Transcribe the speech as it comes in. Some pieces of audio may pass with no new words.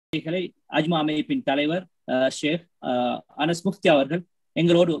அஜ்மா அமைப்பின் தலைவர் ஷேக் அனஸ் முஃப்தி அவர்கள்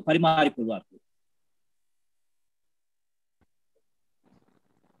எங்களோடு பரிமாறிக்கொள்வார்கள்.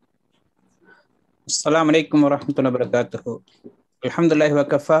 அஸ்ஸலாமு அலைக்கும் வரஹ்மத்துல்லாஹி வபரகாத்துஹு. அல்ஹம்துலில்லாஹி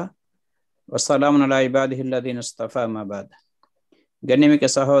வகஃபா வஸ்ஸலாமு அலா இபாதிஹி அல்லதீன இஸ்தஃபா அம்மா பஅத்.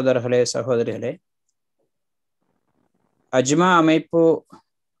 கண்ணியமிக்க சகோதரர்களே சகோதரிகளே, அஜ்மா அமைப்பு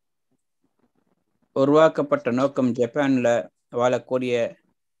உருவாக்கப்பட்ட நோக்கம் ஜப்பானில் வாழக்கூடிய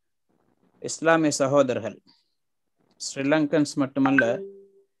இஸ்லாமிய சகோதரர்கள், ஸ்ரீலங்கன்ஸ் மட்டுமல்ல,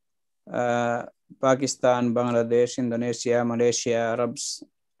 Pakistan, Bangladesh, Indonesia, Malaysia, Arabs,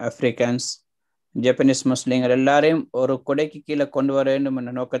 Africans, Japanese முஸ்லீம்கள் எல்லாரையும் ஒரு கொடைக்கு கீழே கொண்டு வர வேண்டும்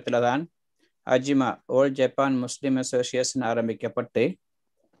என்ற நோக்கத்தில் தான் அஜ்மா ஓல்ட் ஜப்பான் முஸ்லீம் அசோசியேஷன் ஆரம்பிக்கப்பட்டு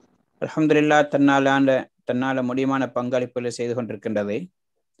அல்ஹம்துலில்லாஹ் தன்னால் முடியுமான பங்களிப்புகளை செய்து கொண்டிருக்கின்றது.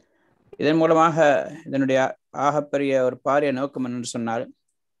 இதன் மூலமாக இதனுடைய ஆகப்பெரிய ஒரு பாரிய நோக்கம் என்று சொன்னால்,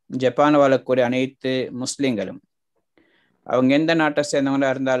 ஜப்பான் வாழக்கூடிய அனைத்து முஸ்லீம்களும் அவங்க எந்த நாட்டை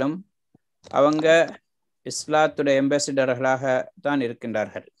சேர்ந்தவங்களாக இருந்தாலும் அவங்க இஸ்லாத்துடைய எம்பசிடர்களாக தான்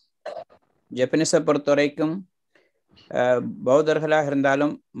இருக்கின்றார்கள். ஜப்பனீஸை பொறுத்த வரைக்கும் பௌத்தர்களாக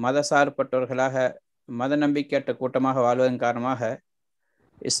இருந்தாலும் மத சார்பற்றவர்களாக மத நம்பிக்கையற்ற கூட்டமாக வாழ்வதன் காரணமாக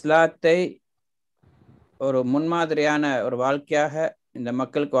இஸ்லாத்தை ஒரு முன்மாதிரியான ஒரு வாழ்க்கையாக இந்த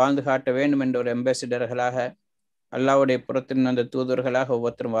மக்களுக்கு வாழ்ந்து காட்ட வேண்டும் என்ற ஒரு எம்பசிடர்களாக, அல்லாஹ்வுடைய புறத்தின் அந்த தூதர்களாக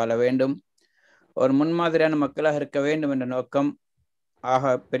ஒவ்வொருத்தரும் வாழ வேண்டும், ஒரு முன்மாதிரியான மக்களாக இருக்க வேண்டும் என்ற நோக்கம்,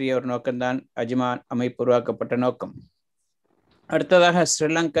 ஆக பெரிய ஒரு நோக்கம்தான் அஜ்மா அமைப்பு உருவாக்கப்பட்ட நோக்கம். அடுத்ததாக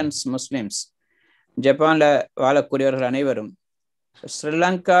ஸ்ரீலங்கன்ஸ் முஸ்லிம்ஸ், ஜப்பான்ல வாழக்கூடியவர்கள் அனைவரும்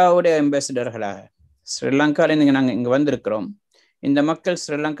ஸ்ரீலங்காவுடைய எம்பசிடர்களாக, ஸ்ரீலங்காவில் நாங்கள் இங்கே வந்திருக்கிறோம். இந்த மக்கள்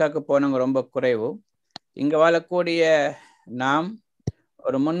ஸ்ரீலங்காவுக்கு போனவங்க ரொம்ப குறைவு. இங்கே வாழக்கூடிய நாம்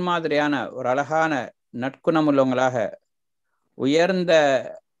ஒரு முன்மாதிரியான ஒரு அழகான நற்குணம் உள்ளவங்களாக, உயர்ந்த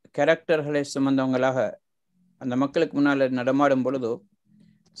கேரக்டர்களை சுமந்தவங்களாக அந்த மக்களுக்கு முன்னால் நடமாடும் பொழுது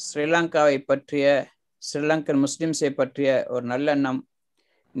ஸ்ரீலங்காவை பற்றிய, ஸ்ரீலங்கன் முஸ்லிம்ஸை பற்றிய ஒரு நல்லெண்ணம்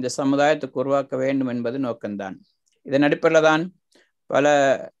இந்த சமுதாயத்துக்கு உருவாக்க வேண்டும் என்பது நோக்கம்தான். இதன் அடிப்படையில் தான் பல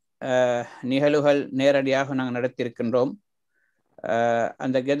நிகழ்வுகள் நேரடியாக நாங்கள் நடத்தியிருக்கின்றோம்.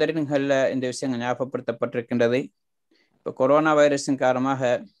 அந்த கெதரிங்களில் இந்த விஷயங்கள் ஞாபகப்படுத்தப்பட்டிருக்கின்றது. இப்போ கொரோனா வைரஸின் காரணமாக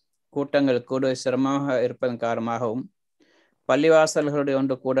கூட்டங்கள் கூட சிரமமாக இருப்பதன் காரணமாகவும், பள்ளிவாசல்களுடைய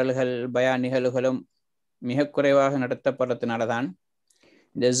ஒன்று கூடல்கள், பயான் நிகழ்வுகளும் மிக குறைவாக நடத்தப்படுறதுனால தான்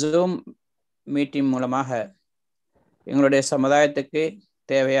இந்த ஜூம் மீட்டிங் மூலமாக எங்களுடைய சமுதாயத்துக்கு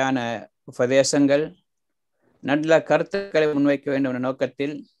தேவையான உபதேசங்கள், நல்ல கருத்துக்களை முன்வைக்க வேண்டும் என்ற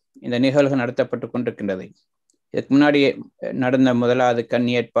நோக்கத்தில் இந்த நிகழ்வுகள் நடத்தப்பட்டு கொண்டிருக்கின்றது. இதுக்கு முன்னாடி நடந்த முதலாவது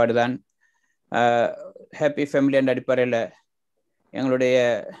கன்னி ஏற்பாடு தான் ஹாப்பி ஃபேமிலி என்ற அடிப்படையில் எங்களுடைய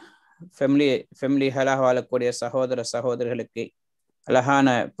ஃபேமிலிகளாக வாழக்கூடிய சகோதர சகோதரிகளுக்கு அழகான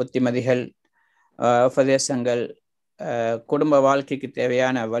புத்திமதிகள், உபதேசங்கள், குடும்ப வாழ்க்கைக்கு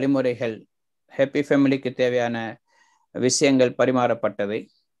தேவையான வழிமுறைகள், ஹாப்பி ஃபேமிலிக்கு தேவையான விஷயங்கள் பரிமாறப்பட்டது.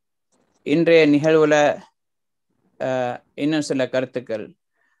 இன்றைய நிகழ்வுல இன்னும் சில கருத்துக்கள்,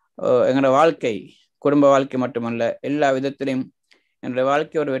 எங்களோட வாழ்க்கை, குடும்ப வாழ்க்கை மட்டுமல்ல, எல்லா விதத்திலும் எங்களுடைய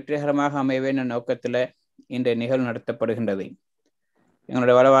வாழ்க்கை ஒரு வெற்றிகரமாக அமைய வேண்டும் நோக்கத்தில் இன்றைய நிகழ்வு நடத்தப்படுகின்றது.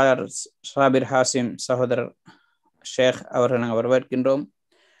 எங்களுடைய வளவாளர் சாபிர் ஹாஷிம் சகோதரர் ஷேக் அவர்கள் நாங்கள் வரவேற்கின்றோம்.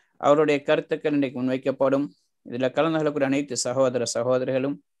 அவருடைய கருத்துக்கள் இன்றைக்கு முன்வைக்கப்படும். இதில் கலந்து கொள்ளக்கூடிய அனைத்து சகோதர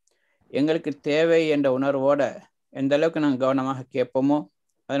சகோதரிகளும் எங்களுக்கு தேவை என்ற உணர்வோடு எந்த அளவுக்கு நாங்கள் கவனமாக கேட்போமோ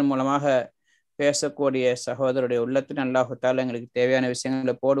அதன் மூலமாக பேசக்கூடிய சகோதரருடைய உள்ளத்தின் அல்லாஹ் தஆலா எங்களுக்கு தேவையான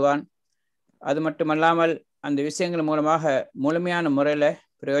விஷயங்களை போடுவான். அது மட்டுமல்லாமல் அந்த விஷயங்கள் மூலமாக முழுமையான முறையில்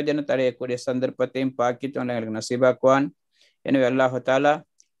பிரயோஜனத்தை அடையக்கூடிய சந்தர்ப்பத்தையும் பாக்கியத்தையும் எங்களுக்கு நசீபாக்குவான். எனவே அல்லாஹ் தஆலா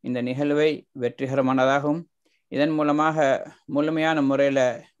இந்த நிகழ்வை வெற்றிகரமானதாகவும், இதன் மூலமாக முழுமையான முறையில்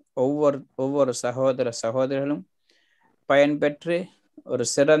ஒவ்வொரு சகோதர சகோதரிகளும் பயன்பெற்று ஒரு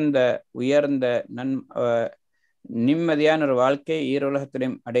சிறந்த உயர்ந்த நிம்மதியான ஒரு வாழ்க்கை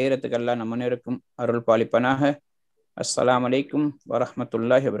ஈருலகத்திலும் அடையிறதுக்கு அல்லாஹ் நம் அனைவருக்கும் அருள் பாலிப்பனாக. அஸ்ஸலாமு அலைக்கும்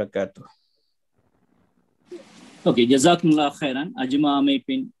வரஹ்மத்துல்லாஹி வபரகாத்துஹு. ஓகே, ஜஸாக்குமுல்லாஹ் ஹைரன். அஜ்மா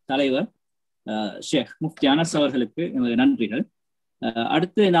அமைப்பின் தலைவர் ஷேக் முஃப்தி அனஸ் அவர்களுக்கு எமது நன்றிகள்.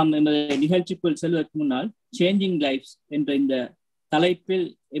 அடுத்து நாம் எமது நிகழ்ச்சிக்குள் செல்வதற்கு முன்னால் சேஞ்சிங் லைஃப்ஸ் என்ற இந்த தலைப்பில்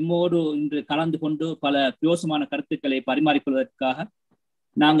எம்மோடு இன்று கலந்து கொண்டு பல பிரயோசமான கருத்துக்களை பரிமாறிக்கொள்வதற்காக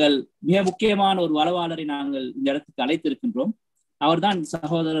நாங்கள் மிக முக்கியமான ஒரு வளவாளரை நாங்கள் இந்த இடத்துக்கு அழைத்திருக்கின்றோம். அவர்தான்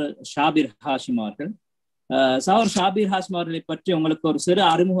சகோதரர் ஷாபிர் ஹாஷிம் அவர்கள். சகோதரர் ஷாபிர் ஹாஷிம் அவர்களை பற்றி உங்களுக்கு ஒரு சிறு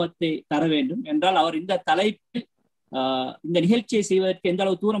அறிமுகத்தை தர வேண்டும் என்றால், அவர் இந்த தலைப்பில் இந்த நிகழ்ச்சியை செய்வதற்கு எந்த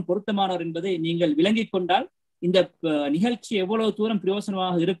அளவு தூரம் பொருத்தமானவர் என்பதை நீங்கள் விளங்கிக் கொண்டால் இந்த நிகழ்ச்சி எவ்வளவு தூரம்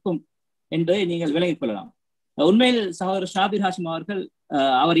பிரயோசனமாக இருக்கும் என்பதை நீங்கள் விளங்கிக் கொள்ளலாம். உண்மையில் சகோதரர் ஷாபிர் ஹாஷிம் அவர்கள்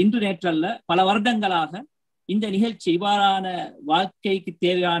அவர் இன்று நேற்றல்ல பல வருடங்களாக இந்த நிகழ்ச்சி இவ்வாறான வாழ்க்கைக்கு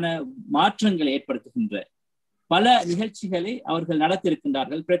தேவையான மாற்றங்களை ஏற்படுத்துகின்ற பல நிகழ்ச்சிகளை அவர்கள்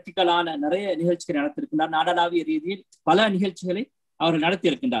நடத்தியிருக்கின்றார்கள். பிராக்டிக்கலான நிறைய நிகழ்ச்சிகளை நடத்தியிருக்கின்றார். நாடளாவிய ரீதியில் பல நிகழ்ச்சிகளை அவர்கள்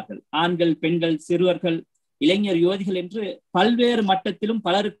நடத்தியிருக்கின்றார்கள். ஆண்கள், பெண்கள், சிறுவர்கள், இளைஞர், யுவதிகள் என்று பல்வேறு மட்டத்திலும்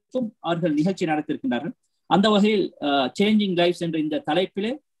பலருக்கும் அவர்கள் நிகழ்ச்சி நடத்தியிருக்கின்றார்கள். அந்த வகையில் சேஞ்சிங் லைஃப்ஸ் என்ற இந்த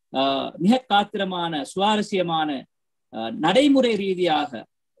தலைப்பிலே மிக காத்திரமான சுவாரஸ்யமான நடைமுறை ரீதியாக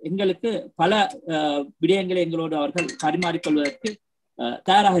எங்களுக்கு பல விடயங்களை எங்களோடு அவர்கள் பரிமாறிக்கொள்வதற்கு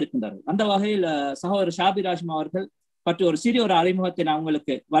தயாராக இருக்கின்றார்கள். அந்த வகையில் சகோதரர் ஷாபிர் ஹாஷிம் அவர்கள் பற்றி ஒரு சிறிய ஒரு அறிமுகத்தை நான்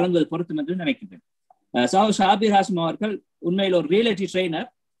உங்களுக்கு வழங்குவது பொருத்தம் என்று நினைக்கின்றேன். சகோதரர் ஷாபிர் ஹாஷிம் அவர்கள் உண்மையில் ஒரு ரியலிட்டி ட்ரெய்னர்.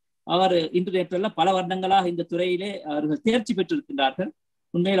 அவர் இன்டர்நெட்ல பல வருடங்களாக இந்த துறையிலே அவர்கள் தேர்ச்சி பெற்றிருக்கின்றார்கள்.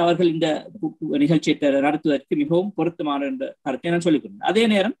 உண்மையில் அவர்கள் இந்த நிகழ்ச்சியை நடத்துவதற்கு மிகவும் பொருத்தமான என்ற கருத்தை நான் சொல்லிக் கொண்டேன். அதே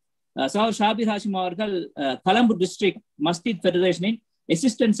நேரம் சகோதரர் ஷாபிர் ஹாஷிம் அவர்கள் கலம்பூர் டிஸ்ட்ரிக்ட் மஸ்ஜித் ஃபெடரேஷனின்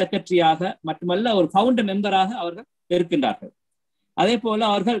அசிஸ்டன்ட் செக்ரட்டரியாக மட்டுமல்ல ஒரு ஃபவுண்டர் மெம்பராக அவர்கள் இருக்கின்றார்கள். அதே போல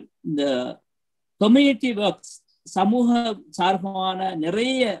அவர்கள் இந்த கம்யூனிட்டி ஒர்க்ஸ் சமூக சார்பான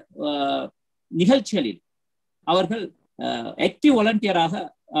நிறைய நிகழ்ச்சிகளில் அவர்கள் ஆக்டிவ் வாலண்டியராக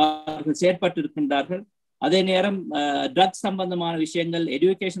அவர்கள் செயற்பட்டு இருக்கின்றார்கள். அதே நேரம் ட்ரக்ஸ் சம்பந்தமான விஷயங்கள்,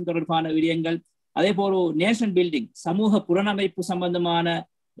 எஜுகேஷன் தொடர்பான விடயங்கள், அதே போல நேஷன் பில்டிங் சமூக புனரமைப்பு சம்பந்தமான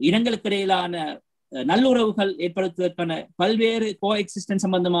இனங்களுக்கு இடையிலான நல்லுறவுகள் ஏற்படுத்துவதற்கான பல்வேறு கோ எக்ஸிஸ்டன்ஸ்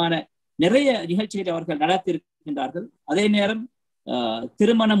சம்பந்தமான நிறைய நிகழ்ச்சிகளை அவர்கள் நடத்தியிருக்கின்றார்கள். அதே நேரம்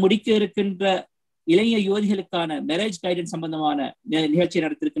திருமணம் முடிக்க இருக்கின்ற இளைஞர் யுவதிகளுக்கான மேரேஜ் கைடன்ஸ் சம்பந்தமான நிகழ்ச்சியை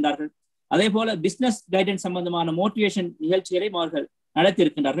நடத்தியிருக்கின்றார்கள். அதே போல பிசினஸ் கைடன்ஸ் சம்பந்தமான மோட்டிவேஷன் நிகழ்ச்சிகளையும் அவர்கள்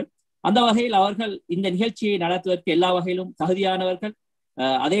நடத்தியிருக்கின்றார்கள். அந்த வகையில் அவர்கள் இந்த நிகழ்ச்சியை நடத்துவதற்கு எல்லா வகையிலும் தகுதியானவர்கள்.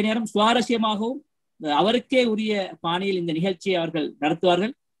 அதே நேரம் சுவாரஸ்யமாகவும் அவருக்கே உரிய பாணியில் இந்த நிகழ்ச்சியை அவர்கள்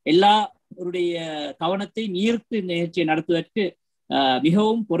நடத்துவார்கள். எல்லாருடைய கவனத்தை ஈர்த்து இந்த நிகழ்ச்சியை நடத்துவதற்கு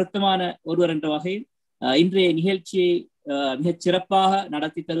மிகவும் பொருத்தமான ஒருவர் என்ற வகையில் இன்றைய நிகழ்ச்சியை மிகச் சிறப்பாக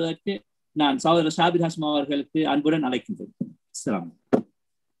நடத்தி தருவதற்கு நான் சகோதரர் ஷாபிர் ஹாஷிம் அவர்களுக்கு அன்புடன் அழைக்கின்றேன். அஸ்ஸலாம்.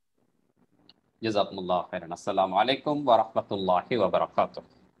 ஜஸாக்குமுல்லாஹ் ஹைரன். அஸ்ஸலாமு அலைக்கும் வரஹ்மத்துல்லாஹி வபரகாத்துஹு.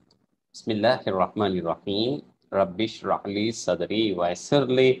 பிஸ்மில்லாஹிர் ரஹ்மானிர் ரஹீம். ரப்பிஷ் ரஹ்லி சத்ரி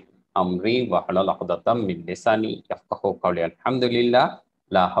வயஸ்ஸிர்லி அம்ரி வஹ்லுல் உக்தத்தம் மின் லிசானி யஃப்கஹு கௌலி. அல்ஹம்துலில்லாஹ்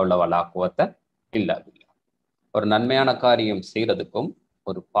லா ஹவ்ல வலா குவத்த இல்லா பில்லாஹ். ஒரு நன்மையான காரியம் செய்யறதுக்கும்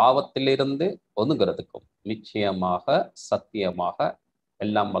ஒரு பாவத்திலிருந்து ஒதுங்கிறதுக்கும் நிச்சயமாக சத்தியமாக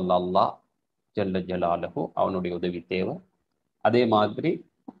எல்லாம் வல்ல அல்லாஹ் ஜல்ல ஜலாலுஹு அவனுடைய உதவி தேவை. அதே மாதிரி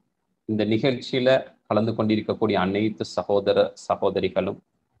இந்த நிகழ்ச்சியில கலந்து கொண்டிருக்கக்கூடிய அனைத்து சகோதர சகோதரிகளும்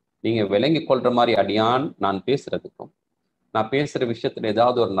நீங்க விளங்கி கொள்ற மாதிரி அடியான் நான் பேசுறதுக்கும் நான் பேசுற விஷயத்துல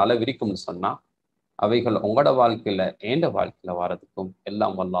ஏதாவது ஒரு நலவு இருக்கும்னு சொன்னா அவைகள் உங்களோட வாழ்க்கையில ஏண்ட வாழ்க்கையில வர்றதுக்கும்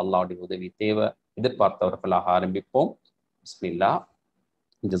எல்லாம் வல்ல அல்லாஹ்வுடைய உதவி தேவை. எதிர்பார்த்தவர்களாக ஆரம்பிப்போம். பிஸ்மில்லாஹ்.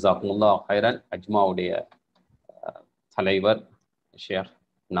 ஜஸாக்குமுல்லாஹ் ஹைரன். அஜ்மாவுடைய தலைவர் ஷேக்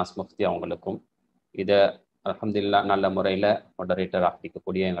நாஸ் முஃப்தி அவங்களுக்கும் இதை அல்ஹம்துலில்லாஹ் நல்ல முறையில் மொடரேட்டர்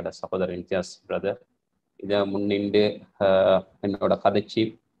ஆக்கிக்கக்கூடிய எங்களோட சகோதரர் இம்தியாஸ் பிரதர், இதை முன்னின்று என்னோட கதைச்சி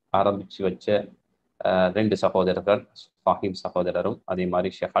ஆரம்பித்து வச்ச ரெண்டு சகோதரர்கள், ஃபாஹிம் சகோதரரும் அதே மாதிரி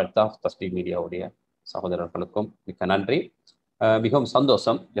ஷேக் அல்தாஃப் தஸ்லீம் மீடியாவுடைய சகோதரர்களுக்கும் மிக்க நன்றி. மிகவும்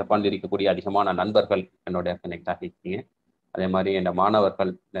சந்தோஷம். ஜப்பானில் இருக்கக்கூடிய அதிகமான நண்பர்கள் என்னோட கனெக்ட் ஆகியிருக்கீங்க. அதே மாதிரி என்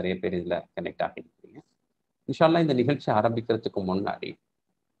மாணவர்கள் நிறைய பேர் இதில் கனெக்ட் ஆகியிருக்கீங்க. இன்ஷா அல்லாஹ் இந்த நிகழ்ச்சி ஆரம்பிக்கிறதுக்கு முன்னாடி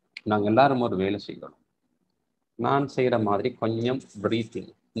நாங்கள் எல்லாரும் ஒரு வேலை செய்யணும். நான் செய்கிற மாதிரி கொஞ்சம்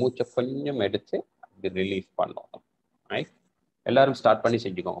ப்ரீத்திங், மூச்சை கொஞ்சம் எடுத்து அப்படி ரிலீஃப் பண்ணணும். ரைட், எல்லாரும் ஸ்டார்ட் பண்ணி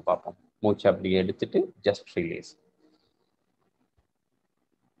செஞ்சுக்கோங்க பார்ப்போம். மூச்சை அப்படி எடுத்துட்டு ஜஸ்ட் ரிலீஸ்.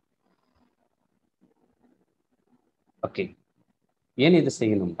 ஓகே, ஏன் இது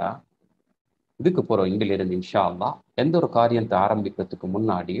செய்யணும்டா, இதுக்கு போகிறோம் இங்கிலிருந்து இன்ஷா அல்லாஹ் எந்த ஒரு காரியத்தை ஆரம்பிக்கிறதுக்கு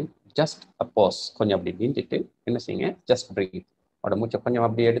முன்னாடியும் ஜஸ்ட் அப்போஸ் கொஞ்சம் அப்படி நீண்டிட்டு என்ன செய்யுங்க, ஜஸ்ட் ப்ரீத். அவட மூச்சை கொஞ்சம்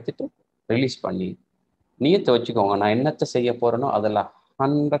அப்படி எடுத்துட்டு ரிலீஸ் பண்ணி நியத்தை வச்சுக்கோங்க, நான் என்னத்தை செய்ய போறேனோ அதில்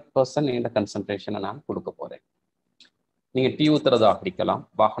 100% என்னோட கன்சன்ட்ரேஷனை நான் கொடுக்க போறேன். நீங்கள் டீ ஊற்றுறதாக இருக்கலாம்,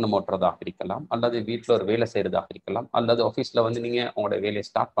 வாகனம் ஓட்டுறதாக இருக்கலாம், அல்லது வீட்டில் ஒரு வேலை செய்கிறதாக இருக்கலாம், அல்லது ஆஃபீஸில் வந்து நீங்கள் உங்களோட வேலையை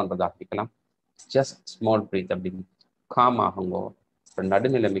ஸ்டார்ட் பண்ணுறதாக இருக்கலாம். ஜஸ்ட் ஸ்மால் ப்ரீத் அப்படின்னு காம் ஆகுங்கோ. ஒரு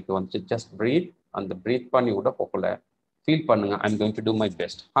நடுநிலைமைக்கு வந்து ஜஸ்ட் ப்ரீத். அந்த ப்ரீத் பண்ணி விட போகல ஃபீல் பண்ணுங்க, I'm going to do my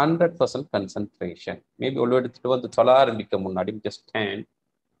best. 100% concentration. Maybe உள்ள எடுத்துகிட்டு வந்து சொல்ல ஆரம்பிக்க முன்னாடி ஜஸ்ட் ஸ்டாண்ட்,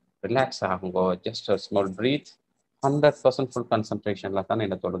 ரிலாக்ஸ் ஆகுங்கோ, ஜஸ்ட் ஒரு ஸ்மால் ப்ரீத். 100% ஃபுல் கன்சன்ட்ரேஷனில் தான்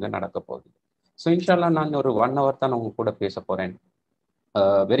என்ன தொழுகை நடக்க போகுது. ஸோ இன்ஷால்லா நான் ஒரு 1 hour தான் உங்க கூட பேச போகிறேன்.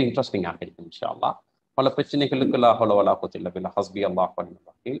 வெரி இன்ட்ரெஸ்டிங்காக இருக்கும் இன்ஷால்லா. பல பிரச்சனைகளுக்கு ஹஸ்பி அல்லாஹ்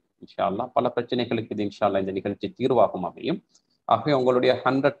வனில் இன்ஷால்லா. பல பிரச்சனைகளுக்கு இது இன்ஷால்லா இந்த நிகழ்ச்சி தீர்வாகும் அமையும். ஆகவே உங்களுடைய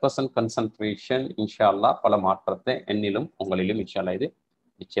 100% கன்சன்ட்ரேஷன் இன்ஷால்லா பல மாற்றத்தை என்னிலும் உங்களிலும் இன்ஷால்லா இது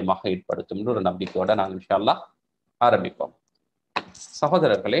நிச்சயமாக ஏற்படுத்தும் ஒரு நம்பிக்கையோட நாங்கள் இன்ஷா அல்லாஹ் ஆரம்பிப்போம்.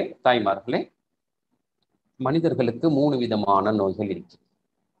 சகோதரர்களே, தாய்மார்களே, மனிதர்களுக்கு 3 விதமான நோய்கள் இருக்கு.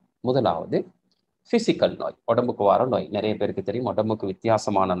 முதலாவது பிசிக்கல் நோய், உடம்புக்கு வர நோய். நிறைய பேருக்கு தெரியும், உடம்புக்கு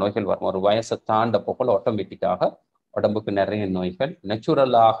வித்தியாசமான நோய்கள் வரும். ஒரு வயசை தாண்ட போகல ஆட்டோமேட்டிக்காக உடம்புக்கு நிறைய நோய்கள்,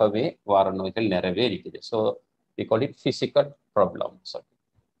 நேச்சுரலாகவே வர நோய்கள் நிறையவே இருக்குது. So we call it physical problem.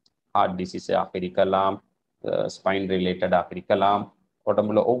 Heart டிசீஸாக இருக்கலாம், ஸ்பைன் ரிலேட்டடாக இருக்கலாம்,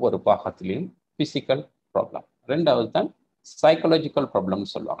 உடம்புல ஒவ்வொரு பாகத்திலையும் பிசிக்கல் ப்ராப்ளம். ரெண்டாவது தான் சைக்கலாஜிக்கல் ப்ராப்ளம்னு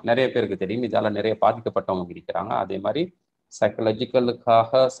சொல்லுவாங்க. நிறைய பேருக்கு தெரியும், இதால் நிறைய பாதிக்கப்பட்டவங்க இருக்கிறாங்க. அதே மாதிரி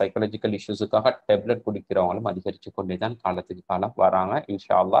சைக்கலாஜிக்கல் இஷ்யூஸுக்காக டேப்லெட் குடிக்கிறவங்களும் அதிகரித்து கொண்டே தான் காலத்துக்கு காலம் வராங்க.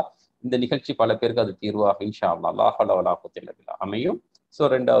 இன்ஷா அல்லாஹ் இந்த நிகழ்ச்சி பல பேருக்கு அது தீர்வாக இன்ஷா அல்லாஹ் லா ஹவ்ல வலா குவத்த இல்லா பில்லாஹ் அமையும். ஸோ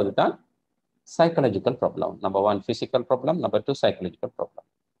ரெண்டாவது தான் psychological problem. Number 1 physical problem, number 2 psychological problem.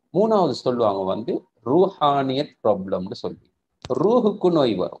 மூணாவது சொல்லுவாங்க ரூஹானியத் ப்ராப்ளம்னு சொல்லி, ரூஹுக்கு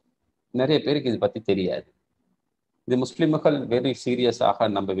நோய் வரும். நிறைய பேருக்கு இது பற்றி தெரியாது. இது முஸ்லிம்கள் வெரி சீரியஸாக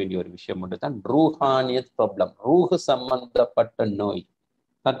நம்ப வேண்டிய ஒரு விஷயம் மட்டும் தான் ரூஹானியத் ப்ராப்ளம், ரூஹு சம்பந்தப்பட்ட நோய்.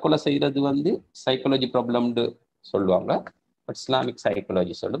 தற்கொலை செய்யறது சைக்காலஜி ப்ராப்ளம்னு சொல்லுவாங்க. பட் இஸ்லாமிக்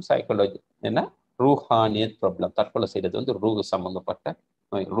சைக்காலஜி சொல்லும் சைக்காலஜி என்ன ரூஹானியத் ப்ராப்ளம். தற்கொலை செய்யறது ரூஹு சம்பந்தப்பட்ட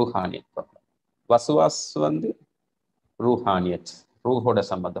நோய், ரூஹானியத் ப்ராப்ளம். வசுவாஸ் ரூஹானியத், ரூஹோட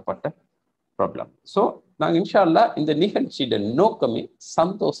சம்பந்தப்பட்ட ப்ராப்ளம். ஸோ நாங்கள் இன்ஷா அல்லாஹ் இந்த நிகழ்ச்சியோட நோக்கமே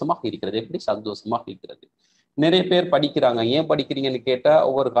சந்தோஷமாக இருக்கிறது. எப்படி சந்தோஷமாக இருக்கிறது? நிறைய பேர் படிக்கிறாங்க. ஏன் படிக்கிறீங்கன்னு கேட்டால்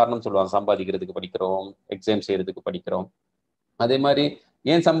ஒவ்வொரு காரணம் சொல்லுவாங்க. சம்பாதிக்கிறதுக்கு படிக்கிறோம், எக்ஸாம் செய்யறதுக்கு படிக்கிறோம். அதே மாதிரி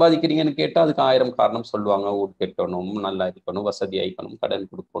ஏன் சம்பாதிக்கிறீங்கன்னு கேட்டால் அதுக்கு 1000 காரணம் சொல்லுவாங்க. ஊர் கட்டணும், நல்லா இருக்கணும், வசதி ஆயிக்கணும், கடன்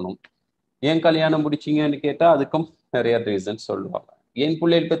கொடுக்கணும். ஏன் கல்யாணம் முடிச்சிங்கன்னு கேட்டால் அதுக்கும் நிறைய ரீசன் சொல்லுவாங்க. ஏன்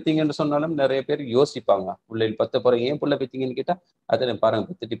பிள்ளைகள் பெற்றீங்கன்னு சொன்னாலும் நிறைய பேர் யோசிப்பாங்க. பிள்ளைகள் பத்த பிறகு ஏன் பிள்ளை பெற்றீங்கன்னு கேட்டால் அதை பாருங்க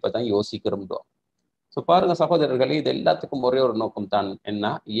பெற்றுட்டு இப்போ தான் யோசிக்கிறோம். ஸோ பாருங்க சகோதரர்களே, இது எல்லாத்துக்கும் ஒரே ஒரு நோக்கம் தான்.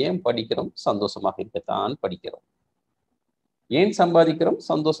 என்ன? ஏன் படிக்கிறோம்? சந்தோஷமாக இருக்கத்தான் படிக்கிறோம். ஏன் சம்பாதிக்கிறோம்?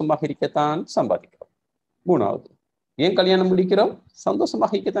 சந்தோஷமாக இருக்கத்தான் சம்பாதிக்கிறோம். மூணாவது, ஏன் கல்யாணம் முடிக்கிறோம்?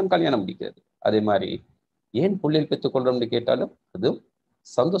 சந்தோஷமாக இருக்கத்தான் கல்யாணம் முடிக்கிறது. அதே மாதிரி ஏன் பிள்ளைகள் பெற்றுக்கொள்றோம்னு கேட்டாலும் அது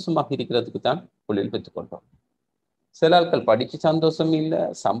சந்தோஷமாக இருக்கிறதுக்கு தான் பிள்ளைகள் பெற்றுக்கொள்றோம். சில ஆட்கள் படிச்சு சந்தோஷம் இல்லை,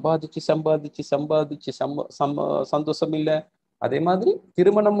 சம்பாதிச்சு சந்தோஷம் இல்லை. அதே மாதிரி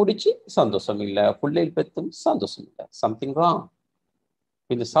திருமணம் முடிச்சு சந்தோஷம் இல்லை, பிள்ளைகள் பெற்றும் சந்தோஷம் இல்லை. Something wrong.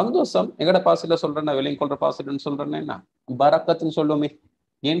 இந்த சந்தோஷம் எங்கட பாசையில சொல்றேன்னா, விலையும் கொள்ற பாசைன்னு சொல்றேன்னா என்ன பரக்கத்துன்னு சொல்லுவோமே.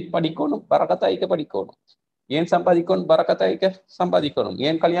 ஏன் படிக்கணும்? பரக்கத்தாய்க்க படிக்கணும். ஏன் சம்பாதிக்கணும்? பரக்கத்தாய்க்க சம்பாதிக்கணும்.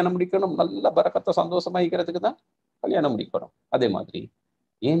 ஏன் கல்யாணம் முடிக்கணும்? நல்ல பரக்கத்தை சந்தோஷமாயிக்கிறதுக்கு தான் கல்யாணம் முடிக்கணும். அதே மாதிரி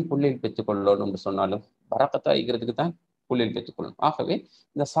ஏன் பிள்ளைகள் பெற்றுக்கொள்ளணும்னு சொன்னாலும் பரக்கத்தாய்க்கிறதுக்கு தான் பிள்ளைகள் பெற்றுக்கொள்ளணும். ஆகவே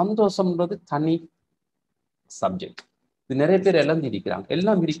இந்த சந்தோஷம்ன்றது தனி சப்ஜெக்ட். இது நிறைய பேர் எல்லாம் இருக்கிறாங்க.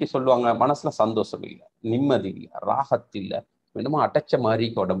 எல்லாம் இருக்க சொல்லுவாங்க, மனசுல சந்தோஷம் இல்லை, நிம்மதி இல்லை, ராகத்து இல்லை, வேணுமா அடைச்ச மாதிரி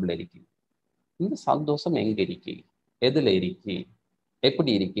உடம்புல இருக்கு. இந்த சந்தோஷம் எங்க இருக்கு, எதுல இருக்கு,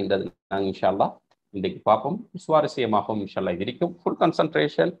 எப்படி இருக்குன்றது நாங்கள் இன்ஷா அல்லாஹ் இன்றைக்கு பார்ப்போம். சுவாரஸ்யமாகவும் இன்ஷா அல்லாஹ் இது இருக்கும். ஃபுல்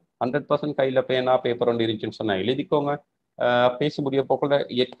கான்சன்ட்ரேஷன், 100% கையில பேனா பேப்பர் ஒன்று இருந்துச்சுன்னு சொன்னா எழுதிக்கோங்க. பேசி முடிய போக்குள்ள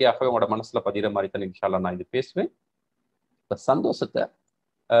இயற்கையாகவே உங்களோட மனசுல பதிகிற மாதிரி தான் இன்ஷா அல்லாஹ் நான் இது பேசுவேன். இப்போ சந்தோஷத்தை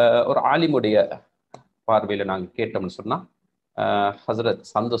ஒரு ஆலிமுடைய பார்வையில நாங்கள் கேட்டோம்னு சொன்னா, ஹசரத்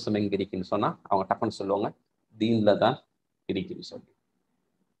சந்தோஷம் எங்க இருக்குன்னு சொன்னா அவங்க டக்குன்னு சொல்லுவாங்க, தீன்ல தான் இருக்குன்னு சொல்லி.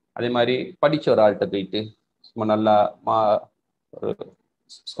 அதே மாதிரி படிச்ச ஒரு ஆள்கிட்ட போயிட்டு சும்மா நல்லா ஒரு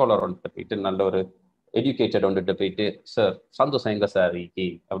ஸ்காலர் ஒன்றுகிட்ட போயிட்டு, நல்ல ஒரு எஜுகேட்டட் ஒன்றுகிட்ட போயிட்டு, சார் சந்தோஷம் எங்க சார் இருக்கு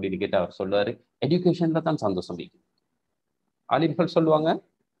அப்படின்னு கேட்டு அவர் சொல்லுவாரு, எஜுகேஷன்ல தான் சந்தோஷம் இருக்கு. ஆலிம்கள் சொல்லுவாங்க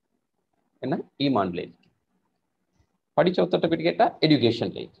என்ன, ஈமான்ல இருக்கு. படிச்ச ஒருத்தட்ட போயிட்டு கேட்டா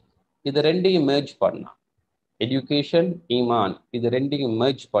எஜுகேஷன்ல இருக்கு. இது ரெண்டையும் மேர்ஜ் பண்ணா, எஜுகேஷன் ஈமான் இது ரெண்டையும்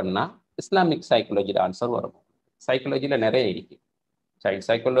மேர்ஜ் பண்ணா இஸ்லாமிக் சைக்காலஜியில் ஆன்சர் வரும். சைக்காலஜியில நிறைய இருக்கு. சைல்ட்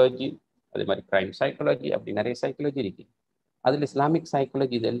சைக்காலஜி, அதே மாதிரி கிரைம் சைக்காலஜி, அப்படி நிறைய சைக்காலஜி இருக்கு. அதில் இஸ்லாமிக்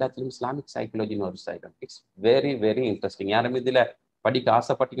சைக்காலஜி, இது எல்லாத்துலையும் இஸ்லாமிக் சைக்காலஜின்னு ஒரு psychology. It's very very interesting. யாரும் இதில் படிக்க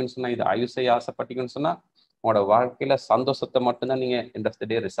ஆசைப்பட்டீங்கன்னு சொன்னால், இது ஆய்வு செய்ய ஆசைப்பட்டீங்கன்னு சொன்னால், உங்களோட வாழ்க்கையில சந்தோஷத்தை மட்டும்தான் நீங்கள்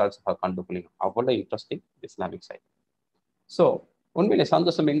இன்ட்ரெஸ்டடே ரிசல்ட்ஸ் கண்டுபிடிங்க. அவ்வளோ இன்ட்ரெஸ்டிங் இஸ்லாமிக் சைக்காலஜி. ஸோ உண்மையிலே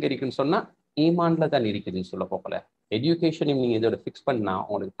சந்தோஷம் எங்கே இருக்குன்னு சொன்னால் ஈமான்ல தான் இருக்குதுன்னு சொல்ல போகல. எஜுகேஷனையும் நீங்கள் இதோட ஃபிக்ஸ் பண்ணா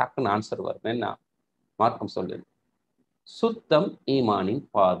உங்களுக்கு டக்குன்னு ஆன்சர் வரும். என்ன மார்க்கம் சொல்லுது, சுத்தம் ஈமானின்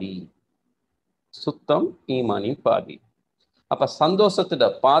பாதி, சுத்தம் ஈமானின் பாதி. அப்ப சந்தோஷத்துல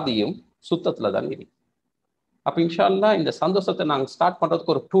பாதியும் சுத்தத்துல தான் இருக்கு. அப்ப இன்ஷா அல்லாஹ் இந்த சந்தோஷத்தை நாங்கள் ஸ்டார்ட்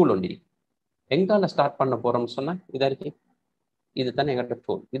பண்றதுக்கு ஒரு டூல் ஒன்று இருக்கு. எங்கால ஸ்டார்ட் பண்ண போறோம்னு சொன்னா இதா இருக்கு, இது தானே எங்கள்கிட்ட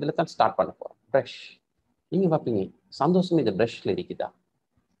டூல், இதுல தான் ஸ்டார்ட் பண்ண போறோம். ப்ரஷ். நீங்க பார்ப்பீங்க சந்தோஷம் இந்த ப்ரஷ்ல இருக்குதா?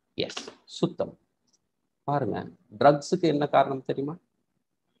 எஸ், சுத்தம். பாருங்க, ட்ரக்ஸுக்கு என்ன காரணம் தெரியுமா?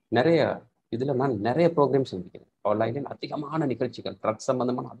 நிறைய இதுல நான் நிறைய ப்ரோக்ராம் செஞ்சுக்கிறேன். ஆன்லைனில் அதிகமான நிகழ்ச்சிகள், ட்ரக்ஸ்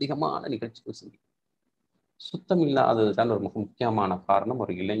சம்பந்தமான அதிகமான நிகழ்ச்சிகள் செய்யும். சுத்தம் இல்லாதது தான் ஒரு மிக முக்கியமான காரணம்.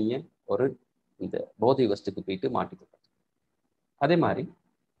 ஒரு இளைஞன் ஒரு இந்த போதை வஸ்துக்கு போயிட்டு மாட்டிக்கிறது. அதே மாதிரி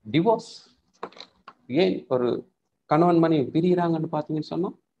டிவோர்ஸ், ஏன் ஒரு கணவன் மனைவி பிரிகிறாங்கன்னு பார்த்தீங்கன்னு சொன்னா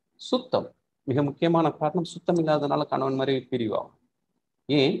சுத்தம் மிக முக்கியமான காரணம். சுத்தம் இல்லாததுனால கணவன் மனைவி பிரிவாகும்.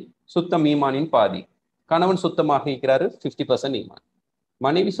 ஏன்? சுத்தம் ஈமானின் பாதி. கணவன் சுத்தமாக இருக்கிறாரு 50% ஈமான்,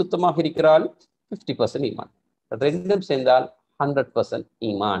 மனைவி சுத்தமாக இருக்கிறாள் 50% ஈமான். ரெண்டும் சேர்ந்தால் 100%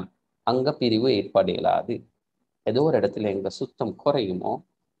 ஈமான். அங்க பிரிவு ஏற்பாடு இயலாது. ஏதோ ஒரு இடத்துல எங்க சுத்தம் குறையுமோ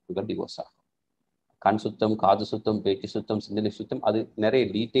இங்க டிவோர்ஸ் ஆகும். கண் சுத்தம், காது சுத்தம், பேச்சு சுத்தம், சிந்தனை சுத்தம், அது நிறைய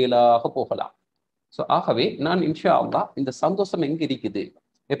டீட்டெயிலாக போகலாம். ஸோ ஆகவே நான் இன்ஷா அல்லாஹ் இந்த சந்தோஷம் எங்க இருக்குது,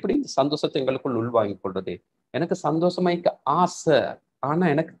 எப்படி இந்த சந்தோஷத்தை எங்களுக்குள் உள்வாங்கிக் கொள்றது? எனக்கு சந்தோஷமா இருக்க ஆசை, ஆனா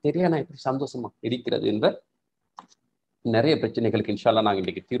எனக்கு தெரியாது நான் எப்படி சந்தோஷமா இருக்கிறது என்ற நிறைய பிரச்சனைகளுக்கு இன்ஷால்லா நாங்கள்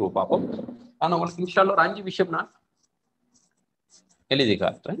இன்னைக்கு தீர்வு பார்ப்போம். ஆனா உங்களுக்கு இன்ஷால்லா ஒரு 5 விஷயம் நான் எழுதி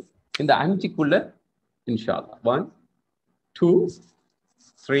காட்டுறேன். இந்த 5க்குள்ள இன்ஷால்லா 1 2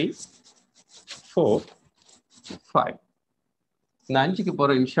 3 4 5 இந்த 5க்கு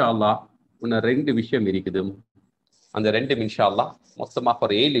போற இன்ஷால்லா இன்னும் 2 விஷயம் இருக்குது. அந்த 2 இன்ஷால்லா மொத்தமாக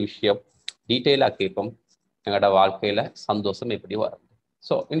ஒரு 7 விஷயம் டீட்டெயிலாக கேட்போம். எங்களோட வாழ்க்கையில சந்தோஷம் எப்படி வரும்.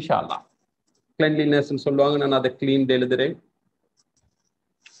 ஸோ இன்ஷால்லா கிளென்லினஸ் சொல்லுவாங்க, நான் அதை கிளீன் எழுதுறேன்.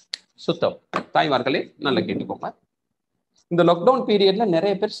 சுத்தம். தாய்மார்களே நல்லா கேட்டுக்கோங்க. இந்த லாக்டவுன் பீரியட்ல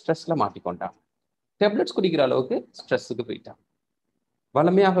நிறைய பேர் ஸ்ட்ரெஸ்ல மாட்டிக்கொண்டாங்க. டேப்லெட்ஸ் குடிக்கிற அளவுக்கு ஸ்ட்ரெஸ்ஸுக்கு போயிட்டாங்க.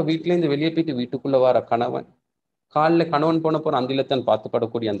 வளமையாக வீட்டிலேருந்து வெளியே போயிட்டு வீட்டுக்குள்ள வர கணவன், காலையில் கணவன் போன போற அந்திலத்தான்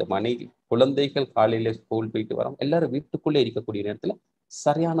பார்த்துப்படக்கூடிய அந்த மனைவி, குழந்தைகள் காலையில ஸ்கூல் போயிட்டு வரோம், எல்லாரும் வீட்டுக்குள்ளே இருக்கக்கூடிய நேரத்துல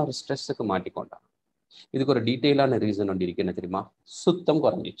சரியான ஒரு ஸ்ட்ரெஸ்ஸுக்கு மாட்டிக்கொண்டாங்க. இதுக்கு ஒரு டீட்டெயிலான ரீசன் ஒன்று இருக்கு. என்ன தெரியுமா? சுத்தம்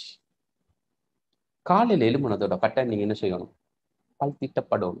குறைஞ்சிச்சு. காலையில் எழுமுனதோட கட்டாயம் நீங்க என்ன செய்யணும்? பல்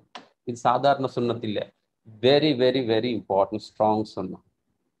தீட்டப்படணும். இது சாதாரண சுன்னத் இல்லை, very very very important, strong சுன்னம்.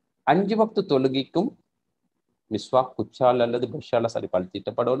 5 வக்து தொழுகைக்கும் மிஸ்வாக், குச்சால் அல்லது பஷால சரி பல்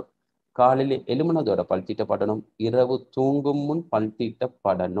தீட்டப்படணும். காலையில எழுமுனதோட பல் தீட்டப்படணும். இரவு தூங்கும் முன் பல்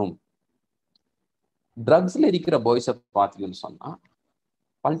தீட்டப்படணும். ட்ரக்ஸ்ல இருக்கிற பாய்ஸை பார்த்தீங்கன்னு சொன்னா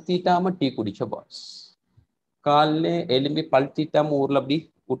பல் தீட்டாம டீ குடிச்ச பாய்ஸ், காலைல எலும்பி பல் தீட்டாம ஊர்ல அப்படி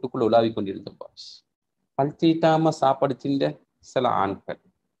வீட்டுக்குள்ள உலாவி கொண்டிருந்த பாய்ஸ், பல் தீட்டாம சாப்பாடு தின்ற சில ஆண்கள்.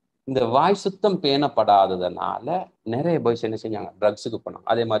 இந்த வாய் சுத்தம் பேணப்படாததுனால நிறைய பாய்ஸ் என்ன செஞ்சாங்க? ட்ரக்ஸுக்கு போனாங்க.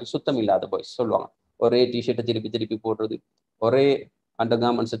 அதே மாதிரி சுத்தம் இல்லாத பாய்ஸ் சொல்லுவாங்க, ஒரே டிஷர்ட்டை திருப்பி திருப்பி போடுறது, ஒரே அண்டர்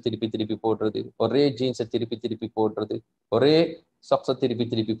கார்மெண்ட்ஸை திருப்பி திருப்பி போடுறது, ஒரே ஜீன்ஸை திருப்பி திருப்பி போடுறது, ஒரே சாக்ஸை திருப்பி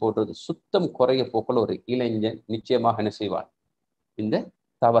திருப்பி போடுறது. சுத்தம் குறைய போக்குள்ள ஒரு இளைஞன் நிச்சயமாக என்ன செய்வான்? இந்த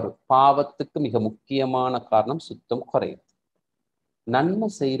தவறு பாவத்துக்கு மிக முக்கியமான காரணம் சுத்தம் குறையுது. நன்மை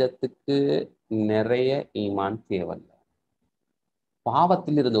செய்யறதுக்கு நிறைய ஈமான் தேவையில்லை,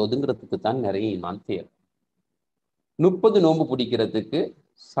 பாவத்தில் இருந்து ஒதுங்கிறதுக்கு தான் நிறைய ஈமான் தேவை. 30 நோன்பு பிடிக்கிறதுக்கு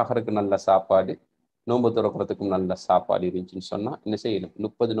சஹருக்கு நல்ல சாப்பாடு, நோன்பு துறக்கிறதுக்கும் நல்ல சாப்பாடு இருந்துச்சுன்னு சொன்னா என்ன செய்யணும்?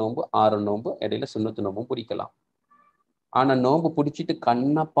 30 நோன்பு 6 நோன்பு இடையில சுன்னத்து நோன்பும் பிடிக்கலாம். ஆனா நோன்பு பிடிச்சிட்டு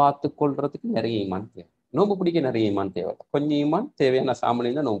கண்ணை பார்த்து கொள்றதுக்கு நிறைய ஈமான் தேவை. நோன்பு பிடிக்க நிறைய ஈமான் தேவை, கொஞ்சம் ஈமான் தேவையான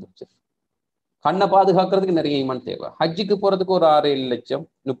சாமனியம் தான் நோன்பு பிடிச்சிருக்கு. கண்ணை பாதுகாக்கிறதுக்கு நிறைய ஈமான் தேவை. ஹஜ்ஜுக்கு போறதுக்கு ஒரு 6-7 லட்சம்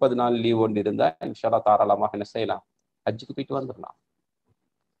 30 நாள் லீவ் ஒன்று இருந்தா இன்ஷால்லா தாராளமாக என்ன செய்யலாம்? ஹஜ்ஜுக்கு போயிட்டு வந்துடலாம்.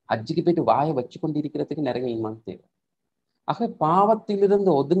 ஹஜ்ஜுக்கு போயிட்டு வாயை வச்சு கொண்டு இருக்கிறதுக்கு நிறைய ஈமான் தேவை. ஆக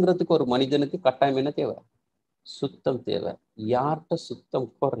பாவத்திலிருந்து ஒதுங்கிறதுக்கு ஒரு மனிதனுக்கு கட்டாயம் என்ன தேவை? சுத்தம் தேவை. யார்கிட்ட சுத்தம்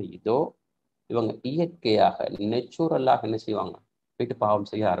குறையுதோ இவங்க இயற்கையாக நேச்சுரலாக என்ன செய்வாங்க? போயிட்டு பாவம்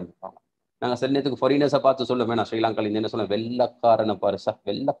செய்ய ஆரம்பிப்பாங்க. நாங்க சில நேரத்துக்கு ஃபாரினர்ஸை பார்த்து சொல்லுவேன், நான் ஸ்ரீலங்கால என்ன சொல்லுவேன், வெள்ளக்காரனை பாரு சார்,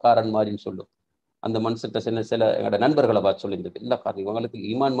 வெள்ளக்காரன் மாதிரின்னு சொல்லும். அந்த மனுஷத்தை சில எங்களோட நண்பர்களை பார்த்து சொல்லி, இந்த வெள்ளக்காரன் இவங்களுக்கு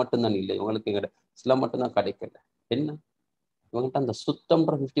ஈமான் மட்டும்தான் இல்லை, இவங்களுக்கு எங்களோட இஸ்லாம் மட்டும்தான் கிடைக்கல. என்ன? இவங்ககிட்ட அந்த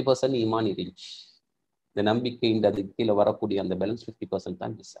சுத்தம்ன்ற 50% ஈமான் இருந்துச்சு. இந்த நம்பிக்கை இந்த அது கீழே வரக்கூடிய அந்த பேலன்ஸ் 50%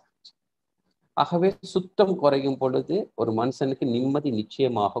 தான் மிஸ் ஆச்சு. ஆகவே சுத்தம் குறையும் பொழுது ஒரு மனுஷனுக்கு நிம்மதி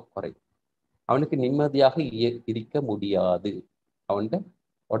நிச்சயமாக குறையும். அவனுக்கு நிம்மதியாக இருக்க முடியாது. அவன்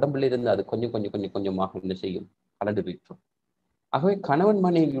உடம்புல இருந்து அது கொஞ்சம் கொஞ்சம் கொஞ்சம் கொஞ்சமாக என்ன செய்யும்? கலந்து விட்டுரும். ஆகவே கணவன்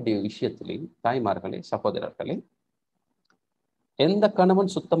மனைவியுடைய விஷயத்திலேயும் தாய்மார்களே, சகோதரர்களே, எந்த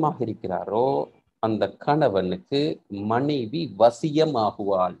கணவன் சுத்தமாக இருக்கிறாரோ அந்த கணவனுக்கு மனைவி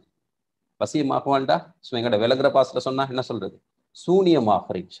வசியமாகுவாள். வசியமாகுவாள்டா எங்கட விலகிற பாசல சொன்னா என்ன சொல்றது?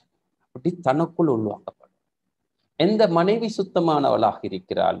 சூனியமாகிறீங்க. அப்படி தனக்குள் உள்வாங்கப்படும். எந்த மனைவி சுத்தமானவளாக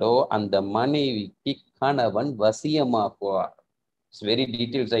இருக்கிறாளோ அந்த மனைவிக்கு கணவன் வசியமாகுவார். It's very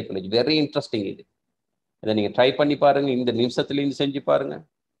detail psychology, very interesting. இதை நீங்க ட்ரை பண்ணி பாருங்க, இந்த நிமிஷத்துலேருந்து செஞ்சு பாருங்க.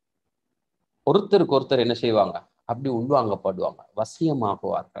 ஒருத்தருக்கு ஒருத்தர் என்ன செய்வாங்க? அப்படி உள்வாங்கப்படுவாங்க,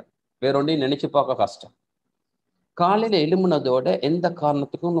 வசியமாகுவார்கள். வேற ஒன்றையும் நினைச்சு பார்க்க கஷ்டம். காலையில எழும்புனதோட எந்த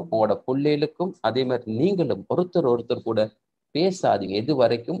காரணத்துக்கும் உங்களோட பிள்ளைகளுக்கும் அதே மாதிரி நீங்களும் ஒருத்தர் கூட பேசாதீங்க. எது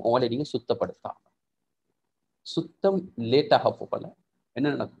வரைக்கும் உங்களை நீங்க சுத்தப்படுத்தாம. சுத்தம் லேட்டாக போகல என்ன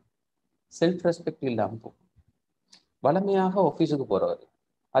நடக்கும்? செல்ஃப் ரெஸ்பெக்ட் இல்லாம போகும். வளமையாக ஆஃபீஸுக்கு போறவர்,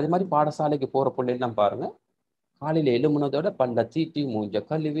 அதே மாதிரி பாடசாலைக்கு போற பிள்ளைலாம் பாருங்க, காலையில எழும்புனதோட பல்ல தீட்டி மூஞ்ச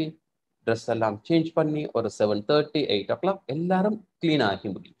கழுவி ட்ரெஸ் எல்லாம் சேஞ்ச் பண்ணி ஒரு 7:30 8 o'clock எல்லாரும் கிளீன் ஆகி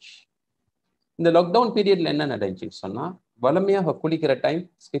முடிச்சு. இந்த லாக்டவுன் பீரியட்ல என்ன நடந்துச்சுன்னு சொன்னா, வளமையாக குளிக்கிற டைம்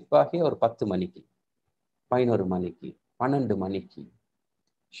ஸ்கிப் ஆகி ஒரு 10 மணிக்கு 11 மணிக்கு 12 மணிக்கு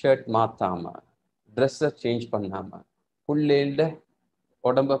ஷர்ட் மாத்தாம ட்ரெஸ்ஸை சேஞ்ச் பண்ணாம புள்ளையில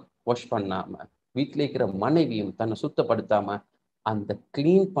உடம்ப வாஷ் பண்ணாம வீட்டில் இருக்கிற மனைவியும் தன்னை சுத்தப்படுத்தாம அந்த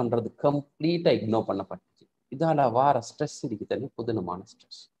கிளீன் பண்றது கம்ப்ளீட்டா இக்னோர் பண்ணப்பட்டுச்சு. இதால வார ஸ்ட்ரெஸ் இருக்குதுன்னு புதுனமான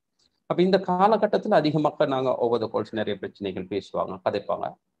ஸ்ட்ரெஸ். அப்ப இந்த காலகட்டத்தில் அதிக மக்கள் நாங்கள் ஓவர் த கோல்ஸ் நிறைய பிரச்சனைகள் பேசுவாங்க, கதைப்பாங்க.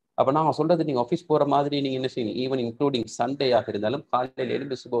 அப்போ நாங்கள் சொல்றது, நீங்கள் ஆஃபீஸ் போகிற மாதிரி நீங்கள் என்ன செய்யணும், ஈவன் இன்க்ளூடிங் சண்டேயாக இருந்தாலும் காலையில்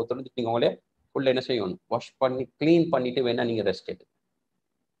எழுந்து சுபத்தோடு நீங்கள் உங்களே உள்ள என்ன செய்யணும், வாஷ் பண்ணி க்ளீன் பண்ணிட்டு வேணா நீங்கள் ரெஸ்ட் எடுத்து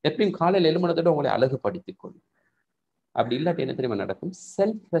எப்பயும் காலையில் எழுமுனதோட உங்களை அழகுபடுத்திக் கொள்ளும். அப்படி இல்லாட்டி என்ன தெரியுமா நடக்கும்?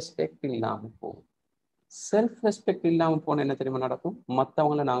 செல்ஃப் ரெஸ்பெக்ட் இல்லாமல் போகும். செல்ஃப் ரெஸ்பெக்ட் இல்லாமல் போன என்ன தெரியுமா நடக்கும்?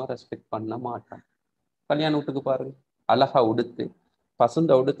 மற்றவங்களை நாங்கள் ரெஸ்பெக்ட் பண்ண மாட்டோம். கல்யாண வீட்டுக்கு பாருங்க, அழகா உடுத்து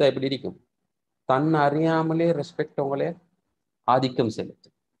பசுந்த உடுத்தா எப்படி இருக்கும்? தன்னை அறியாமலே ரெஸ்பெக்ட் உங்களே ஆதிக்கம் செலுத்து.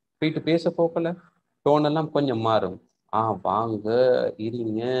 போயிட்டு பேச போக்கல டோனெல்லாம் கொஞ்சம் மாறும். வாங்க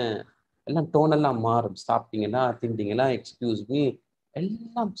இருங்க எல்லாம் டோனெல்லாம் மாறும். சாப்பிட்டீங்களா, திண்டீங்களா, எக்ஸ்கியூஸ் மீ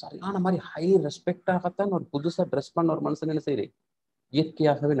எல்லாம் சரியான மாதிரி ஹை ரெஸ்பெக்டாகத்தான் ஒரு புதுசாக ட்ரெஸ் பண்ண ஒரு மனுஷன் என்ன செய்யுது,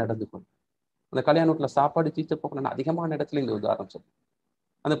 இயற்கையாகவே நடந்து கொள்ளும். அந்த கல்யாண வீட்டில் சாப்பாடு தீர்த்த போக்கல அதிகமான இடத்துல இந்த உதாரணம் சொல்லுங்க.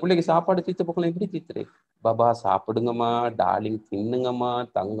 அந்த பிள்ளைக்கு சாப்பாடு தீர்த்த போக்கல எப்படி தீர்த்துரு? பாபா சாப்பிடுங்கம்மா, டார்லிங் தின்னுங்கம்மா,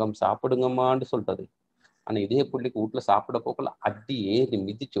 தங்கம் சாப்பிடுங்கம்மான்னு சொல்றது. ஆனா இதே பிள்ளைக்கு வீட்டுல சாப்பிட போக்கல அடி ஏறி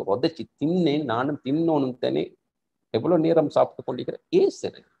மிதிச்சு உதச்சி தின்னேன், நானும் தின்னோனும் தானே எவ்வளவு நேரம் சாப்பிட்டு கொண்டிருக்கிறேன்.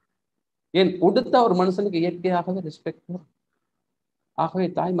 சரி, ஏன் உடுத்த ஒரு மனுஷனுக்கு இயற்கையாகவே ரெஸ்பெக்ட். ஆகவே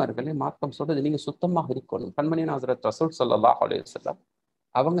தாய்மார்களே, மார்க்கம் சொல்றது நீங்க சுத்தமாக இருக்கணும். கண்மணியான ஹஜ்ரத் ரசூல் ஸல்லல்லாஹு அலைஹி வஸல்லம்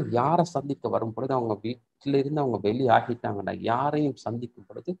அவங்க யாரை சந்திக்க வரும் பொழுது, அவங்க வீட்டில இருந்து அவங்க வெளியே ஆகிட்டாங்கன்னா, யாரையும் சந்திக்கும்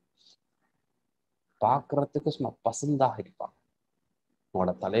பொழுது பார்க்கறதுக்கு சும்மா பசுந்தாக இருப்பாங்க.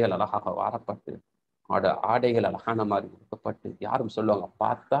 அவங்களோட தலைகள் அழகாக வாரப்பட்டு, அவனோட ஆடைகள் அழகான மாதிரி கொடுக்கப்பட்டு, யாரும் சொல்லுவாங்க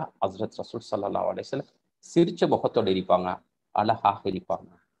பார்த்தா ஹஜ்ரத் ரசூல் ஸல்லல்லாஹு அலைஹி வஸல்லம் சிரிச்ச முகத்தோடு இருப்பாங்க, அழகாக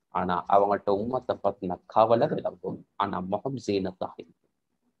இருப்பாங்க. ஆனா அவங்கள்ட்ட உம்மத்தை பத்தின கவலை விளங்கும். ஆனா முகம் ஜீனத்தாக இருக்கும்.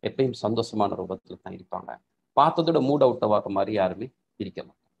 எப்பயும் சந்தோஷமான ரூபத்துல தான் இருப்பாங்க. பார்த்ததோட மூட் அவுட்டவாக மாதிரி யாருமே இருக்க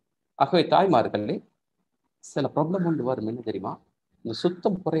மாட்டாங்க. ஆகவே தாய்மார்களே, சில ப்ராப்ளம் ஒன்று வரும். என்ன தெரியுமா? இந்த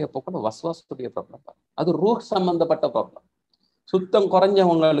சுத்தம் குறைய போக்கில் வஸ்வாசுடைய ப்ராப்ளம் வரும். அது ரூஹ் சம்பந்தப்பட்ட ப்ராப்ளம். சுத்தம்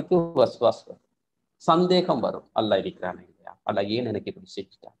குறைஞ்சவங்களுக்கு வஸ்வாஸ் வரும், சந்தேகம் வரும். அல்லாஹ் இருக்கிறானே இல்லையா, அல்லாஹ் ஏன் எனக்கு இப்படி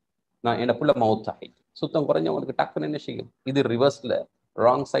செஞ்சுட்டான், நான் என்ன புள்ள மவுத் ஆகிட்டு. சுத்தம் குறைஞ்சவங்களுக்கு டக்குன்னு என்ன செய்யும், இது ரிவர்ஸ்ல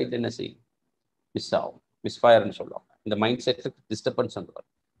ராங் சைட்ல என்ன செய்யும், மிஸ் ஆகும், மிஸ்ஃபயர்னு சொல்லுவாங்க. இந்த மைண்ட் செட்டுக்கு டிஸ்டர்பன்ஸ் வரும்.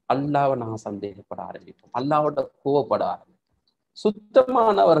 அல்லாவை நாங்கள் சந்தேகப்பட ஆரம்பிப்போம், அல்லாவோட கோவப்பட ஆரம்பிப்போம்.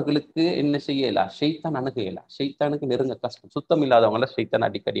 சுத்தமானவர்களுக்கு என்ன செய்யலாம், ஷைத்தான் அணுகலாம், ஷைத்தானுக்கு நெருங்க கஷ்டம். சுத்தம் இல்லாதவங்கள ஷைத்தான்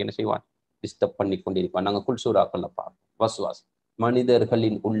அடிக்கடி என்ன செய்வான், டிஸ்டர்ப் பண்ணி கொண்டிருப்பான். நாங்கள் குல்சூராக்கள்ல பார்ப்போம். வஸ்வாஸ்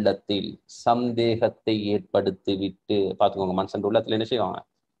மனிதர்களின் உள்ளத்தில் சந்தேகத்தை ஏற்படுத்தி விட்டு பார்த்துக்கோங்க. மனுஷன் உள்ளத்துல என்ன செய்வாங்க,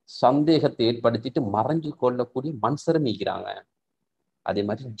 சந்தேகத்தை ஏற்படுத்திட்டு மறைஞ்சு கொள்ளக்கூடிய மனுஷரும் மீக்கிறாங்க. அதே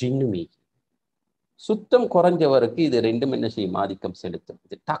மாதிரி ஜின்னு மீகி. சுத்தம் குறைஞ்சவருக்கு இது ரெண்டும் என்ன செய்யும், ஆதிக்கம் செலுத்தும்.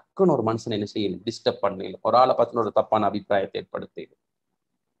 இது டக்குன்னு ஒரு மனுஷன் என்ன செய்யணும், டிஸ்டர்ப் பண்ணல. ஒரு ஆளை பத்தின ஒரு தப்பான அபிப்பிராயத்தை ஏற்படுத்தி,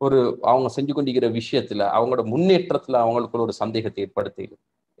 ஒரு அவங்க செஞ்சு கொண்டிருக்கிற விஷயத்துல அவங்களோட முன்னேற்றத்துல அவங்களுக்குள்ள ஒரு சந்தேகத்தை ஏற்படுத்தி,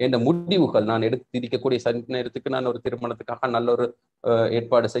 என்ற முடிவுகள் நான் எடுத்து இருக்கக்கூடிய நேரத்துக்கு நான் ஒரு திருமணத்துக்காக நல்ல ஒரு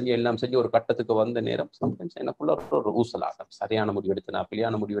ஏற்பாடு செஞ்சு எல்லாம் செஞ்சு ஒரு கட்டத்துக்கு வந்த நேரம் சம்டைம்ஸ் எனக்குள்ள ஒரு ஊசலாட்டம். சரியான முடிவு எடுத்தனா,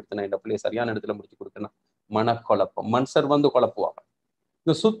 பிள்ளையான முடிவு எடுத்தனா, இந்த பிள்ளைய சரியான இடத்துல முடிச்சு கொடுத்தனா, மனக்குழப்பம். மனுஷர் வந்து குழப்புவாங்க.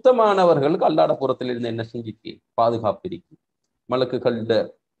 இந்த சுத்தமானவர்களுக்கு அல்லாட புறத்துல இருந்து என்ன செஞ்சுக்கு, பாதுகாப்பு இருக்கு, மலக்குகளோட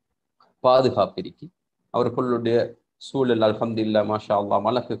பாதுகாப்பு இருக்கு. அவர்களுடைய சூழல் அல்ஹம்துலில்லாஹ் மாஷா அல்லாஹ்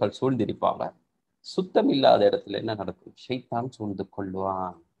மலக்குகள் சூழ்ந்திருப்பாங்க. சுத்தம் இல்லாத இடத்துல என்ன நடக்கும், ஷைத்தான் சூழ்ந்து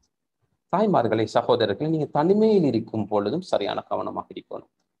கொள்வான். தாய்மார்களை, சகோதரர்களை, நீங்க தனிமையில் இருக்கும் பொழுதும் சரியான கவனமாக இருக்கணும்.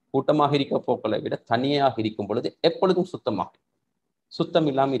 கூட்டமாக இருக்க போக்களை விட தனியாக இருக்கும் பொழுது எப்பொழுதும் சுத்தமாக. சுத்தம்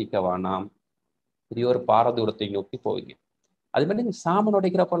இல்லாமல் இருக்க வேணாம். பெரிய ஒரு பாரதூரத்தை நோக்கி போவீங்க. அது மாதிரி நீங்க சாமன்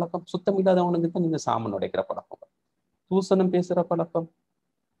உடைக்கிற பழக்கம், சுத்தம் இல்லாதவனுக்கு தான் நீங்க சாமன் உடைக்கிற பழக்கம், தூசணம் பேசுற பழக்கம்,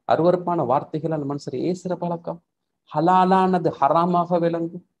 அருவறுப்பான வார்த்தைகளால் மனுஷரை ஏசுற பழக்கம், ஹலாலானது ஹராமாக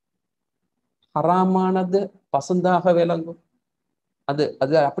விளங்கும், ஹராமானது பசுந்தாக விளங்கும். அது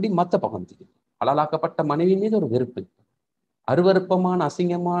அது அப்படி மத்த பக்கம் தெரியும். ஹலாலாக்கப்பட்ட மனைவி மீது ஒரு வெறுப்பு, அருவறுப்பமான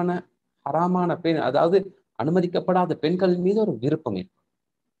அசிங்கமான ஹராமான பெண், அதாவது அனுமதிக்கப்படாத பெண்கள் மீது ஒரு விருப்பம் ஏற்படும்.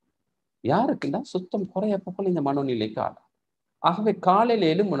 யாருக்குன்னா சுத்தம் குறைய போல இந்த மனோநிலைக்கு ஆகும். ஆகவே காலையில்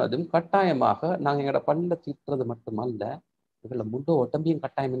எழும்புனதும் கட்டாயமாக நாங்கள் எங்களோட பல்ல தீட்டுறது மட்டுமல்ல, இதில் முழு உடம்பையும்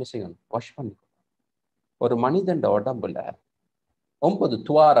கட்டாயம் என்ன செய்யணும், வாஷ் பண்ணிக்கணும். ஒரு மனிதன் உடம்புல 9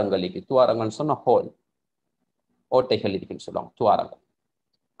 துவாரங்கள் இருக்கு. துவாரங்கள்னு சொன்னா ஹோல், ஓட்டைகள் இருக்குன்னு சொல்லுவாங்க. துவாரங்கள்: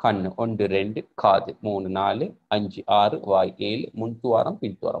 கண் 1 2, காது 3 4 5 6, வாய் 7, முன் துவாரம்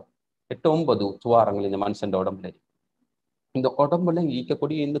பின் துவாரம் 8 9 துவாரங்கள் இந்த மனுஷன் உடம்புல இருக்கு. இந்த உடம்புல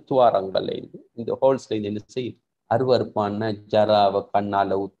ஈக்கக்கூடிய இந்த துவாரங்கள்ல இருந்து, இந்த ஹோல்ஸ்ல இருந்து என்ன செய்யும், அருவறுப்பான ஜராவை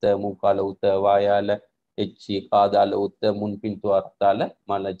கண்ணால ஊத்த, மூக்கால ஊத்த, வாயால எச்சி, காதால ஊத்த, முன்பின் துவாரத்தால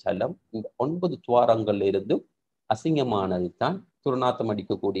மல ஜலம், இந்த 9 துவாரங்கள்ல இருந்து அசிங்கமானது தான், துர்நாத்தம்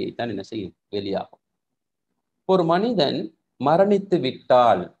அடிக்கக்கூடியதான் என்ன செய்யும், வெளியாகும். ஒரு மனிதன் மரணித்து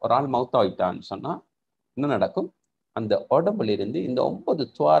விட்டால், ஒரு ஆள் மௌத்தாயிட்டான்னு சொன்னா என்ன நடக்கும், அந்த உடம்புல இருந்து இந்த 9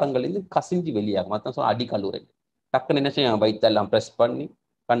 துவாரங்களிலிருந்து கசிஞ்சு வெளியாகும். அதான் சொல்ல அடிக்கல்லூரை. டக்குன்னு என்ன செய்யும், வயிற்றெல்லாம் ப்ரெஸ் பண்ணி,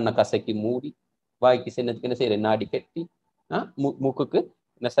 கண்ணை கசக்கி மூடி, வாய்க்கு சின்னத்துக்கு என்ன செய்யற, நாடி கட்டி, மூக்குக்கு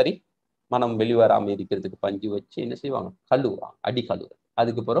என்ன சரி மனம் வெளிவராம இருக்கிறதுக்கு பஞ்சு வச்சு என்ன செய்வாங்க, கழுவுவாங்க, அடி கழுவுறது.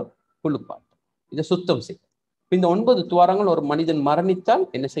 அதுக்கு பிறகு குளிப்பாட்டம், இதை சுத்தம் செய்யும். இந்த 9 துவாரங்கள் ஒரு மனிதன் மரணித்தால்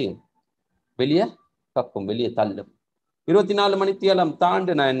என்ன செய்யும், வெளியே கக்கும், வெளியே தள்ளும். 24 மணித்தியாலம்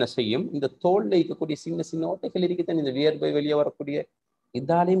தாண்டு நான் என்ன செய்யும், இந்த தோல்ல இருக்கக்கூடிய சின்ன சின்ன ஓட்டைகள் இருக்குதான், இந்த வியர்வை வெளியே வரக்கூடிய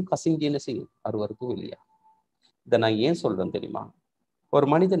இதாலையும் கசிங்கி என்ன செய்யும், அறுவருக்கும் வெளியா. இதை நான் ஏன் சொல்றேன் தெரியுமா, ஒரு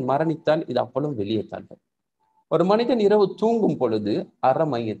மனிதன் மரணித்தால் இது அவ்வளவு வெளியே தள்ளும். ஒரு மனிதன் இரவு தூங்கும் பொழுது அற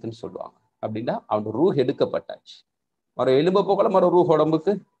மையத்துன்னு சொல்லுவாங்க. அப்படின்னா அவன் ரூஹ் எடுக்கப்பட்டாச்சு, மறு எலும்ப போக்கல மறு ரூஹ்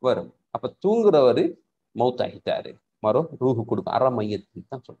உடம்புக்கு வரும். அப்ப தூங்குறவரு மௌத்தாகிட்டாரு, மறு ரூஹு கொடுக்கும், அற மையத்துன்னு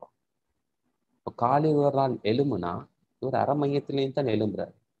தான் சொல்லுவாங்க. இப்போ காலையில் ஒரு நாள் எலும்புனா இவர் அற மையத்திலேயும் தான்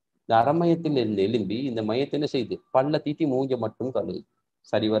எலும்புறாரு. இந்த அற மையத்தில் இருந்து எலும்பி இந்த மையத்தை என்ன செய்யுது, பல்ல தீட்டி மூஞ்ச மட்டும் கழுவுது.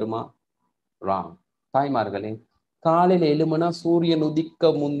 சரி வருமா? ராங். தாய்மார்களே, காலையில எலும்புனா சூரியன்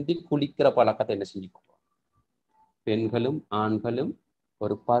உதிக்க முந்தி குளிக்கிற பழக்கத்தை என்ன செஞ்சுக்கோ. பெண்களும் ஆண்களும்,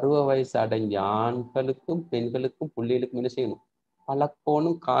 ஒரு பருவ வயசு அடைஞ்ச ஆண்களுக்கும் பெண்களுக்கும் பிள்ளைகளுக்கும் என்ன செய்யணும்,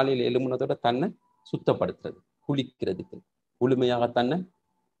 பழக்கோனும் காலையில் எலும்புனதோட தன்னை சுத்தப்படுத்துறது, குளிக்கிறதுக்கு, முழுமையாக தன்னை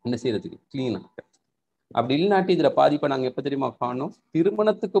என்ன செய்யறதுக்கு, கிளீன் ஆகிறது. அப்படி இல்லாட்டி இதுல பாதிப்பை நாங்க எப்ப தெரியுமா காணும்,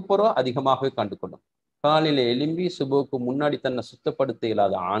 திருமணத்துக்கு பிறகு அதிகமாகவே கண்டுக்கொள்ளும். காலையில எலும்பி சுபுக்கு முன்னாடி தன்னை சுத்தப்படுத்த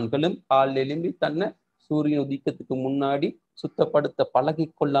இயலாத ஆண்களும், காலையில் எலும்பி தன்னை சூரியன் உதிக்கத்துக்கு முன்னாடி சுத்தப்படுத்த பழகி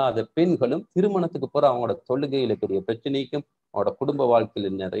கொள்ளாத பெண்களும் திருமணத்துக்கு பிறகு அவங்களோட தொழுகையில பெரிய பிரச்சனைக்கும், அவங்களோட குடும்ப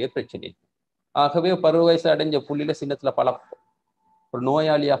வாழ்க்கையில் நிறைய பிரச்சனைக்கும். ஆகவே பருவ வயசு அடைஞ்ச புள்ளியில சின்னத்துல பழக்கம். ஒரு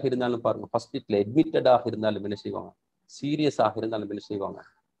நோயாளியாக இருந்தாலும் பாருங்க, ஹாஸ்பிட்டல் அட்மிட்டடாக இருந்தாலும் என்ன செய்வாங்க, சீரியஸாக இருந்தாலும் என்ன செய்வாங்க,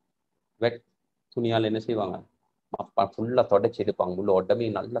 வெட் துணியால் என்ன செய்வாங்க, ஃபுல்லா தொடச்சி எடுப்பாங்க, உள்ள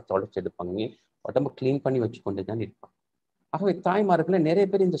உடம்பையும் நல்லா தொடச்சி எடுப்பாங்க, உடம்பு கிளீன் பண்ணி வச்சு கொண்டு தான் இருப்பாங்க. ஆகவே தாய்மார்களை நிறைய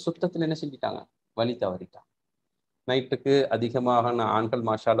பேர் இந்த சுத்தத்துல என்ன செஞ்சுட்டாங்க, வழி தவறிட்டாங்க. நைட்டுக்கு அதிகமாக ஆண்கள்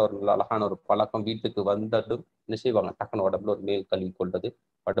மாஷால ஒரு அழகான ஒரு பழக்கம், வீட்டுக்கு வந்ததும் என்ன செய்வாங்க, டக்குனு உடம்புல ஒரு மேல் கழுவி கொள்றது,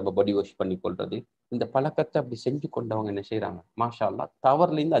 உடம்பை பாடி வாஷ் பண்ணி கொள்றது. இந்த பழக்கத்தை அப்படி செஞ்சு கொண்டவங்க என்ன செய்யறாங்க, மாஷால்லா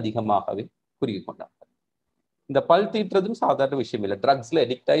தவறுலேருந்து அதிகமாகவே குறுகி கொண்டாங்க. இந்த பல் தீட்டுறதும் சாதாரண விஷயம் இல்லை. ட்ரக்ஸ்ல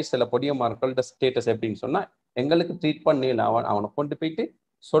அடிக்ட் ஆகி சில பொடியமார்களோட ஸ்டேட்டஸ் எப்படின்னு சொன்னா, எங்களுக்கு ட்ரீட் பண்ணல, அவனை கொண்டு போயிட்டு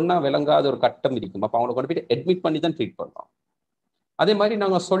சொன்னா விளங்காத ஒரு கட்டம் இருக்கும். அப்ப அவனை கொண்டு போயிட்டு அட்மிட் பண்ணி தான் ட்ரீட் பண்ணுறோம். அதே மாதிரி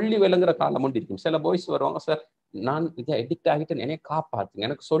நாங்க சொல்லி விளங்குற காலம் ஒன்று இருக்கும். சில பாய்ஸ் வருவாங்க, சார் நான் இதை அடிக்ட் ஆகிட்டேன், என்னை காப்பாத்துங்க,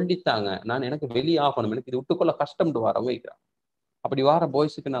 எனக்கு சொல்லித்தாங்க, நான் எனக்கு வெளியாகணும், எனக்கு இது விட்டுக்கொள்ள கஷ்டம்னு வரவங்க இருக்கிறாங்க. அப்படி வர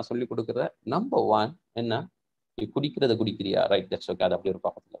பாய்ஸுக்கு நான் சொல்லி கொடுக்குற நம்பர் 1 என்ன, நீ குடிக்கிறத குடிக்கிறியா, ரைட், தட்ஸ் ஓகே, அது அப்படி ஒரு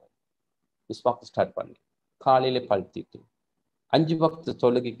பக்கத்துல ஸ்டார்ட் பண்ணி காலையில பல் தீட்டு, 5 வக்து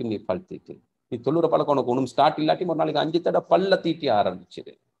தொழுகைக்கு நீ பல் தீட்டு. நீ தொழுற பழக்கம் உனக்கு ஒன்றும் ஸ்டார்ட் இல்லாட்டி ஒரு நாளைக்கு 5 தடவை பல்ல தீட்டி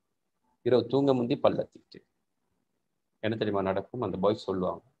ஆரம்பிச்சிடு. இரவு தூங்க முந்தி பல்ல தீட்டு. என்ன தெரியுமா நடக்கும், அந்த பாய்ஸ்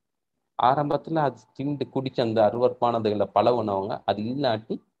சொல்லுவாங்க, ஆரம்பத்துல அது திண்டு குடிச்சு அந்த அருவற்பானதுகளை பழகுனவங்க, அது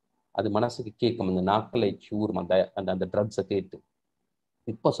இல்லாட்டி அது மனசுக்கு கேட்கும், இந்த நாக்களை சூறும் அந்த அந்த ட்ரக்ஸை கேட்டு.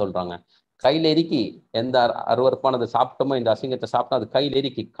 இப்ப சொல்றாங்க, கையில எரிக்கி எந்த அருவற்பானதை சாப்பிட்டோமோ, இந்த அசிங்கத்தை சாப்பிட்டோம், அது கையில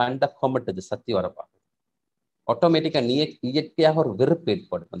எரிக்கி கண்ட கொமட்டுது, சக்தி வரப்பா, ஆட்டோமேட்டிக்கா இயற்கையாக ஒரு வெறுப்பு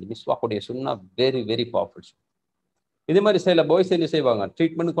ஏற்படும். அந்த மிஸ்வாக்குடைய சுன்னா வெரி வெரி பவர்ஃபுல். இதே மாதிரி சில பாய்ஸ் என்ன செய்வாங்க,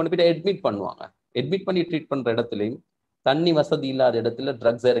 ட்ரீட்மெண்ட் கொண்டு போயிட்டு அட்மிட் பண்ணுவாங்க. அட்மிட் பண்ணி ட்ரீட் பண்ற இடத்துலையும் தண்ணி வசதி இல்லாத இடத்துல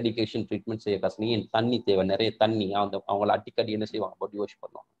ட்ரக்ஸ் எரடிகேஷன் ட்ரீட்மெண்ட் செய்ய கஷ்டம். தண்ணி தேவை, நிறைய தண்ணி. அவங்கள அடிக்கடி என்ன செய்வாங்க, பாடி வாஷ்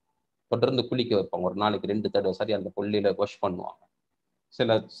பண்ணுவாங்க, தொடர்ந்து குளிக்க வைப்பாங்க, ஒரு நாளைக்கு 2 தடவை சரி அந்த கொள்ளையில வாஷ் பண்ணுவாங்க.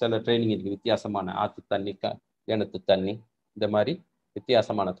 சில ட்ரைனிங் இருக்கு, வித்தியாசமான ஆற்று தண்ணி, கிணத்து தண்ணி, இந்த மாதிரி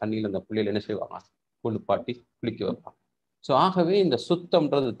வித்தியாசமான தண்ணியில் அந்த புள்ளையில என்ன செய்வாங்க, குளிப்பாட்டி குளிக்க வைப்பாங்க. ஸோ ஆகவே இந்த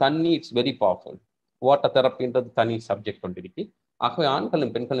சுத்தம்ன்றது தண்ணி இட்ஸ் வெரி பவர்ஃபுல். வாட்டர் தெரப்பின்றது தனி சப்ஜெக்ட் கொண்டிருக்கு. ஆகவே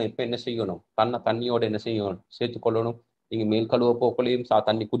ஆண்களும் பெண்களும் இப்போ என்ன செய்யணும், தன்னியோட என்ன செய்யணும், சேர்த்துக்கொள்ளணும். நீங்க மேல் கழுவ போக்களையும்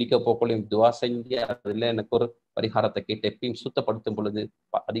தண்ணி குடிக்க போக்களையும் துவா செஞ்சு அதுல எனக்கு ஒரு பரிகாரத்தை கேட்டு எப்பயும் சுத்தப்படுத்தும் பொழுது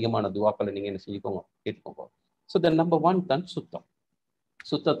அதிகமான துவாக்களை நீங்க என்ன செஞ்சுக்கோங்க, கேட்டுக்கோங்க. ஸோ த நம்பர் 1 தான் சுத்தம்.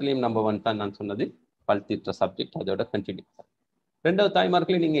 சுத்தத்திலையும் நம்பர் 1 தான் நான் சொன்னது பல் தீட்டுற சப்ஜெக்ட். அதோட கண்டினியூ. 2வது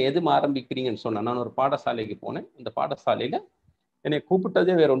தாய்மார்களே, நீங்க எது ஆரம்பிக்கிறீங்கன்னு சொன்னா, நான் ஒரு பாடசாலைக்கு போனேன். அந்த பாடசாலையில என்னை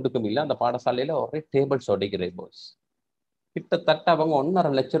கூப்பிட்டதே வேற ஒன்றுக்கும் இல்லை. அந்த பாடசாலையில ஒரே டேபிள்ஸ் உடைக்கிற பாய்ஸ். கிட்டத்தட்ட அவங்க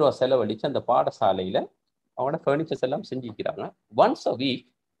 1.5 லட்ச ரூபா செலவழிச்சு அந்த பாடசாலையில அவங்களோட ஃபர்னிச்சர்ஸ் எல்லாம் செஞ்சுக்கிறாங்க. ஒன்ஸ் அ வீக்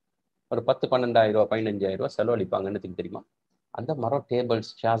ஒரு 10-12,000 ரூபா 15,000 ரூபா செலவழிப்பாங்கன்னு தெரியுமா? அந்த மரம்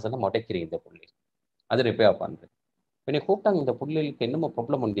டேபிள்ஸ் சேர்ஸ் எல்லாம் உடைக்கிறீங்க இந்த புள்ளி. அது ரிப்பேர் பண்றேன். என்னை கூப்பிட்டாங்க, இந்த புள்ளைகளுக்கு என்னமோ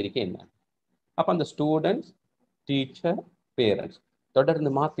ப்ராப்ளம் ஒன்று இருக்கே என்ன. அப்போ அந்த ஸ்டூடெண்ட்ஸ், டீச்சர், பேரண்ட்ஸ் தொடர்ந்து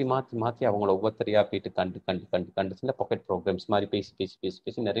மாற்றி அவங்கள ஒவ்வொருத்தரையா போயிட்டு கண்டு சில பாக்கெட் ப்ரோக்ராம்ஸ் மாதிரி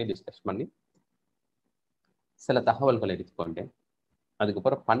பேசி நிறைய டிஸ்கஸ் பண்ணி சில தகவல்கள் எடுத்துக்கொண்டேன்.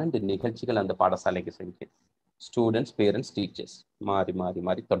 அதுக்கப்புறம் 12 நிகழ்ச்சிகள் அந்த பாடசாலைக்கு செஞ்சேன். ஸ்டூடெண்ட்ஸ், பேரண்ட்ஸ், டீச்சர்ஸ்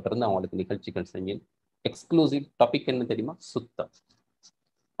மாறி தொடர்ந்து அவங்களுக்கு நிகழ்ச்சிகள் செஞ்சேன். எக்ஸ்க்ளூசிவ் டாபிக் என்ன தெரியுமா? சுத்தம்.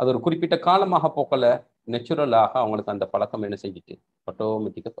 அது ஒரு குறிப்பிட்ட காலமாக போக்கல நேச்சுரலாக அவங்களுக்கு அந்த பழக்கம் என்ன செஞ்சுட்டு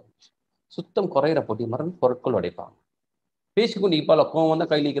ஆட்டோமேட்டிக்காக சுத்தம் குறையிற போட்டி மருந்து பொருட்கள் உடைப்பாங்க. பேசிக்கொண்டு இப்பால கோவம் வந்தால்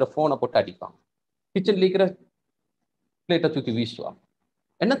கையில் இருக்கிற ஃபோனை போட்டு அடிப்பாங்க. கிச்சன்ல இருக்கிற பிளேட்டை தூக்கி வீசுவாங்க.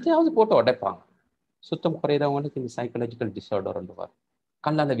 என்னத்தையாவது போட்டு உடைப்பாங்க. சுத்தம் குறையிறவங்களுக்கு இந்த சைக்கலாஜிக்கல் டிஸார்டர் வருவார்.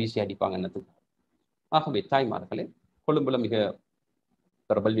 கல்லால் வீசி அடிப்பாங்க என்னத்துக்கு. ஆகவே தாய்மார்களே, கொழும்புல மிக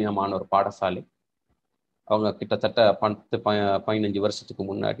பிரபல்யமான ஒரு பாடசாலை. அவங்க கிட்டத்தட்ட 10-15 வருஷத்துக்கு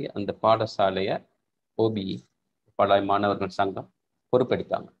முன்னாடி அந்த பாடசாலையை ஓபி பல மாணவர்கள் சங்கம்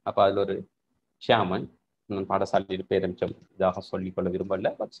பொறுப்பெடுத்தாங்க. அப்போ அதில் ஒரு ஷியாமன், பாடசாலையில் பேரஞ்சம் இதாக சொல்லிக்கொள்ள விரும்பல,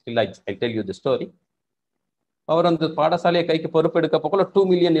 but still I tell you the story. அவர் அந்த பாடசாலையை கைக்கு பொறுப்பெடுக்க போல 2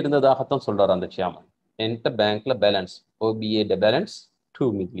 மில்லியன் இருந்ததாகத்தான் சொல்றாரு அந்த ஷியாமன். என்கிட்ட பேங்க்ல பேலன்ஸ், ஓபிஏ பேலன்ஸ் 2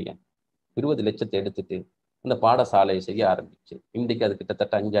 மில்லியன், 20 லட்சத்தை எடுத்துட்டு அந்த பாடசாலையை செய்ய ஆரம்பிச்சு. இன்றைக்கு அது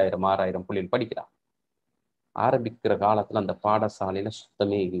கிட்டத்தட்ட 5,000-6,000 பிள்ளைகள் படிக்கிறான். ஆரம்பிக்கிற காலத்துல அந்த பாடசாலையில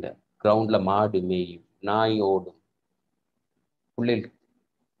சுத்தமே இல்லை. கிரவுண்ட்ல மாடு மேயும், நாய் ஓடும், பிள்ளைகள்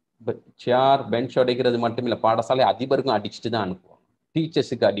சேர் பெஞ்ச் உடைக்கிறது மட்டும் இல்லை, பாடசாலை அதிபருக்கும் அடிச்சுட்டு தான் அனுப்புவாங்க.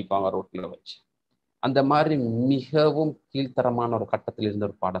 டீச்சர்ஸுக்கு அடிப்பாங்க ரோட்ல வச்சு. அந்த மாதிரி மிகவும் கீழ்த்தரமான ஒரு கட்டத்தில் இருந்த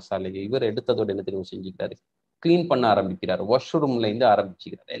ஒரு பாடசாலையை இவர் எடுத்ததோடு என்ன தெரியும் செஞ்சுக்கிறாரு, கிளீன் பண்ண ஆரம்பிக்கிறாரு. வாஷ்ரூம்ல இருந்து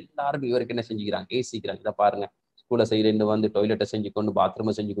ஆரம்பிச்சுக்கிறாரு. எல்லாரும் இவருக்கு என்ன செஞ்சுக்கிறாங்க, ஏசிக்கிறாங்க. இதை பாருங்க, ஸ்கூலை சைடுல வந்து டொய்லெட்டை செஞ்சு கொண்டு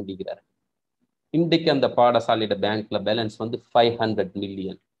பாத்ரூமை செஞ்சு கொண்டிருக்கிறாரு. இன்றைக்கு அந்த பாடசாலையோட பேங்க்ல பேலன்ஸ் வந்து 500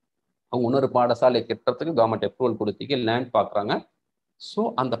 மில்லியன். அவங்க இன்னொரு பாடசாலை கட்டுறதுக்கு கவர்மெண்ட் அப்ரூவல் கொடுத்தீங்க, லேண்ட் பார்க்குறாங்க. ஸோ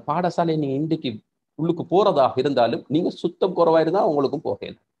அந்த பாடசாலை நீங்க இன்றைக்கு உள்ளுக்கு போறதாக இருந்தாலும் நீங்க சுத்தம் குறைவா இருந்தால் உங்களுக்கும்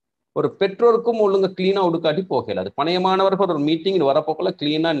போகல. ஒரு பெற்றோருக்கும் ஒழுங்கு கிளீனா உடுக்காட்டி போகல. அது பழைய மாணவர்கள் ஒரு மீட்டிங் வரப்போக்குள்ள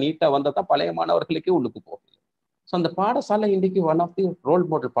கிளீனா நீட்டா வந்தா தான் பழைய மாணவர்களுக்கே உள்ளுக்கு போகல. ஸோ அந்த பாடசாலை இன்றைக்கு one of the role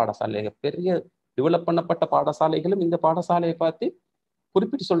model பாடசாலை. பெரிய டெவலப் பண்ணப்பட்ட பாடசாலைகளும் இந்த பாடசாலையை பார்த்து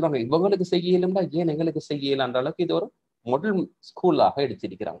குறிப்பிட்டு சொல்றாங்க, இவங்களுக்கு செய்யலும்னா ஏன் எங்களுக்கு செய்யலான்ற அளவுக்கு இது ஒரு மாடல் ஸ்கூலாக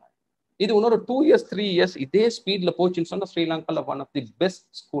எடுத்திருக்கிறாங்க. இது இன்னொரு 2 years 3 years இதே ஸ்பீட்ல போச்சுன்னு சொன்னா ஸ்ரீலங்கால ஒன் ஆஃப் தி பெஸ்ட்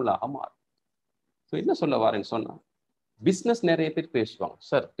ஸ்கூலாக மாறும். ஸோ என்ன சொல்ல வரேன்னு சொன்னா, பிஸ்னஸ் நிறைய பேர் பேசுவாங்க,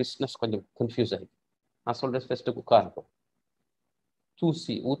 சார் பிஸ்னஸ் கொஞ்சம் கன்ஃபியூஸ் ஆகிடும். நான் சொல்றேன், ஃபர்ஸ்ட் குக்கா இருக்கும்,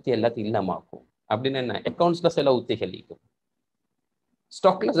 தூசி ஊத்தி எல்லாத்தையும் இல்லாமாக்கும். அப்படின்னு என்ன, அக்கௌண்ட்ஸ்ல சில ஊத்திகள் இருக்கும்,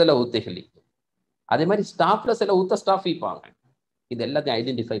 ஸ்டாக்ல சில ஊத்திகள் இருக்கும், அதே மாதிரி ஸ்டாஃப்ல சில ஊத்த ஸ்டாஃப் வைப்பாங்க. இது எல்லாத்தையும்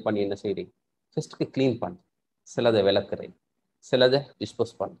ஐடென்டிஃபை பண்ணி என்ன செய்றீங்க, ஃபர்ஸ்ட்டுக்கு கிளீன் பண்ணு, சிலதை விளக்குறேன், சிலதை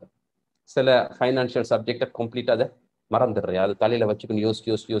டிஸ்போஸ் பண்ணுறேன், சில ஃபைனான்ஷியல் சப்ஜெக்டை கம்ப்ளீட்டாக அதை மறந்துடுறேன். அது தலையில் வச்சுக்கணும்,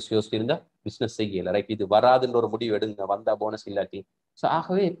 யோசிச்சு இருந்தால் பிஸ்னஸ் செய்யலை. ரைட், இது வராதுன்ற ஒரு முடிவு எடுங்க, வந்தால் போனஸ் இல்லாட்டி. ஸோ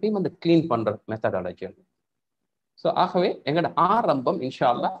ஆகவே எப்பயும் அந்த கிளீன் பண்ணுற மெத்தடாலஜி. ஸோ ஆகவே எங்களோட ஆரம்பம் இன்ஷா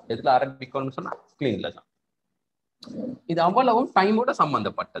அல்லாஹ் எதில் ஆரம்பிக்கணும்னு சொன்னால் கிளீனில் தான். இது அவ்வளவும் டைமோட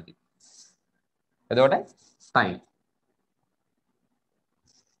சம்பந்தப்பட்டது. இதோட டைம்.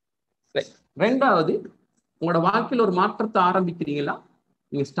 ரெண்டாவது, உங்களோட வாழ்க்கையில் ஒரு மாற்றத்தை ஆரம்பிக்கிறீங்களா,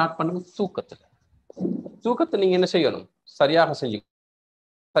 நீங்க ஸ்டார்ட் பண்ணுங்க தூக்கத்துல. தூக்கத்தை நீங்க என்ன செய்யணும், சரியா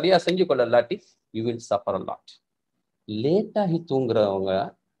செஞ்சு கொள்ள, இல்லாட்டி you will suffer a lot. லேட்டாகி தூங்குறவங்க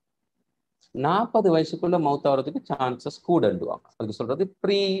 40 வயசுக்குள்ள மவுத் ஆகிறதுக்கு சான்சஸ் கூடண்டுவாங்க. அதுக்கு சொல்றது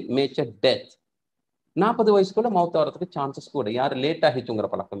ப்ரீ மேச்சர் டெத். 40 வயசுக்குள்ள மவுத் ஆகிறதுக்கு சான்சஸ் கூட. யாரு லேட்டாகி தூங்குற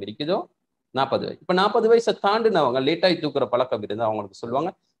பழக்கம் இருக்குதோ 40 வயசு. இப்ப 40 வயசை தாண்டினவங்க லேட்டாகி தூக்குற பழக்கம் இருந்தா அவங்களுக்கு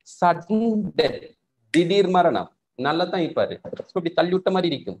சொல்லுவாங்க சடன் டெத், திடீர் மரணம். நல்லா தான் இருப்பாரு, இப்படி தள்ளி விட்ட மாதிரி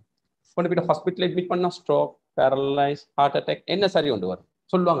இருக்கும். கொண்டு போயிட்டு ஹாஸ்பிட்டல் அட்மிட் பண்ணா ஸ்ட்ரோக், பேரலைஸ், ஹார்ட் அட்டாக், என்ன சரி கொண்டு வரும்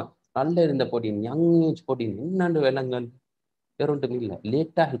சொல்லுவாங்க. நல்ல இருந்த போட்டின், யங் ஏஜ் போட்டின், என்னண்டு விலங்குகள் வேறொன்றும் இல்லை.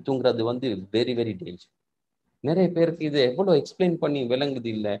 லேட்டாகி தூங்குறது வந்து வெரி வெரி டேஞ்சர். நிறைய பேருக்கு இது எவ்வளவு எக்ஸ்பிளைன் பண்ணி விளங்குது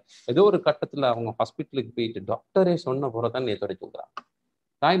இல்லை. ஏதோ ஒரு கட்டத்துல அவங்க ஹாஸ்பிட்டலுக்கு போயிட்டு டாக்டரே சொன்ன போறதான் நேத்தோட தூங்குறாங்க.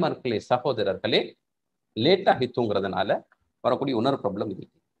 தாய்மார்களே, சகோதரர்களே, லேட்டாகி தூங்குறதுனால வரக்கூடிய இன்னொரு ப்ராப்ளம்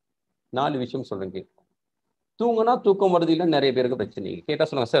இருக்கு. 4 விஷயம் சொல்றேன் கேட்கும். தூங்குனா தூக்கம் வருது இல்லை, நிறைய பேருக்கு பிரச்சனை. கேட்டா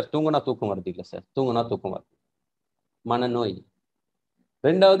சொல்லுவாங்க, சார் தூங்குனா தூக்கம் வருது இல்லை சார், தூங்குனா தூக்கம் வருது. மனநோய்.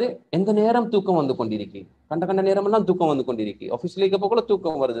 2வது, எந்த நேரம் தூக்கம் வந்து கொண்டிருக்கு, கண்ட நேரம் எல்லாம் தூக்கம் வந்து கொண்டிருக்கு. ஆஃபீஸ்ல இருக்க போல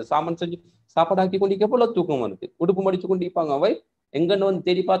தூக்கம் வருது, சாமான் செஞ்சு சாப்பாடு ஆக்கி கொண்டிருக்க போல தூக்கம் வருது, உடுப்பு மடிச்சு கொண்டிருப்பாங்க, வை எங்கன்னு வந்து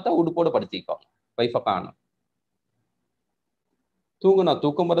தேடி பார்த்தா உடுப்போட படுத்திருப்பாங்க, வைஃபை காணும். தூங்குனா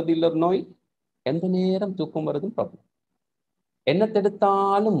தூக்கம் வருது இல்லை நோய், எந்த நேரம் தூக்கம் வருதுன்னு ப்ராப்ளம். என்ன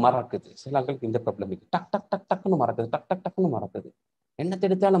தடுத்தாலும் மறக்குது. சில ஆட்களுக்கு இந்த ப்ராப்ளம் இருக்கு. டக் டக் டக் டக்குன்னு மறக்குது, டக் டக் டக்குன்னு மறக்குது. என்ன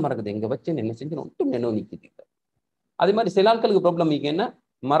தடுத்தாலும் மறக்குது, எங்க வச்சு என்ன செஞ்சு ஒன்றும் நினைவு நிற்குது. அதே மாதிரி சில ஆட்களுக்கு ப்ராப்ளம் இருக்கு. என்ன,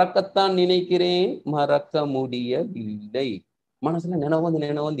 மறக்கத்தான் நினைக்கிறேன், மறக்க முடியவில்லை. மனசுல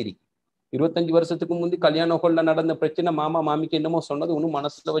நினைவு இருக்கு. 25 வருஷத்துக்கு முந்தி கல்யாண ஹோல்ல நடந்த பிரச்சனை மாமா மாமிக்கு என்னமோ சொன்னது இன்னும்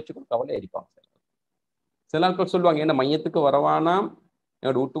மனசுல வச்சு கவலை அடிப்பாங்க. சில ஆட்கள் சொல்லுவாங்க, என்ன மையத்துக்கு வரவானாம்,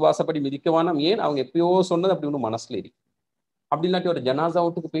 என்னோட வீட்டு வாசப்படி மிதிக்கவானாம். ஏன், அவங்க எப்பயோ சொன்னது அப்படி ஒன்றும் மனசுல இருக்கு. அப்படி இல்லாட்டி ஒரு ஜனாசா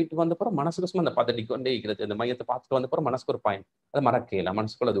வீட்டுக்கு போயிட்டு வந்தப்பறம் மனசுக்கு சும்மா அந்த பதட்டிக்கொண்டே இருக்கிறது. அந்த மையத்தை பார்த்துட்டு வந்தப்பறம் மனசுக்கு ஒரு பயம், அதை மறக்கல,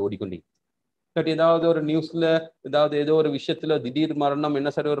 மனசுக்குள்ள அது ஓடிக்கொண்டே. இல்லாட்டி ஏதாவது ஒரு நியூஸ்ல ஏதோ ஒரு விஷயத்துல திடீர் மரணம், என்ன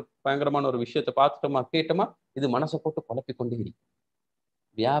சரி ஒரு பயங்கரமான ஒரு விஷயத்தை பார்த்துட்டோமா கேட்டோமா, இது மனசை போட்டு குழப்பிக்கொண்டே இருக்கு.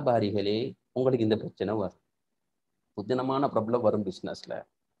 வியாபாரிகளே, உங்களுக்கு இந்த பிரச்சனை வரும், புதினமான ப்ராப்ளம் வரும் பிசினஸ்ல.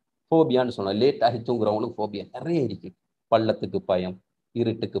 ஃபோபியான்னு சொன்னா, லேட் ஆகி தூங்குறவங்களுக்கு ஃபோபியா நிறைய இருக்கு. பள்ளத்துக்கு பயம்,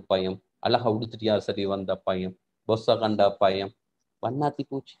 இருட்டுக்கு பயம், அழகா உடுத்துட்டியா சரி வந்த பயம், பொஸ்ஸ கண்டா பயம், வண்ணாத்தி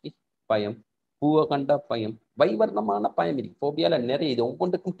பூச்சிக்கு பயம், பூவை கண்டா பயம், வைவர்ணமான பயம் இருக்கு. ஃபோபியால நிறைய, இது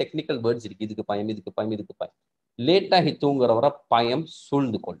ஒவ்வொன்றுக்கும் டெக்னிக்கல் வேர்ட்ஸ் இருக்கு. இதுக்கு பயம், இதுக்கு பயம், இதுக்கு பயம். லேட்டாகி தூங்குறவரை பயம்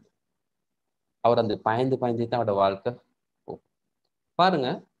சூழ்ந்து கொள்ளும். அவர் அந்த பயந்து தான் அவரோட வாழ்க்கை பாருங்க.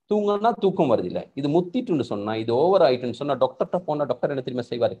 தூங்கினா தூக்கம் வருது இல்லை, இது முத்திட்டுன்னு சொன்னா, இது ஓவர் ஆயிட்டுன்னு சொன்னா, டாக்டர்கிட்ட போனா டாக்டர் என்ன தெரியுமா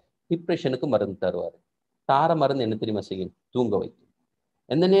செய்வாரு, டிப்ரெஷனுக்கு மருந்து தருவாரு. தார மருந்து என்ன தெரியுமா செய்யும், தூங்க வைக்கும்.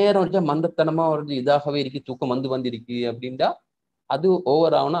 எந்த நேரம் வச்சா மந்தத்தனமா வருது, இதாகவே இருக்கு, தூக்கம் வந்திருக்கு அப்படின்டா, அது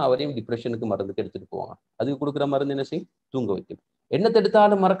ஓவர் ஆகுனா அவரையும் டிப்ரெஷனுக்கு மருந்துக்கு எடுத்துட்டு போவாங்க. அதுக்கு கொடுக்குற மருந்து என்ன செய்யும், தூங்க வைக்கும். என்ன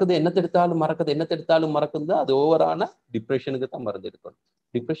தடுத்தாலும் மறக்குது, அது ஓவரான டிப்ரெஷனுக்கு தான் மருந்து எடுக்கணும்.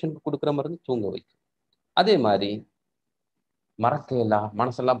 டிப்ரெஷனுக்கு கொடுக்குற மருந்து தூங்க வைக்கும். அதே மாதிரி மறக்கலாம்,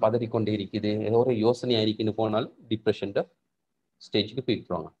 மனசெல்லாம் பதறிக்கொண்டே இருக்குது, ஏதோ ஒரு யோசனையா இருக்குன்னு போனாலும் டிப்ரெஷன் ஸ்டேஜுக்கு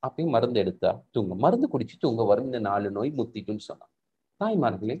போயிட்டுருவாங்க. அப்பயும் மருந்து எடுத்தா தூங்க, மருந்து குடிச்சு தூங்க வரும். இந்த 4 நோய் முத்திட்டுன்னு சொன்னாங்க.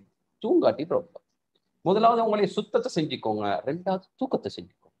 தாய்மார்களே, தூங்காட்டி ப்ராப்ளம். முதலாவது உங்களை சுத்தத்தை செஞ்சுக்கோங்க, 2வது தூக்கத்தை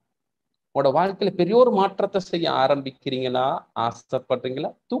செஞ்சுக்கோங்க. உங்களோட வாழ்க்கையில பெரிய ஒரு மாற்றத்தை செய்ய ஆரம்பிக்கிறீங்களா,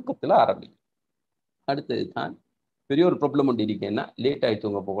 ஆசைப்படுறீங்களா, தூக்கத்துல ஆரம்பிங்க. அடுத்தது தான் பெரிய ஒரு ப்ராப்ளம் ஒன்று இருக்கேன்னா, லேட் ஆகி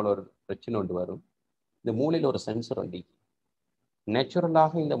தூங்க போகல ஒரு பிரச்சனை ஒன்று வரும். இந்த மூளையில ஒரு சென்சர் ஒன்று,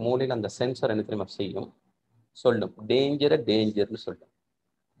 நேச்சுரலாக இந்த மூளையில அந்த சென்சர் என்ன தெரியுமா செய்யும், சொல்லும் டேஞ்சர்னு சொல்லும்,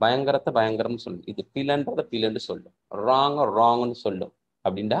 பயங்கரத்தை பயங்கரம்னு சொல்லும், இது பிலன்றத சொல்லும், ராங்னு சொல்லும்.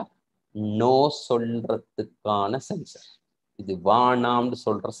 அப்படின்னா நோ சொல்றதுக்கான சென்சர், இது வானாம்னு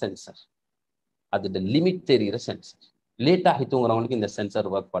சொல்ற சென்சர், அதோட லிமிட் தெரிகிற சென்சர். லேட் ஆகி தூங்குறவங்களுக்கு இந்த சென்சர்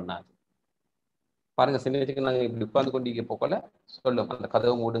ஒர்க் பண்ணாது. பாருங்க, சின்னத்துக்கு நாங்கள் இப்படி உட்கார்ந்து கொண்டிருக்க போக்கல சொல்லும், அந்த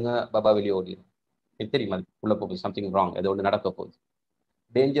கதவை மூடுங்க, பாபா வெளியே ஓடிடும். எனக்கு தெரியுமா உள்ள போகுது, சம்திங் ராங், ஏதோ ஒன்று நடக்க போகுது.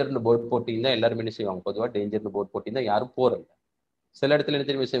 டேஞ்சர்னு போர்டு போட்டிருந்தா எல்லாருமே என்ன செய்வாங்க, பொதுவாக டேஞ்சர்னு போர்டு போட்டிருந்தா யாரும் போறல. சில இடத்துல என்ன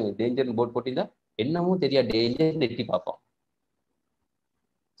தெரியுமா செய்வாங்க, டேஞ்சர்னு போர்டு போட்டிருந்தா என்னமோ தெரியா டேஞ்சர் எட்டி பார்ப்போம்.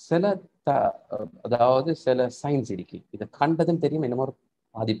 அதாவது சில சயின்ஸ் இருக்கு, இதை கண்டதுன்னு தெரியும், என்னமோ ஒரு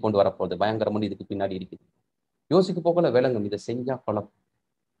பாதிப்பு கொண்டு வரப்போகுது, பயங்கரமான இதுக்கு பின்னாடி இருக்குது. யோசிக்க போகல விளங்கும், இதை செஞ்சா குழப்பம்.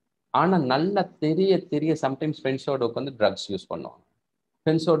 ஆனா நல்லா தெரிய சம்டைம்ஸ் ஃப்ரெண்ட்ஸோட உட்காந்து ட்ரக்ஸ் யூஸ் பண்ணுவாங்க,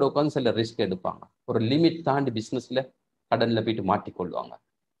 ஃப்ரெண்ட்ஸோட உட்காந்து சில ரிஸ்க் எடுப்பாங்க, ஒரு லிமிட் தாண்டி பிஸ்னஸ்ல கடன்ல போயிட்டு மாட்டிக்கொள்வாங்க.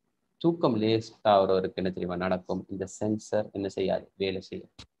 தூக்கம் லேஸ்டா அவருக்கு என்ன தெரியுமா நடக்கும், இந்த சென்சர் என்ன செய்யாது, வேலை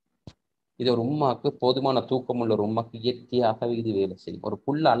செய்யும். இது ஒரு உம்மாக்கு, போதுமான தூக்கம் உள்ள ஒரு உம்மாக்கு இயற்கையாகவே இது வேலை செய்யும். ஒரு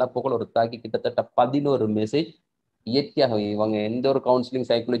புள்ள அளப்போக்கள் ஒரு தாக்கி கிட்டத்தட்ட 11 மெசேஜ் இயற்கையாக, இவங்க எந்த ஒரு கவுன்சிலிங்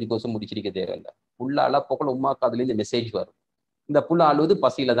சைக்காலஜி கோர்ஸும் முடிச்சிருக்க தேவையில்லை. புள்ள அளப்போக்கள் உம்மாக்கு அதுல இந்த மெசேஜ் வரும், இந்த புள்ள அழுவது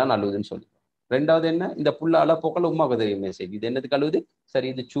பசியில தான் அழுவுதுன்னு சொல்லி. 2வது என்ன, இந்த புள்ள அளப்போக்கள் உம்மாக்கு தெரியும் மெசேஜ், இது என்னதுக்கு அழுவுது, சரி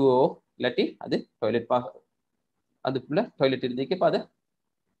இது சூவோ இல்லாட்டி அது டாய்லெட் அது புள்ள டாய்லெட் இருந்துக்கு இப்போ அதை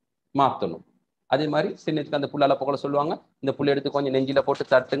மாற்றணும். அதே மாதிரி சின்னத்துக்கு அந்த புள்ளால போகல சொல்லுவாங்க, இந்த புள்ளை எடுத்து கொஞ்சம் நெஞ்சில போட்டு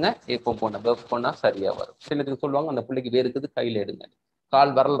தட்டுங்க, ஏப்போ போனா சரியா வரும். சின்னத்துக்கு சொல்லுவாங்க, அந்த புள்ளைக்கு வேறுக்குது, கையில எடுங்க,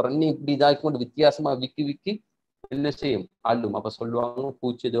 கால் வரல் ரன்னி இப்படி இதாக்கி வித்தியாசமா விக்கி என்ன செய்யும், அள்ளும். அப்ப சொல்லுவாங்க,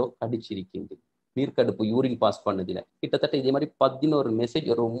 பூச்சதோ கடிச்சிருக்கின்ற, நீர்க்கடுப்பு யூரின் பாஸ் பண்ணுதுல. கிட்டத்தட்ட இதே மாதிரி 11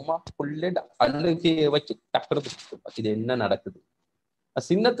 மெசேஜ் ஒரு உமா புள்ள அழுகையை வச்சு டக்குறது. இது என்ன நடக்குது,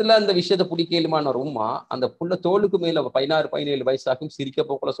 சின்னத்துல அந்த விஷயத்தை பிடிக்கலுமான ஒரு உமா, அந்த புள்ள தோளுக்கு மேல 16-17 வயசாகும், சிரிக்க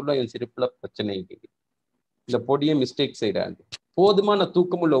போக்குள்ள சொல்ல என் சிரிப்புல பிரச்சனை, இந்த பொடியை மிஸ்டேக் செய்யறாங்க. போதுமான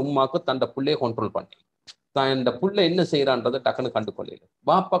தூக்கம் உள்ள உமாக்கு தந்த புள்ளைய கண்ட்ரோல் பண்ணி தான் புள்ள என்ன செய்யறான்றதை டக்குன்னு கண்டுகொள்ளல.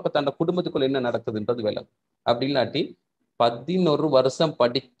 பாப்பாக்கு தன் குடும்பத்துக்குள்ள என்ன நடக்குதுன்றது விளங்கும். அப்படி இல்லாட்டி 11 வருஷம்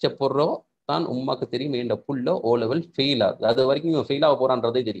படிச்ச பொருளோ தான் உமாக்கு தெரியும் என் புள்ள ஓ லெவல் ஃபெயில் ஆகுது, அது வரைக்கும் இவன் ஃபெயில் ஆக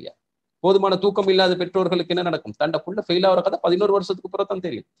போறான்றதே தெரியாது. போதுமான தூக்கம் இல்லாத பெற்றோர்களுக்கு என்ன நடக்கும்? தன் புள்ள ஃபெயில் ஆகிற கதை 11 வருஷத்துக்கு பிறகு தான்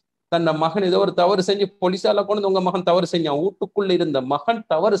தெரியும். தன் மகன் ஏதோ ஒரு தவறு செஞ்சு போலீஸால கொண்டு உங்க மகன் தவறு செஞ்சான், வீட்டுக்குள்ள இருந்த மகன்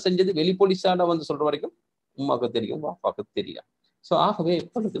தவறு செஞ்சது வெளி போலீஸால வந்து சொல்ற வரைக்கும் உமாக்கு தெரியும், பாப்பாக்கு தெரியாது. ஸோ ஆகவே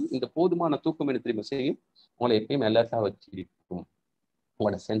எப்பொழுதும் இந்த போதுமான தூக்கம் என்ன தெரியுமா செய்யும்? உங்களை எப்பயும் அலர்ட்டா வச்சிருக்கும்,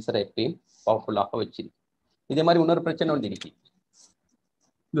 உங்களோட சென்சரை எப்பயும் பவர்ஃபுல்லாக வச்சிருக்கும். இதே மாதிரி இன்னொரு பிரச்சனை வந்து இருக்கு,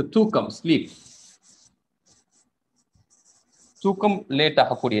 இந்த தூக்கம் ஸ்லீப். தூக்கம் லேட்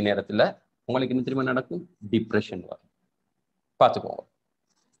ஆகக்கூடிய நேரத்துல உங்களுக்கு என்ன தெரியுமா நடக்கும்? டிப்ரெஷன் வரும். பார்த்துக்கோங்க,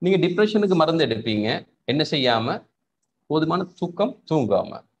 நீங்க டிப்ரெஷனுக்கு மருந்து எடுப்பீங்க என்ன செய்யாம? போதுமான தூக்கம்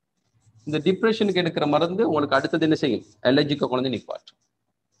தூங்காம. இந்த டிப்ரெஷனுக்கு எடுக்கிற மருந்து உங்களுக்கு அடுத்தது என்ன செய்யும்? அலர்ஜிக்க குழந்தை நிப்பாட்டும்.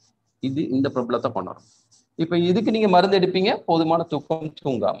 இது இந்த ப்ராப்ளத்தை கொண்டு வரும். இப்ப இதுக்கு நீங்க மருந்து எடுப்பீங்க போதுமான தூக்கம்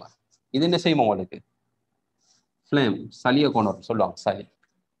தூங்காம. இது என்ன செய்யும்? உங்களுக்கு ஃபிளேம், சளியை கொண்டு வரும். சொல்லுவாங்க சளி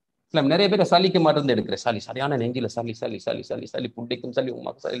ஃபிளேம். நிறைய பேர் சளிக்கு மருந்து எடுக்கிறேன், சளி சரியான நெஞ்சில சளி சளி சளி சளி சளி, புண்டைக்கும் சளி,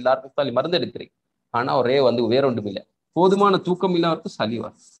 உமாக்கும் சளி, எல்லாருக்கும் சளி மருந்து எடுக்கிறீங்க. ஆனா ஒரே வந்து வேற ஒன்றும் இல்லை, போதுமான தூக்கம் இல்லாம சளி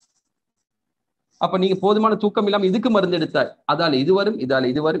வரும். அப்ப நீங்க போதுமான தூக்கம் இல்லாம இதுக்கு மருந்து எடுத்தால் அதால இது வரும், இதால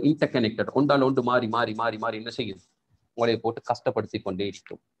இது வரும், இன்டர் கனெக்டட், ஒன்றால் ஒன்று மாறி மாறி மாறி மாறி என்ன செய்யுது? உங்களை போட்டு கஷ்டப்படுத்தி கொண்டே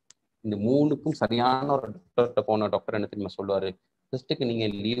இருக்கும். இந்த மூணுக்கும் சரியான ஒரு டாக்டர்கிட்ட போன டாக்டர் என்ன தெரியுமா சொல்லுவாரு? ரெஸ்ட்டுக்கு நீங்க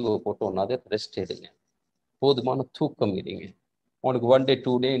லீவ் போட்டு ஒன்னாவது ரெஸ்ட் எடுங்க, போதுமான தூக்கம் எடுங்க. உங்களுக்கு 1 day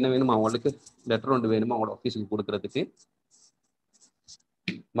 2 day என்ன வேணுமா? உங்களுக்கு லெட்டர் ஒன்று வேணுமா அவங்களோட ஆஃபீஸுக்கு கொடுக்கறதுக்கு?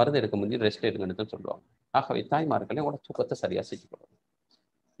 மருந்து எடுக்க முடிஞ்சு ரெஸ்ட் எடுங்கன்னு சொல்லுவாங்க. ஆகவே தாய்மார்களே உங்களோட தூக்கத்தை சரியா செஞ்சுக்கணும்.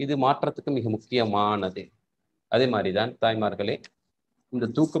 இது மாற்றத்துக்கு மிக முக்கியமானது. அதே மாதிரிதான் தாய்மார்களே, இந்த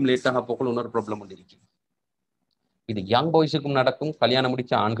தூக்கம் லேட்டாக போக்குள்ள இன்னொரு ப்ராப்ளம் ஒன்று இருக்கு. இது யங் பாய்ஸுக்கும் நடக்கும், கல்யாணம்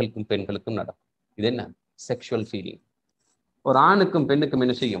முடிச்ச ஆண்களுக்கும் பெண்களுக்கும் நடக்கும். இது என்ன? Sexual feeling. ஒரு ஆணுக்கும் பெண்ணுக்கும்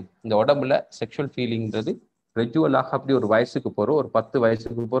என்ன செய்யும்? இந்த உடம்புல செக்ஷுவல் ஃபீலிங்கிறது ரெஜுவலாக அப்படி ஒரு வயசுக்கு போறோம், ஒரு 10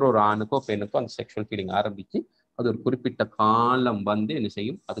 வயசுக்கு போற ஒரு ஆணுக்கோ பெண்ணுக்கோ அந்த செக்ஷுவல் ஃபீலிங் ஆரம்பிச்சு அது ஒரு குறிப்பிட்ட காலம் வந்து என்ன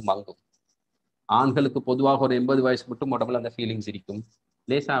செய்யும்? அது மங்கும். ஆண்களுக்கு பொதுவாக ஒரு 80 வயசு மட்டும் உடம்புல அந்த ஃபீலிங்ஸ் இருக்கும்.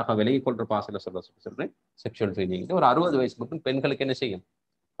 லேசாக விலகி கொள்ற பாசல சொல்றேன் செக்ஷுவல் ஃபீலிங். ஒரு 60 வயசு மட்டும் பெண்களுக்கு என்ன செய்யும்?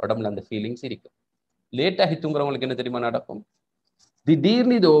 உடம்புல அந்த ஃபீலிங்ஸ் இருக்கும். லேட்டாகி தூங்குறவங்களுக்கு என்ன தெரியுமா நடக்கும்?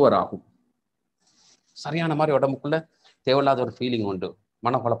 திடீர்னு இது ஓவர் ஆகும். சரியான மாதிரி உடம்புக்குள்ள தேவையில்லாத ஒரு ஃபீலிங் உண்டு,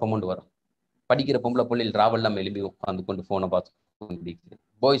 மனக்குழப்பம் கொண்டு வரும். படிக்கிற பொம்பளை பிள்ளைகள் ராவெல்லாம் எழுப்பி உட்காந்து கொண்டு போனை பார்த்து கொண்டிருக்கிறது.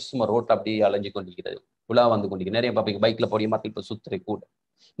 பாய்ஸ் சும்மா ரோட்டை அப்படியே அலைஞ்சு கொண்டிருக்கிறது, உலா வந்து கொண்டிருக்கிறது. நிறைய பார்ப்பீங்க பைக்ல போடிய மக்கள் இப்போ சுத்துற கூட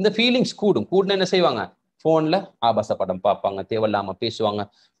இந்த ஃபீலிங்ஸ் கூடும் என்ன செய்வாங்க? போன்ல ஆபாச படம் பார்ப்பாங்க, தேவையில்லாம பேசுவாங்க,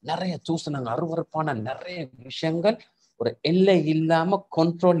 நிறைய சூசனங்க, அருவறுப்பான நிறைய விஷயங்கள், ஒரு எல்லை இல்லாம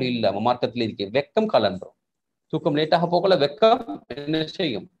கண்ட்ரோல் இல்லாம மார்க்கத்துல இருக்கு. வெக்கம் கலன்றோம். தூக்கம் லேட்டாக போகல வெக்கம் என்ன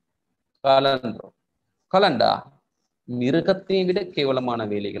செய்யும்? கலன்றோம். கலண்டா மிருகத்தை விட கேவலமான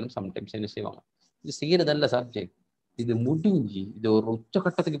வேலைகளும் சம்டைம்ஸ் என்ன செய்வாங்க? இது செய்யறதல்ல சப்ஜெக்ட், இது முடிஞ்சு இது ஒரு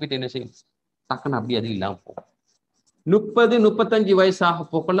உச்சகட்டத்துக்கு போயிட்டு என்ன செய்யும்? டக்குன்னு அப்படி அது இல்லாம போகும். 30-35 வயசாக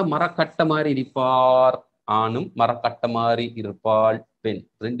போக்கல மரக்கட்ட மாதிரி இருப்பார் ஆணும், மரக்கட்ட மாதிரி இருப்பாள் பெண்.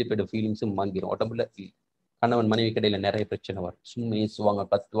 2 பேரும் ஃபீலிங்ஸும் மங்கிரும் உடம்புல. கணவன் மனைவி கடையில நிறைய பிரச்சனை வரும். சும்மா ஏசுவாங்க,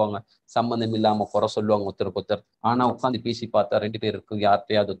 கத்துவாங்க, சம்பந்தம் இல்லாம குறை சொல்லுவாங்க ஒருத்தருக்கு ஒருத்தர். ஆனா உட்காந்து பேசி பார்த்தா 2 பேருக்கு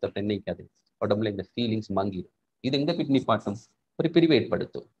யார்கிட்டயாவது ஒருத்தர் நினைக்காது. உடம்புல இந்த ஃபீலிங்ஸ் மங்கிடும். இது எங்க போய் நிப்பாட்டும்? ஒரு பிரிவை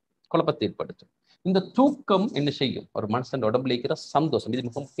ஏற்படுத்தும், குழப்பத்தை ஏற்படுத்தும். இந்த தூக்கம் என்ன செய்யும்? ஒரு மனுஷன் உடம்புல இருக்கிற சந்தோஷம், இது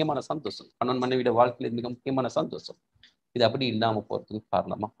மிக முக்கியமான சந்தோஷம், கணவன் மனைவியோட வாழ்க்கையில மிக முக்கியமான சந்தோஷம், இது அப்படி இல்லாம போறதுக்கு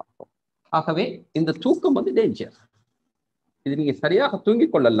காரணமா ஆகும். ஆகவே இந்த தூக்கம் வந்து டேஞ்சர். இது நீங்க சரியாக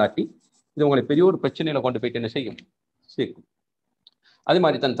தூங்கிக் கொள்ளலாட்டி இது உங்களை பெரிய ஒரு பிரச்சனையில கொண்டு போயிட்டு என்ன செய்யும்? சேர்க்கும். அதே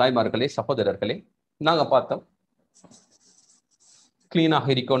மாதிரி தன் தாய்மார்களே, சகோதரர்களே, நாங்க பார்த்தோம் கிளீனாக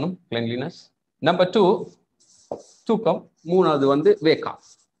இருக்கணும், கிளீன்லினஸ். நம்பர் 2 தூக்கம். 3வது வந்து வேக்கா,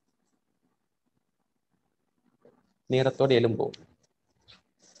 நேரத்தோடு எலும்போம்.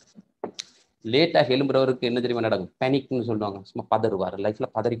 லேட்டாக எலும்புறவருக்கு என்ன தெரியுமா நடக்கும்? பேனிக்னு சொல்லுவாங்க. சும்மா பதறுவார், லைஃப்ல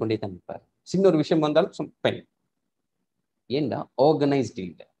பதறிக்கொண்டே தான் இருப்பார். சின்ன ஒரு விஷயம் வந்தாலும் பேனிக். ஏண்டா ஆர்கனைஸ்டு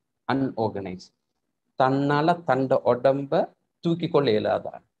இல்லை, அன்ஆர்கனைஸ். தன்னால தண்ட உடம்ப தூக்கி கொள்ள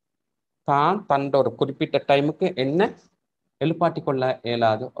இயலாதார், தான் தண்ட ஒரு குறிப்பிட்ட டைமுக்கு என்ன எழுப்பாட்டி கொள்ள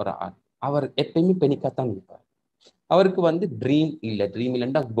இயலாத ஒரு ஆள். அவர் எப்பயுமே பெனிக்காத்தான் இருப்பார். அவருக்கு வந்து ட்ரீம் இல்லை, ட்ரீம்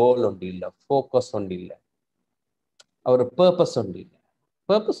இல்லைன்னா கோல் ஒன்று இல்லை, ஃபோக்கஸ் ஒன்று இல்லை, அவர் பர்பஸ் ஒன்று இல்லை.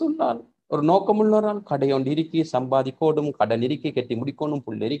 பர்பஸ் உள்ளால் ஒரு நோக்கமுள்ள ஒரு ஆள். கடை ஒன்று இருக்கி சம்பாதிக்கோடும், கடன் இருக்கி கட்டி முடிக்கணும்,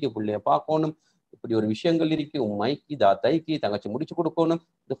 புள்ளைய பார்க்கணும், இப்படி ஒரு விஷயங்கள் இருக்கு, உண்மைக்கு தாத்தாய்க்கு தங்கச்சி முடிச்சு கொடுக்கணும்.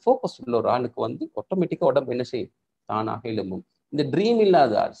 இந்த ஃபோக்கஸ் உள்ள ஒரு ஆளுக்கு வந்து ஆட்டோமேட்டிக்கா உடம்பு என்ன செய்யும்? தானாக எழும்பும். இந்த ட்ரீம்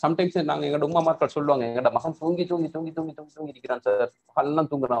இல்லாத சம்டைம்ஸ் நாங்க எங்களோட உமா மக்கள் சொல்லுவாங்க, எங்களோட மகன் தூங்கி தூங்கி தூங்கி தூங்கி தூங்கி தூங்கி இருக்கிறான் சார், பகல்லாம்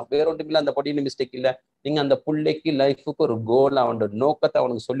தூங்குறான், வேற ஒன்றும் இல்லை, அந்த படியில் மிஸ்டேக் இல்லை. நீங்க அந்த பிள்ளைக்கு லைஃபுக்கு ஒரு கோல், அவனோட நோக்கத்தை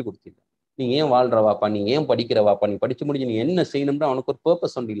அவனுக்கு சொல்லி கொடுத்தீங்க. நீ ஏன் வாழ்றவாப்பா, நீ ஏன் படிக்கிறவாப்பா, நீ படிச்சு முடிஞ்சு நீ என்ன செய்யணும்னு அவனுக்கு ஒரு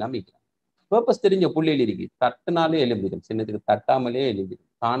பர்பஸ் ஒன்று இல்லாம இருக்கிறான். பர்பஸ் தெரிஞ்ச புள்ளையில் இருக்கு, தட்டுனாலே எலும்பிடும், சின்னத்துக்கு தட்டாமலே எலும்பிடும்,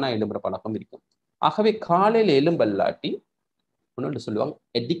 தானா எலும்புற பழக்கம் இருக்கும். ஆகவே காலையில எலும்பல்லாட்டி ஒன்னு சொல்லுவாங்க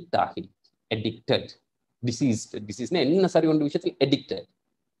எடிக்ட் ஆகி, எடிக்டட், டிசீஸ்னா என்ன சரி ஒன்று விஷயத்தில் எடிக்டட்.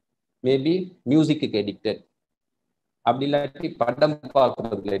 மேபி மியூசிக்கு எடிக்டட், அப்படி இல்லாட்டி படம்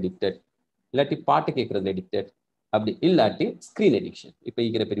பார்க்கறதுல எடிக்டட், இல்லாட்டி பாட்டு கேட்கறதுல எடிக்டட், அப்படி இல்லாட்டி ஸ்கிரீன் எடிக்ஷன். இப்போ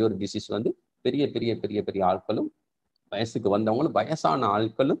இருக்கிற பெரிய ஒரு டிசீஸ் வந்து பெரிய பெரிய பெரிய பெரிய ஆட்களும் வயசுக்கு வந்தவங்களும் வயசான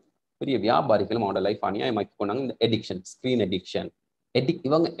ஆட்களும் பெரிய வியாபாரிகளும் அவனோட லைஃப் அநியாயமாக்கி கொண்டாங்க. இந்த எடிக்ஷன், ஸ்கிரீன் எடிக்ஷன்.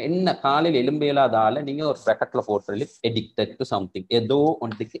 இவங்க என்ன காலையில் எலும்பையிலாதால நீங்க ஒரு ப்ராக்கெட்ல போட்டு எடிக்டட் டு சம்திங், ஏதோ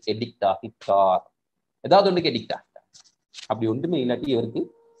ஒன்றுக்கு எடிக்ட் ஆகிட்டார், ஏதாவது ஒன்றுக்கு எடிக்ட் ஆகிட்டார். அப்படி ஒன்றுமே இல்லாட்டி இவருக்கு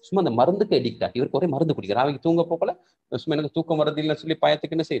சும்மா அந்த மருந்துக்கு எடிக்ட் ஆகி இவருக்கு ஒரே மருந்து குடிக்கிறார். அவைக்கு தூங்க போகல, சும்மா எனக்கு தூக்கம் மருந்து இல்லைன்னு சொல்லி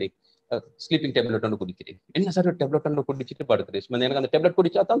பயத்துக்கு என்ன செய்றேன், ஸ்லீப்பிங் டேப்லெட் ஒன்று குடிக்கிறேன். என்ன சார் டேப்லெட் ஒன்று குடிச்சிட்டு படுக்கிறேன், சும்மா எனக்கு அந்த டேப்லெட்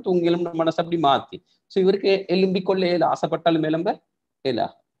குடிச்சா தான் தூங்கிலும் மனசு அப்படி மாற்றி. ஸோ இவருக்கு எலும்பிக்கொள்ள ஏல ஆசைப்பட்டாலும் எலும்ப ஏலா.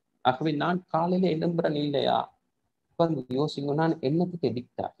 ஆகவே நான் காலையில எலும்புறேன் இல்லையா, யோசிங்க, நான் என்னத்துக்கு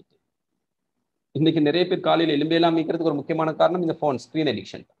எடிக்ட் ஆகிட்டேன். இன்னைக்கு நிறைய பேர் காலையில் எலும்பையெல்லாம் மீக்கிறதுக்கு ஒரு முக்கியமான காரணம் இந்த phone screen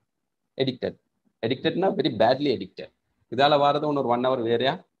எடிக்ஷன். எடிக்டட்னா very badly addicted. இதால வாரது ஒன்று ஒரு 1 hour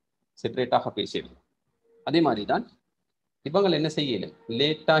வேறையா செப்பரேட்டாக பேசிடும். அதே மாதிரி தான் இவங்களை என்ன செய்யல,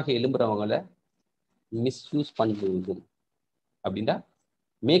 லேட்டாக எலும்புறவங்களை மிஸ்யூஸ் பண்ணுறது. அப்படின்னா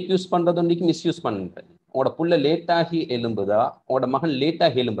மேக் யூஸ் பண்றது ஒன்றைக்கு மிஸ்யூஸ் பண்ணுறது. உங்களோட புள்ள லேட்டாகி எலும்புதா, உங்களோட மகன்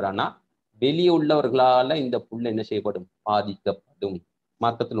லேட்டாகி எலும்புறான்னா வெளியே உள்ளவர்களால இந்த புள்ள என்ன செய்யப்படும், பாதிக்கப்படும்.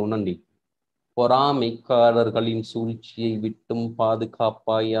 மாற்றத்தில் உணர்ந்தி பொறாமைக்காரர்களின் சூழ்ச்சியை விட்டும்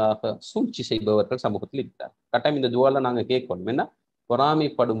பாதுகாப்பாயாக சூழ்ச்சி செய்பவர்கள் சமூகத்தில் இருக்கிறார். கட்டாயம் இந்த துவால நாங்க கேட்கணும், என்ன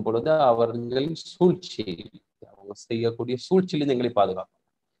பொறாமைப்படும் பொழுது அவர்களின் சூழ்ச்சி, அவங்க செய்யக்கூடிய சூழ்ச்சியிலிருந்து எங்களை பாதுகாக்கும்.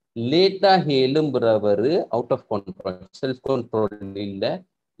 லேட்டாக எலும்புறவர் out of control, self control இல்ல,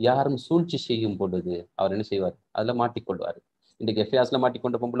 யாரும் சூழ்ச்சி செய்யும் பொழுது அவர் என்ன செய்வார், அதுல மாட்டிக்கொள்வார். இன்றைக்கு எஃப்ஐஆர்ஸ்ல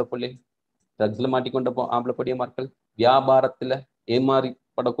மாட்டிக்கொண்ட பொம்பளை பிள்ளை, ட்ரக்ஸ்ல மாட்டிக்கொண்ட ஆம்பளை பொடிய மக்கள், வியாபாரத்துல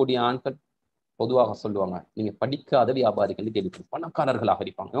ஏமாறிப்படக்கூடிய ஆண்கள். பொதுவாக சொல்லுவாங்க, நீங்க படிக்காத வியாபாரிகள் கேள்வி, பணக்காரர்களாக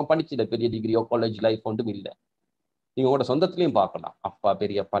இருப்பாங்க. அவன் படிச்சுல பெரிய டிகிரியோ காலேஜ் லைஃப் ஒன்றும் இல்லை. நீங்க உங்களோட சொந்தத்திலையும் பார்க்கலாம், அப்பா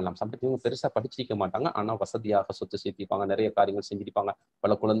பெரியப்பா எல்லாம் சம்டைம்ஸ் இவங்க பெருசா படிச்சிருக்க மாட்டாங்க, ஆனா வசதியாக சொத்து சேர்த்திப்பாங்க, நிறைய காரியங்கள் செஞ்சிருப்பாங்க,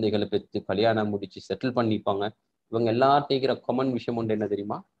 பல குழந்தைகளை பெற்று கல்யாணம் முடிச்சு செட்டில் பண்ணிப்பாங்க. இவங்க எல்லாத்தையும் காமன் விஷயம் ஒன்று என்ன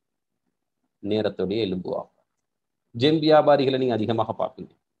தெரியுமா, நேரத்தோடய எலும்புவாங்க. ஜெம் வியாபாரிகளை நீங்க அதிகமாக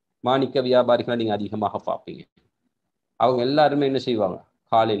பார்ப்பீங்க, மாணிக்க வியாபாரிகளை நீங்க அதிகமாக பார்ப்பீங்க. அவங்க எல்லாருமே என்ன செய்வாங்க,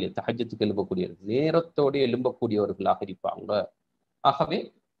 காலையிலே தஹஜ்ஜத்துக்கு எழும்பக்கூடியவர்கள், நேரத்தோடு எழும்பக்கூடியவர்களாக இருப்பாங்க. ஆகவே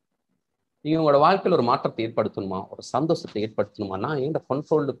நீங்க உங்களோட வாழ்க்கையில் ஒரு மாற்றத்தை ஏற்படுத்தணுமா, ஒரு சந்தோஷத்தை ஏற்படுத்தணுமா, நான் எங்க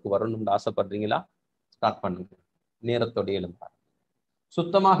கண்ட்ரோலுக்கு வரணும்னு ஆசைப்படுறீங்களா, ஸ்டார்ட் பண்ணுங்க. நேரத்தோட எழும்புறாரு,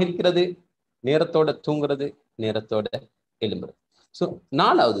 சுத்தமாக இருக்கிறது, நேரத்தோட தூங்குறது, நேரத்தோட எழும்புறது. ஸோ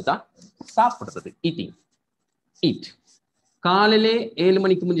 4வது தான் சாப்பிடுறது, ஈட்டிங். ஈட் காலையிலே 7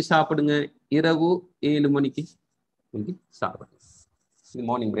 மணிக்கு முந்தி சாப்பிடுங்க, இரவு 7 மணிக்கு முந்தி சாப்பிடுங்க.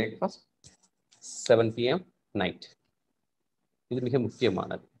 Morning breakfast, 7 PM night. இது மிக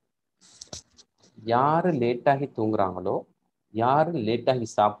முக்கியமானது. யாரு லேட்டாகி தூங்குறாங்களோ, யாரு லேட்டாகி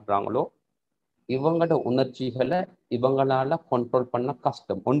சாப்பிட்றாங்களோ, இவங்களோட உணர்ச்சிகளை இவங்களால கண்ட்ரோல் பண்ண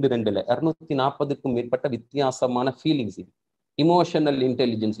கஷ்டம். 1-2 240க்கும் மேற்பட்ட வித்தியாசமான ஃபீலிங்ஸ் இது. இமோஷனல்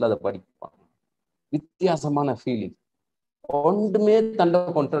இன்டெலிஜென்ஸ்ல அதை படிப்பாங்க. வித்தியாசமான ஃபீலிங் ஒன்றுமே தண்டை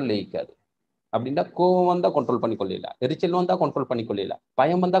கண்ட்ரோல் இருக்காது. அப்படின்னா கோவம் வந்தா கண்ட்ரோல் பண்ணிக்கொள்ளல, எரிச்சல் வந்தா கண்ட்ரோல் பண்ணிக்கொள்ளல,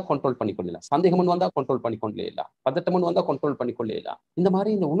 பயம் வந்தா கண்ட்ரோல் பண்ணிக்கொள்ளல, சந்தேகம் வந்தா கண்ட்ரோல் பண்ணிக்கொள்ளல, பதட்டம் வந்தா கண்ட்ரோல் பண்ணிக்கொள்ளல. இந்த மாதிரி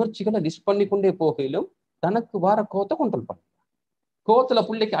இந்த உணர்ச்சிகளை லிஸ்ட் பண்ணிக்கொண்டே போகையிலும் தனக்கு வார கோவத்தை கண்ட்ரோல் பண்ண. கோவத்துல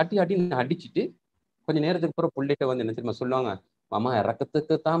பிள்ளைக்கு அடி அடிச்சுட்டு கொஞ்ச நேரத்துக்கு அப்புறம் பிள்ளைகிட்ட வந்து என்ன தெரியுமா சொல்லுவாங்க, மாமா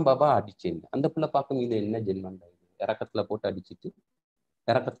இறக்கத்துக்கு தான் பாபா அடிச்சேன். அந்த பிள்ளை பார்க்கும், இது என்ன ஜென்மண்டா, இறக்கத்துல போட்டு அடிச்சுட்டு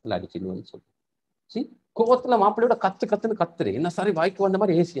இறக்கத்துல அடிச்சுன்னு சொல்லு. சரி, கோவத்துல மாப்பிள்ளையோட கத்துன்னு கத்துரு, என்ன சாரி வாய்க்கு வந்த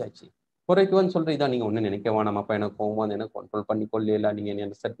மாதிரி ஏசியாச்சு. குறைக்குவான்னு சொல்ற, இதான் நீங்க ஒண்ணு நினைக்க வேணாம், அப்ப எனக்கு கோவம் வந்து எனக்கு கண்ட்ரோல் பண்ணி கொள்ளல, நீங்க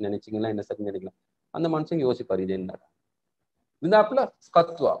என்ன சரி நினைச்சீங்களா, என்ன சரி நினைக்கலாம். அந்த மனுஷன் யோசிப்பாரு, இது என்னடா. இந்தாப்புல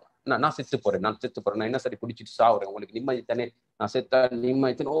கத்துவாங்க, நான் செத்து போறேன், நான் என்ன சரி குடிச்சிட்டு சாவுறேன், உங்களுக்கு நிம்மதி தானே, நான் செத்தா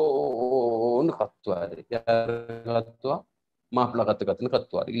நிம்மதி ஓன்னு கத்துவாரு. யாரு கத்துவா, மாப்பிள்ள கத்துன்னு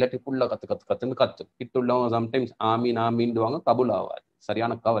கத்துவாரு, இல்லாட்டி புள்ள கத்துன்னு கத்து. கிட்டுள்ளவங்க சம்டைம்ஸ் ஆமீன்டுவாங்க, கபுல் ஆவாது.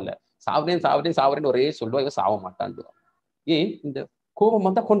 சரியான கவலை, சாவரேன்னு ஒரே சொல்லுவா, இவ சாவ மாட்டான்டுவாங்க. ஏன், இந்த கோபம்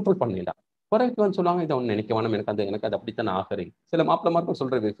வந்தா கண்ட்ரோல் பண்ணிடலாம். குறைக்குவான்னு சொல்லுவாங்க, இதை ஒன்று நினைக்க வேணாம், எனக்கு அது அப்படித்தான் ஆகிறேன். சில மாப்பிள்ள மார்க்கும்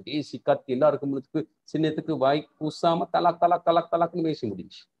சொல்ற சிக்காத்தி எல்லாருக்கும் சின்னத்துக்கு வாய் பூசாம தலாக் தலாக்னு பேசி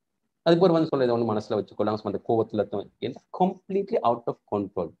முடிஞ்சு. அதுக்கு ஒரு வந்து சொல்றது ஒன்று மனசுல வச்சுக்கொள்ளாம அந்த கோவத்துல என்ன completely out of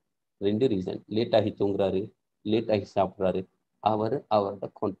control. 2 reason. Late ஆகி தூங்குறாரு, லேட் ஆகி சாப்பிட்றாரு. அவரோட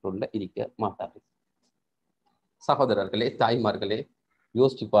கண்ட்ரோல்ல இருக்க மாட்டாரு. சகோதரர்களே, தாய்மார்களே,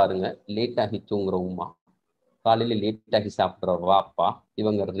 யோசிச்சு பாருங்க. லேட் ஆகி தூங்குற உமா, காலையில லேட் ஆகி சாப்பிட்ற வாப்பா,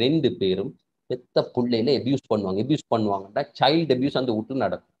 இவங்க 2 பேரும் பெத்த புள்ளையில அபியூஸ் பண்ணுவாங்கன்னா சைல்டு அபியூஸ் அந்த வீட்டு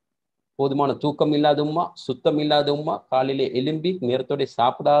நடக்கும். போதுமான தூக்கம் இல்லாத உமா, சுத்தம் இல்லாத உமா, காலையில எலும்பி நேரத்தோட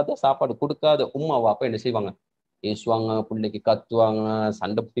சாப்பாடு கொடுக்காத உமா வாப்பா என்ன செய்வாங்க? பேசுவாங்க, பிள்ளைக்கு கத்துவாங்க,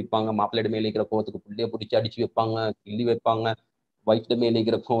 சண்டை பிடிப்பாங்க, மாப்பிள்ளைட மேல இருக்கிற கோவத்துக்கு பிள்ளைய பிடிச்சி அடிச்சு வைப்பாங்க, கிள்ளி வைப்பாங்க, வைஃப்ட மேல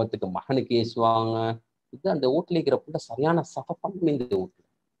இருக்கிற கோவத்துக்கு மகனுக்கு ஏசுவாங்க. இது அந்த வீட்டுல இருக்கிற பிள்ளை சரியான சஃபம். இந்த வீட்டுல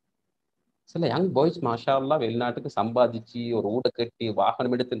சில யங் பாய்ஸ் மாஷா அல்லா வெளிநாட்டுக்கு சம்பாதிச்சு ஒரு வீட்டை கட்டி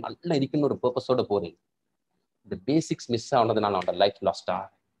வாகனம் எடுத்து நல்லா இருக்குன்னு ஒரு பர்பஸோட போறீங்க. இந்த பேசிக்ஸ் மிஸ் ஆனதுனால அவனோட லைஃப் லாஸ்டா.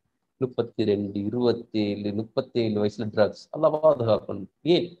 32, 27, 37 வயசுல ட்ரக்ஸ் எல்லாம் பாதுகாக்கணும்.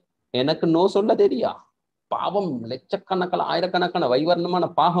 ஏன் எனக்கு நோ சொல்ல தெரியா? பாவம் லட்சக்கணக்கான ஆயிரக்கணக்கான வைவர்ணமான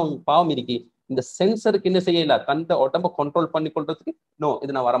பாவம் இருக்கு. இந்த சென்சருக்கு என்ன செய்யல? தந்த உடம்ப கண்ட்ரோல் பண்ணி கொள்றதுக்கு நோ,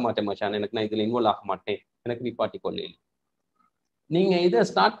 இது நான் வரமாட்டேன் மச்சான், எனக்கு நான் இதுல இன்வால்வ் ஆக மாட்டேன், எனக்கு நிப்பாட்டி கொள்ள. நீங்க இதை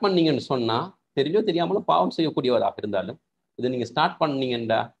ஸ்டார்ட் பண்ணீங்கன்னு சொன்னா தெரிஞ்சோ தெரியாமலும் பாவம் செய்யக்கூடியவராக இருந்தாலும் இதை நீங்க ஸ்டார்ட்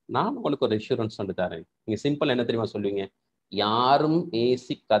பண்ணீங்கன்றா நான் உங்களுக்கு ஒரு இன்சூரன்ஸ் வந்து தரேன். நீங்க சிம்பிள் என்ன தெரியுமா சொல்லுவீங்க? யாரும்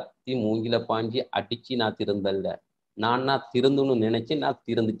ஏசி கத்தி மூங்கில பாஞ்சி அடிச்சு நான் திருந்தல்ல, நானா திருந்தணும்னு நினைச்சு நான்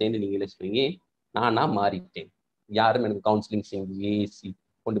திருந்துட்டேன்னு நீங்களே சொல்லுவீங்க. நானா மாறிட்டேன். யாரும் எனக்கு கவுன்சிலிங் செஞ்சு ஏசி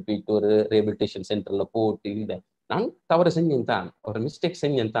கொண்டு போயிட்டு ஒரு ரீஹபிலிட்டேஷன் சென்டர்ல போட்டு இல்லை, நான் தவறு செஞ்சேன் தான், ஒரு மிஸ்டேக்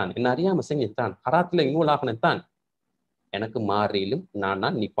செஞ்சேன் தான், என்ன அறியாம செஞ்சேன் தான், ஹராத்துல இன்வால்வ் ஆகினேன் தான், எனக்கு மாறிலும்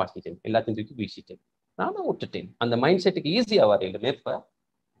நான் நிப்பாட்டிட்டேன், எல்லாத்தையும் தூக்கி வீசிட்டேன், நானும் விட்டுட்டேன். அந்த மைண்ட் செட்டுக்கு ஈஸியா வரையிலும் இப்ப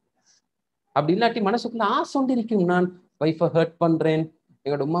அப்படி இல்லாட்டி மனசுக்குள்ள ஆசை ஒன்று இருக்கும். நான் ஒய்ஃபை ஹர்ட் பண்றேன்,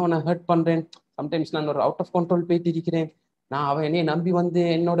 எங்களோட உமாவை நான் ஹர்ட் பண்றேன், சம்டைம்ஸ் நான் ஒரு அவுட் ஆஃப் கண்ட்ரோல் போயிட்டு இருக்கிறேன், நான் அவன் என்னைய நம்பி வந்து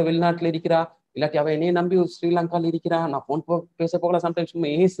என்னோட வெளிநாட்டுல இருக்கிறா, இல்லாட்டி அவன் என்னைய நம்பி ஸ்ரீலங்கால இருக்கிறா, நான் போன் பேச போகல, சம்டைம்ஸ்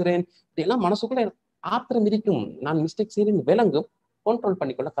ஏசுறேன், இதெல்லாம் மனசுக்குள்ள ஆத்திரம் இருக்கும். நான் மிஸ்டேக் செய்யறேன்னு விளங்கும், கண்ட்ரோல்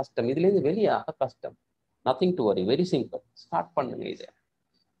பண்ணிக்கொள்ள கஷ்டம், இதுல இருந்து வெளியாக கஷ்டம். Nothing to worry, very simple. Start பண்ணுங்க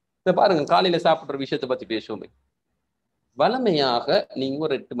இதை பாருங்க. காலையில சாப்பிடுற விஷயத்தை பத்தி பேசுவோமே. வளமையாக நீங்க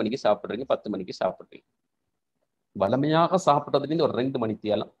ஒரு 8 மணிக்கு சாப்பிடுறீங்க, 10 மணிக்கு சாப்பிடுறீங்க. வளமையாக சாப்பிடுறதுலேருந்து ஒரு 2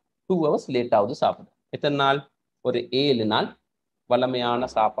 மணித்தியாலம் 2 hours லேட் ஆகுது சாப்பிடுது. எத்தனை நாள்? ஒரு 7 நாள் வளமையான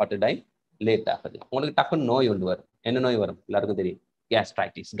சாப்பாட்டு டைம் லேட் ஆகுது. உங்களுக்கு டக்குன்னு நோய் ஒன்று வரும். என்ன நோய் வரும்? எல்லாருக்கும் தெரியும்,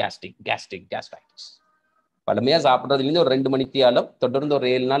 கேஸ்ட்ரைட்டிஸ். வளமையா சாப்பிட்றதுலேருந்து ஒரு 2 மணித்தியாலம் தொடர்ந்து ஒரு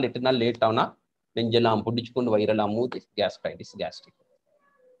 7 நாள் 8 நாள் லேட் ஆகுனா நெஞ்செல்லாம் பிடிச்சு கொண்டு வயிறெல்லாம் மூது கேஸ்ட்ரிக்.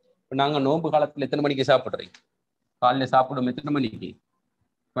 இப்போ நாங்கள் நோன்பு காலத்தில் எத்தனை மணிக்கு சாப்பிட்றீங்க? காலையில் சாப்பிடும் எத்தனை மணிக்கு?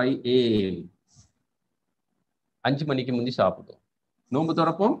 5 AM. 5 மணிக்கு முந்தி சாப்பிடும். நோன்பு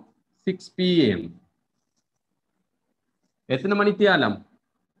திறப்போம் 6 PM. எத்தனை மணித்தியாலம்?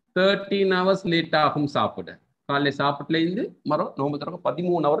 13 hours லேட் ஆகும் சாப்பிட. காலையில் சாப்பிட்டுல இருந்து மரம் நோன்பு திறக்க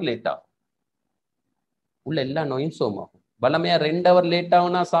 13 hours லேட் ஆகும். உள்ள எல்லா நோயும் சோமாகும். வளமையா 2 hour லேட்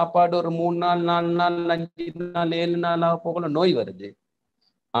ஆகுனா சாப்பாடு ஒரு 3 நாள் 4 நாள் 5 நாள் 7 நாள் ஆக போகல நோய் வருது.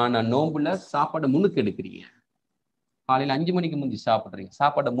 ஆனா நோம்புல சாப்பாடு முன்னுக்கு எடுக்கிறீங்க. காலையில 5 மணிக்கு முந்தி சாப்பிடுறீங்க,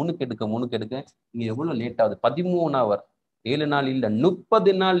 சாப்பாடை முன்னுக்கு எடுக்க நீங்க எவ்வளவு லேட் ஆகுது? 13 hour. 7 நாள் இல்ல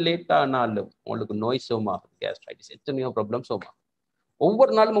 30 நாள் லேட் ஆனாலும் உங்களுக்கு நோய் சோமாகும். கேஸ்ட்ரைட்டிஸ் எத்தனையோ ப்ராப்ளம் சோமாகும்.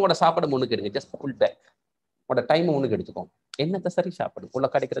 ஒவ்வொரு நாளும் உங்களோட சாப்பாடு முன்னுக்கு எடுங்க. Just pull back. உங்களோட டைம் முன்னுக்கு எடுத்துக்கோங்க. என்னத்தை சரி சாப்பிடு, உள்ள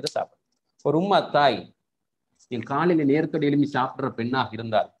கிடைக்கிறத சாப்பிடு. ஒரு உம்மா தாய் நீங்க காலையில நேரத்தோட எழுப்பி சாப்பிடுற பெண்ணாக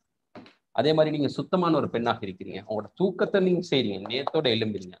இருந்தால், அதே மாதிரி நீங்க சுத்தமான ஒரு பெண்ணாக இருக்கிறீங்க, உங்களோட தூக்கத்தை நீங்க செய்றீங்க, நேரத்தோட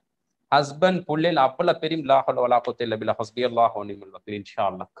எழும்புறீங்க. ஹஸ்பண்ட் புள்ளையில் அப்பல பெரும் இன்ஷா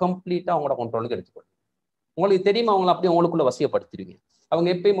அல்லாஹ் கம்ப்ளீட்டா உங்களோட கண்ட்ரோலுக்கு எடுத்துக்கொள்ளுங்க. உங்களுக்கு தெரியுமா, அவங்களை அப்படியே உங்களுக்குள்ள வசியப்படுத்திடுவீங்க. அவங்க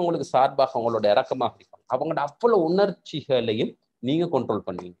எப்பயும் உங்களுக்கு சார்பாக உங்களோட இறக்கமாக இருப்பாங்க. அவங்களோட அவ்வளவு உணர்ச்சிகளையும் நீங்க கண்ட்ரோல்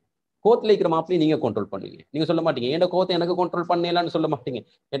பண்ணுவீங்க. கோத்துல இருக்கிற மாப்பிளையும் நீங்க கண்ட்ரோல் பண்ணுவீங்க. நீங்க சொல்ல மாட்டீங்க என்னோட கோவத்தை எனக்கு கண்ட்ரோல் பண்ணலான்னு சொல்ல மாட்டீங்க.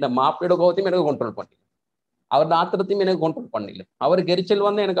 என்ன மாப்பிளையோட கோவத்தையும் எனக்கு கண்ட்ரோல் பண்ணீங்க, அவரோட ஆத்திரத்தையும் எனக்கு கண்ட்ரோல் பண்ணல. அவருக்கு எரிச்சல்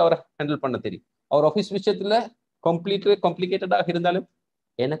வந்து எனக்கு அவரை ஹேண்டில் பண்ண தெரியும். அவர் ஆஃபீஸ் விஷயத்துல காம்ப்ளிகேட்டடாக இருந்தாலும்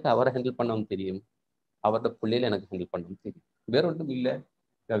எனக்கு அவரை ஹேண்டில் பண்ணவும் தெரியும், அவரோட பிள்ளையில எனக்கு ஹேண்டில் பண்ணவும் தெரியும். வேற ஒன்றும் இல்லை,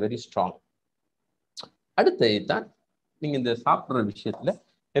 வெரி ஸ்ட்ராங். அடுத்தது தான் நீங்க இந்த சாப்பிட்ற விஷயத்துல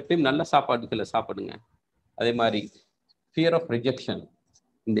எப்பயும் நல்ல சாப்பாடுகளை சாப்பிடுங்க. அதே மாதிரி ஃபியர் ஆஃப் ரிஜெக்ஷன்,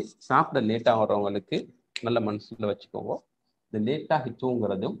 இந்த சாப்பிட லேட்டாக வர்றவங்களுக்கு நல்ல மனசுல வச்சுக்கோங்க. இந்த லேட்டாகி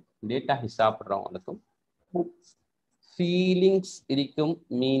தூங்குறதும் லேட்டாகி சாப்பிட்றவங்களுக்கும் ஃபீலிங்ஸ் இருக்கும்,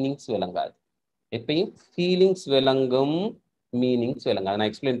 மீனிங்ஸ் விளங்காது. எப்பயும் ஃபீலிங்ஸ் விளங்கும், மீனிங்ஸ் விளங்காது. நான்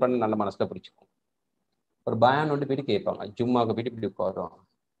எக்ஸ்பிளைன் பண்ண நல்ல மனசுல பிடிச்சிக்கோங்க. ஒரு பயான் வந்து போயிட்டு கேட்பாங்க, ஜும்மாவுக்கு போயிட்டு இப்படி உட்காருவாங்க.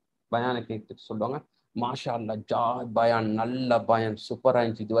 பயானை கேட்டு சொல்லுவாங்க, மாஷா அல்லா ஜாய் பயான், நல்ல பயான், சூப்பரா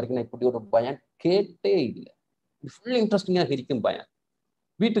இருந்துச்சு, இது வரைக்கும் நான் இப்படி ஒரு பயான் கேட்டே இல்லை, ஃபுல் இன்ட்ரெஸ்டிங்காக இருக்கும் பயான்.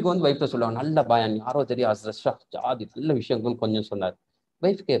 வீட்டுக்கு வந்து வைஃப்ட சொல்லுவாங்க, நல்ல பயான், யாரோ தெரியாது ஜாதி நல்ல விஷயங்கள் கொஞ்சம் சொன்னார்.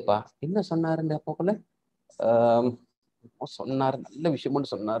 வைஃப் கேட்பா, என்ன சொன்னாருன்னு போக்கல சொன்னாரு, நல்ல விஷயம்னு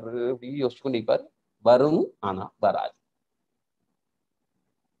சொன்னாரு, யோசிச்சு கொண்டு நிற்பார். வரும், ஆனா வராது.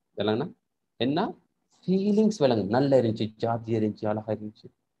 விளங்குனா என்ன ஃபீலிங்ஸ் விளங்கு, நல்லா இருந்துச்சு, ஜாதி இருந்துச்சு, அழகா இருந்துச்சு,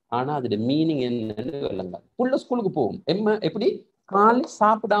 ஆனா அதோட மீனிங் என்னன்னு விளங்காது. புள்ள ஸ்கூலுக்கு போகும், எப்படி காலை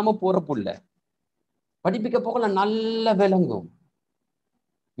சாப்பிடாம போற புள்ள படிப்பிக்க போகல நல்லா விளங்கும்.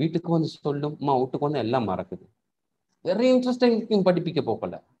 வீட்டுக்கு வந்து சொல்லும், அம்மா வீட்டுக்கு வந்து எல்லாம் மறக்குது. வெரி இன்ட்ரெஸ்டிங் படிப்பிக்க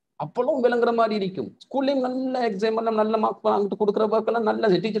போகல, அப்பளும் விளங்குற மாதிரி இருக்கும். ஸ்கூல்லையும் நல்ல எக்ஸாம் எல்லாம் நல்ல மார்க் வாங்கிட்டு கொடுக்குற ஒர்க்கெல்லாம் நல்ல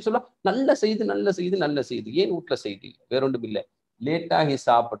டீச்சர் சொல்ல நல்ல செய்து நல்ல செய்து நல்ல செய்து. ஏன் வீட்டுல செய்தி வேற ஒன்றும் இல்லை. லேட்டாகி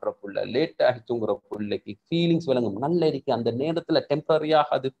சாப்பிடுற புள்ள, லேட்டாகி தூங்குற புள்ளைக்கு ஃபீலிங்ஸ் விளங்கும், நல்ல இருக்கு. அந்த நேரத்துல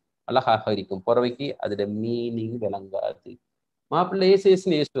டெம்பரரியாக அது அழகாக இருக்கும். புறவைக்கு அதோட மீனிங் விளங்காது. மாப்பிள்ளை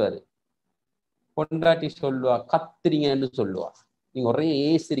ஏசுன்னு ஏசுவாரு, பொண்டாட்டி சொல்லுவா கத்துறீங்கன்னு சொல்லுவா, நீங்க ஒரே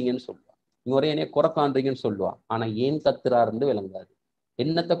ஏசுறீங்கன்னு சொல்லுவா, நீங்க ஒரே என்னைய குறை காண்றீங்கன்னு சொல்லுவா. ஆனா ஏன் கத்துறாருன்னு விளங்காது,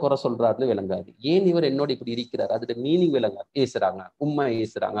 என்னத்தை குறை சொல்றாருன்னு விளங்காது, ஏன் இவர் என்னோட இப்படி இருக்கிறார் அதோட மீனிங் விளங்காது. ஏசுறாங்க, உம்மா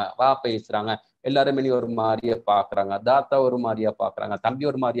ஏசுறாங்க, வாப்பா ஏசுறாங்க, எல்லாருமே நீ ஒரு மாதிரியா பாக்குறாங்க, தாத்தா ஒரு மாதிரியா பாக்குறாங்க, தம்பி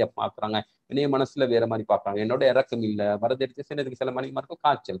ஒரு மாதிரியா பாக்குறாங்க, என்னைய மனசுல வேற மாதிரி பாக்குறாங்க, என்னோட இறக்கம் இல்ல, வரதெடுத்து சின்னதுக்கு சில மணிக்கு மார்க்கும்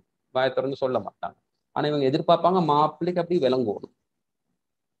காய்ச்சல், வாய திறந்து சொல்ல மாட்டாங்க. ஆனா இவங்க எதிர்பார்ப்பாங்க மாப்பிள்ளைக்கு அப்படி விளங்கணும்.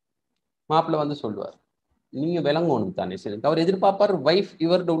 மாப்பிள்ளை வந்து சொல்லுவார், நீங்க விளங்கணும் தானே. சரி, அவர் எதிர்பார்ப்பார் வைஃப்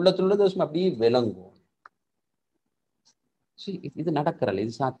இவருடைய உள்ளத்துள்ளது அப்படியே விளங்கும். இது நடக்கிறல்ல,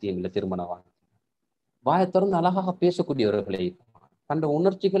 இது சாத்தியம் இல்லை. திருமண வாழ்க்கை வாயை திறந்து அழகாக பேசக்கூடியவர்களை, தன்னோட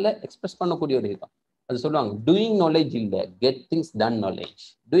உணர்ச்சிகளை எக்ஸ்பிரஸ் பண்ணக்கூடியவர்கள். அது சொல்லுவாங்க, டூயிங் நாலேஜ் இல்ல, get things ton knowledge.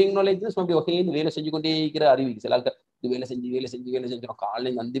 Doing knowledge அப்படி வகையில் வேலை செஞ்சு கொண்டே இருக்கிற அறிவிக்கு. சில ஆட்கள் வேலை செஞ்சு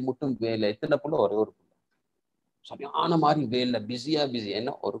காலையில் அந்தி மட்டும் வேலை. எத்தனை புள்ள ஒரே ஒரு புள்ள சரியான மாதிரி வேலை, பிஸியா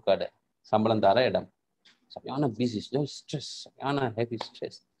என்ன ஒரு கடை சம்பளம் தர இடம், சரியான பிஸி, ஸ்ட்ரெஸ், சரியான ஹெவி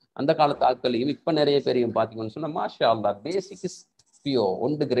ஸ்ட்ரெஸ். அந்த காலத்து ஆட்களையும் இப்ப நிறைய பேரையும் பார்த்தீங்கன்னு சொன்னா மாஷா அல்லாஹ், பேசிக் பியோ,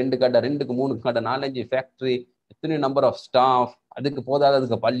 1க்கு 2 கடை, 2க்கு 3 கடை, 4-5 ஃபேக்டரி, எத்தனை நம்பர் ஆஃப் ஸ்டாஃப், அதுக்கு போதாது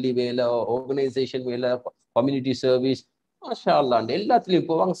அதுக்கு பள்ளி வேலை, ஆர்கனைசேஷன் வேலை, கம்யூனிட்டி சர்வீஸ், மாஷா அல்லாஹ் எல்லாத்துலயும்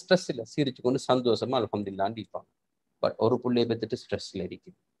போவாங்க. ஸ்ட்ரெஸ் இல்லை, சிரிச்சு கொண்டு சந்தோஷமா அல்ஹம்துலில்லாஹ்னு இருப்பாங்க. பட் ஒரு பிள்ளைய பத்திட்டு ஸ்ட்ரெஸ்ல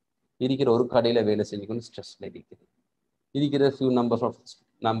இருக்குது, இருக்கிற ஒரு கடையில வேலை செஞ்சுக்கொண்டு ஸ்ட்ரெஸ்ல இருக்குது, இருக்கிற ஃபியூ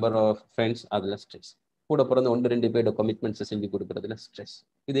நம்பர் ஆஃப் ஃப்ரெண்ட்ஸ் அதுல ஸ்ட்ரெஸ், கூட பிறந்த 1-2 பேரோட கமிட்மெண்ட்ஸை செஞ்சு கொடுக்கறதுல ஸ்ட்ரெஸ்.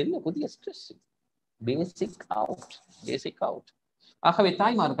 இது என்ன புதிய ஸ்ட்ரெஸ்? பேசிக் அவுட். ஆகவே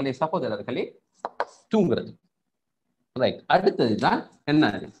தாய்மார்களே, சகோதரர்களே, தூங்குறது ரைட். அடுத்ததுதான்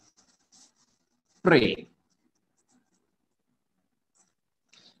என்ன? ப்ரே.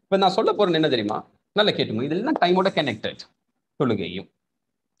 இப்ப நான் சொல்ல போறேன் என்ன தெரியுமா? நல்லா கேட்டுங்க, இதெல்லாம் டைமோட கனெக்டட். தொழுகையும்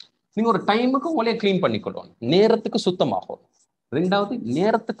நீங்க ஒரு டைமுக்கு உங்களையே கிளீன் பண்ணிக்கொள்ளணும், நேரத்துக்கு சுத்தமாகணும், 2வது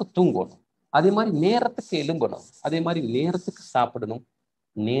நேரத்துக்கு தூங்கணும், அதே மாதிரி நேரத்துக்கு எழும்பணும், அதே மாதிரி நேரத்துக்கு சாப்பிடணும்,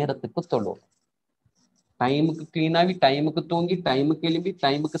 நேரத்துக்கு தொழணும். டைமுக்கு கிளீனாகி, டைமுக்கு தூங்கி, டைமுக்கு எழும்பி,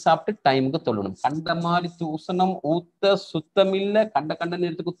 டைமுக்கு சாப்பிட்டு, டைமுக்கு தொழணும். கண்ட மாதிரி தூசணம் ஊத்த சுத்தம் இல்லை. கண்ட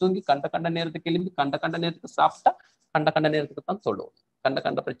நேரத்துக்கு தூங்கி, கண்ட நேரத்துக்கு எழும்பி, கண்ட நேரத்துக்கு சாப்பிட்டா, கண்ட நேரத்துக்கு தான் தொழுவோம்.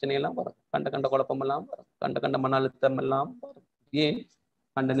 கண்ட பிரச்சனையெல்லாம் வரும், கண்ட குழப்பமெல்லாம் வரும், கண்ட மன அழுத்தம் எல்லாம் வரும். ஏன்?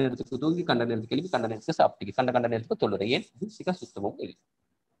 கண்ட நேரத்துக்கு தூங்கி, கண்ட நேரத்துக்கு எழுப்பி, கண்ட நேரத்துக்கு சாப்பிட்டு, கண்ட நேரத்துக்கு தொழுறேன். ஏன்? பேசிக்கா சுத்தமும் இல்லை.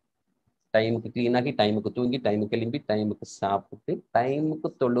 டைமுக்கு கிளீனாகி, டைமுக்கு தூங்கி, டைமுக்கு எழும்பி, டைமுக்கு சாப்பிட்டு, டைமுக்கு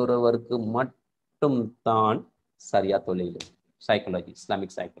தொழுறவருக்கு மட்டும் தான் சரியா தொழிலும். Psychology,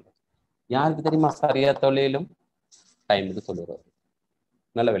 Islamic psychology. யாருக்கு தெரியுமா சரியா தொழிலும்? டைமுக்கு தொழுறவர்.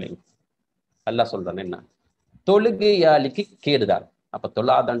 நல்ல வேலைங்க. அல்லாஹ் சொல்றான் என்ன? தொழுகையாளிக்கு கேடுதான். அப்ப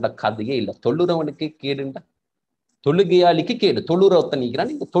தொழாதண்ட கதையே இல்லை. தொழுறவனுக்கு கேடுண்டா, தொழுகையாளிக்கு கேடு. தொழுறவத்தை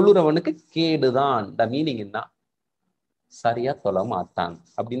நீக்கிறான், இந்த தொழுறவனுக்கு கேடுதான். மீனிங் என்ன? சரியா தொழ மாட்டான்.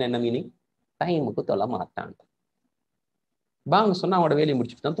 அப்படின்னா என்ன மீனிங்? டைமுக்கு தொழ மாட்டான். வாங்க சொன்னா அவங்களோட வேலையை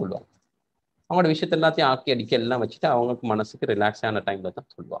முடிச்சுட்டு தான் தொழுவாங்க. அவங்களோட விஷயத்த எல்லாத்தையும் ஆக்கி அடிக்க எல்லாம் வச்சுட்டு அவங்களுக்கு மனசுக்கு ரிலாக்ஸ் ஆன டைம்ல தான்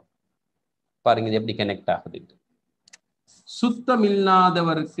சொல்லுவாங்க. பாருங்க இது எப்படி கனெக்ட் ஆகுது. சுத்தம்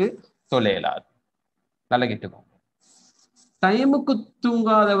இல்லாதவருக்கு தொலைலாது. நல்லா கேட்டுக்கோங்க. டைமுக்கு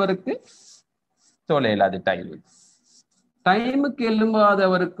தூங்காதவருக்கு தொலைலாது. டைமுக்கு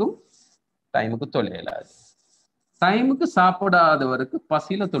எழும்பாதவருக்கும் டைமுக்கு தொலைலாது. டைமுக்கு சாப்பிடாதவருக்கு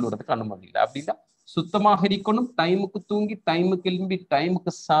பசியில தொழுறதுக்கு அனுமதி இல்லை. அப்படின்னா சுத்தமாக இருக்கணும், டைமுக்கு தூங்கி, டைமுக்கு எழும்பி,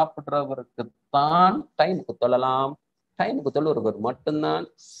 டைமுக்கு சாப்பிடுறவருக்கு தான் டைமுக்கு தொழலாம். டைமுக்கு தொழுறவர் மட்டும்தான்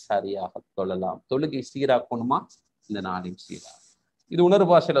சரியாக தொழலாம். தொழுகை சீராக்கணுமா? இந்த நாளையும் சீரா. இது உணர்வு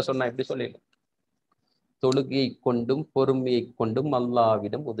பாஷையில சொன்னா எப்படி சொல்லிடலாம்? தொழுகையை கொண்டும் பொறுமையை கொண்டும்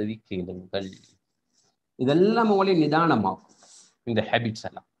அல்லாஹ்விடம் உதவி கேளுங்கள். இதெல்லாம் உங்களை நிதானமாகும். இந்த ஹேபிட்ஸ்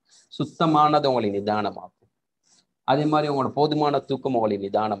எல்லாம் சுத்தமானது உங்களை நிதானமாகும். அதே மாதிரி உங்களோட போதுமான தூக்கம் உங்களை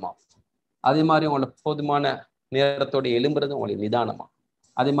நிதானமாகும். அதே மாதிரி உங்களோட போதுமான நேரத்தோட எழும்புறது உங்களை நிதானமாகும்.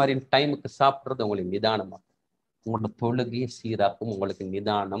 அதே மாதிரி டைமுக்கு சாப்பிட்றது உங்களுக்கு நிதானமாகும், உங்களோட தொழுகையை சீராக்கும், உங்களுக்கு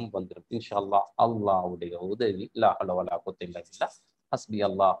நிதானம் வந்துடும். இன்ஷா அல்லாஹ் அல்லாஹ்வுடைய உதவி லா ஹவ்ல வலா குவத்த இல்லா பில்லாஹ் ஹஸ்பி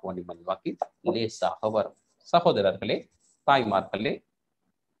அல்லாஹ் வ நிஅமல் வக்கீல் லேசாக வரும். சகோதரர்களே, தாய்மார்களே,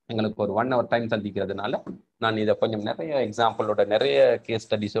 எங்களுக்கு ஒரு 1 hour டைம் சந்திக்கிறதுனால நான் இதை கொஞ்சம் நிறைய எக்ஸாம்பிளோட, நிறைய கேஸ்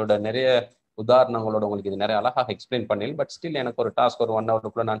ஸ்டடிஸோட, நிறைய உதாரணங்களோட உங்களுக்கு இது நிறைய அழகாக எக்ஸ்பிளைன் பண்ணேன். பட் ஸ்டில் எனக்கு ஒரு டாஸ்க் ஒரு 1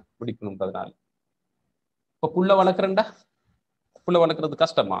 hour நான் முடிக்கணுன்றதுனால, இப்போ புள்ள வளர்க்குறேன்டா, புள்ள வளர்க்குறது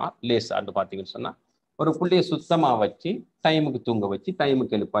கஷ்டமா லேசான்னு பார்த்தீங்கன்னு சொன்னா, ஒரு புள்ளைய சுத்தமா வச்சு டைமுக்கு தூங்க வச்சு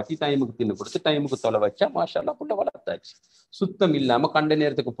டைமுக்கு எழுப்பாட்டி டைமுக்கு தின்னு கொடுத்து டைமுக்கு தொலை வச்சா மாஷால்லா புள்ள வளர்த்தாச்சு. சுத்தம் இல்லாம கண்ட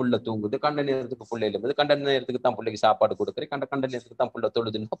நேரத்துக்கு புள்ள தூங்குது, கண்ட நேரத்துக்கு புள்ள எழுப்புது, கண்ட நேரத்துக்கு தான் பிள்ளைக்கு சாப்பாடு கொடுக்குறேன், கண்ட நேரத்துக்கு தான் புள்ள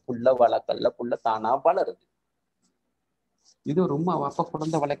தொழுதுன்னா புள்ள வளர்க்கல, புள்ள தானா வளருது. இது ஒரு உம்மா வாப்பா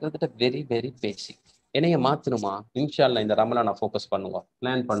குழந்தை வளர்க்கறதுட்ட வெரி வெரி பேசிக். என்னைய மாத்தணுமா? இன்ஷா அல்லாஹ் இந்த ரமலான் நான் ஃபோக்கஸ் பண்ணுவோம்,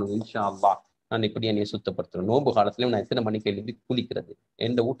 பிளான் பண்ணுவோம். இன்ஷா அல்லாஹ் நான் இப்படி என்னைய சுத்தப்படுத்துறேன். நோன்பு காலத்துலயும் நான் எத்தனை மணிக்கு எழுப்பி குளிக்கிறது,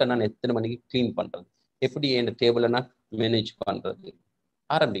 என் வீட்டை நான் எத்தனை மணிக்கு கிளீன் பண்றது, எப்படி என் டேபிளை நான் மேனேஜ் பண்றது.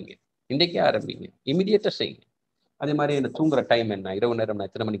 ஆரம்பிங்க, இன்றைக்கே ஆரம்பிங்க, இமிடியேட்டா செய்யுங்க. அதே மாதிரி என்ன தூங்குற டைம் என்ன, இரவு நேரம் நான்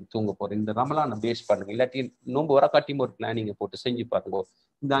எத்தனை மணிக்கு தூங்க போறேன், இந்த ரமலானை பேஸ் பண்ணுங்க. இல்லாட்டி நோன்பு வர காட்டியும் ஒரு பிளானிங்கை போட்டு செஞ்சு பாருங்க.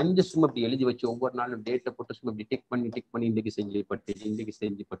 இந்த 5 சும்மா இப்படி எழுதி வச்சு ஒவ்வொரு நாளும் டேட்டை போட்டு சும்மா இப்படி டிக் பண்ணி இன்றைக்கு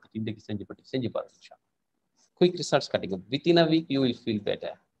செஞ்சு பாருங்க. குயிக் ரிசல்ட்ஸ் கிடைக்கும். Within a week you will feel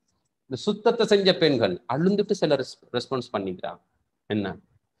better. இந்த சுத்தத்தை செஞ்ச பெண்கள் அழுந்துட்டு சில ரெஸ்பான்ஸ் பண்ணிக்கிறான். என்ன,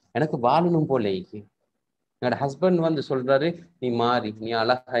 எனக்கு வாழணும் போல என்னோட ஹஸ்பண்ட் வந்து சொல்றாரு, நீ மாறி, நீ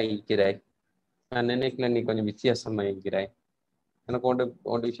அழகா இருக்கிறாய், நான் நினைக்கல நீ கொஞ்சம் வித்தியாசமா இருக்கிறாய், எனக்கு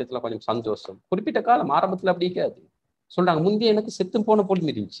ஒன்று விஷயத்துல கொஞ்சம் சந்தோஷம். குறிப்பிட்ட காலம் ஆரம்பத்துல அப்படி இருக்காது. சொல்றாங்க, முந்தைய எனக்கு செத்து போன போல்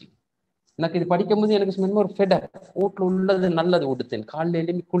இருந்துச்சு, எனக்கு இது படிக்கும் போது எனக்கு ஒரு ஃபெடர், வீட்டுல உள்ளது நல்லது உடுத்தேன், காலையில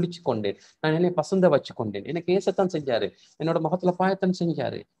எழுப்பி குளிச்சு கொண்டேன், நான் என்னை பசந்த வச்சு கொண்டேன், எனக்கு ஏசத்தான் செஞ்சாரு, என்னோட முகத்துல பாயத்தான்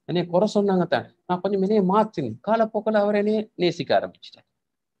செஞ்சாரு, என்னைய குறை சொன்னாங்க தான், நான் கொஞ்சம் என்னைய மாத்தின். காலப்போக்கில் அவர் என்னைய நேசிக்க ஆரம்பிச்சிட்டேன்.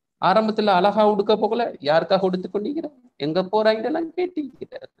 ஆரம்பத்துல அழகா உடுக்க போகல, யாருக்காக உடுத்து கொண்டிருக்கிறேன், எங்க போறாங்கன்னு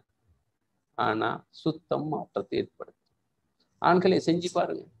கேட்டிருக்கிறார். ஆனா சுத்தம் மாற்றத்தை ஏற்படுத்தும். ஆண்களை செஞ்சு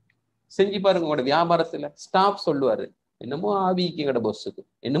பாருங்க, உங்களோட வியாபாரத்துல ஸ்டாஃப் சொல்லுவாரு, என்னமோ ஆவிக்கு எங்கட பொஸ்ஸுக்கு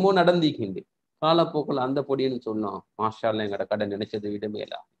என்னமோ நடந்திக்கிண்டு, காலப்போக்கில் அந்த பொடின்னு சொல்லலாம், மாஷால்ல எங்கட கடை நினைச்சதை விட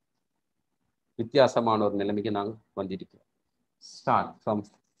மேலா வித்தியாசமான ஒரு நிலைமைக்கு நாங்கள் வந்திருக்கிறோம். Start from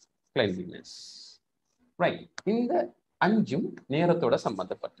கிளைன்லினஸ். ரைட். இந்த 5ம் நேரத்தோட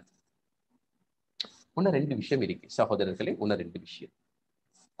சம்பந்தப்பட்டது. இன்னும் 2 விஷயம் இருக்கு சகோதரர்களே, இன்னும் 2 விஷயம்.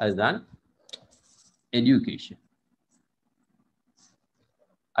 அதுதான் எஜுகேஷன்,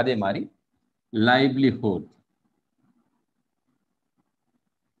 அதே மாதிரி லைவ்லிஹுட்.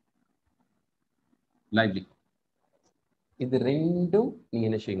 இது 2ம் நீங்க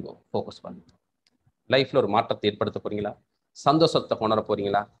என்ன செய்யுங்க, ஃபோக்கஸ் பண்ணுங்க. லைஃப்ல ஒரு மாற்றத்தை ஏற்படுத்த போறீங்களா, சந்தோஷத்தை உணர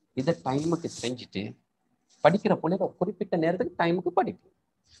போறீங்களா, இதை டைமுக்கு செஞ்சுட்டு படிக்கிற பிள்ளைங்க ஒரு குறிப்பிட்ட நேரத்துக்கு டைமுக்கு படிக்கும்.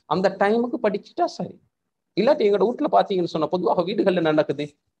 அந்த டைமுக்கு படிச்சுட்டா சரி. இல்லாட்டி எங்களோட வீட்டுல பாத்தீங்கன்னு சொன்னா, பொதுவாக வீடுகள்ல நடக்குது,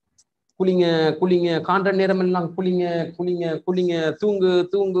 குளிங்க குளிங்க, காண்ற நேரம் எல்லாம் குளிங்க குளிங்க குளிங்க, தூங்கு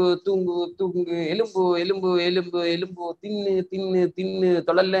தூங்கு தூங்கு தூங்கு, எலும்பு எலும்பு எலும்பு எலும்பு, தின்னு தின்னு தின்னு,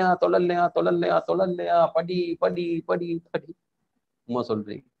 தொழல்லையா தொழல்லையா தொழல்லையா தொழல்லையா, படி படி படி படி. அம்மா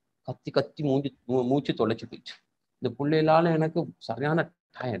சொல்றேன், கத்தி கத்தி மூச்சு தொலைச்சு போயிடுச்சு. இந்த பிள்ளைகளால எனக்கு சரியான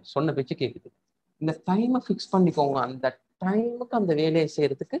டயர்ட். சொன்ன பேச்சு கேட்குது. இந்த டைமை ஃபிக்ஸ் பண்ணிக்கோங்க, அந்த டைமுக்கு அந்த வேலையை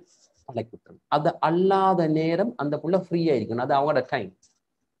செய்யறதுக்கு பழக்கிட்டணும். அது அல்லாத நேரம் அந்த புள்ள ஃப்ரீயா இருக்கணும், அது அவங்களோட டைம்,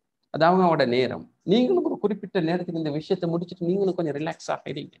 அது அவங்களோட நேரம். நீங்களும் ஒரு குறிப்பிட்ட நேரத்துக்கு இந்த விஷயத்தை முடிச்சுட்டு நீங்களும் கொஞ்சம் ரிலாக்ஸ்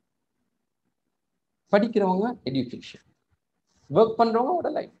ஆகிடுங்க. படிக்கிறவங்க எஜுகேஷன், ஒர்க்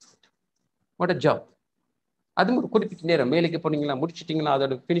பண்றவங்க லைஃப், ஜாப், அது ஒரு குறிப்பிட்ட நேரம். வேலைக்கு போனீங்களா, முடிச்சிட்டீங்களா,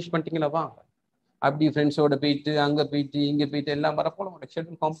 அதோட ஃபினிஷ் பண்ணிட்டீங்களா, வாங்க. அப்படி ஃப்ரெண்ட்ஸோட போயிட்டு அங்கே போயிட்டு இங்கே போயிட்டு எல்லாம் வரப்போ உங்களோட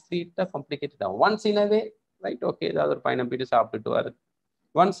ஷெட்யூல் கம்ப்ளீட்டாக காம்ப்ளிகேட்டட் ஆகும். ஒன்ஸ் இனவே ரைட், ஓகே, ஏதாவது ஒரு பயணம் போயிட்டு சாப்பிட்டுட்டு வருது,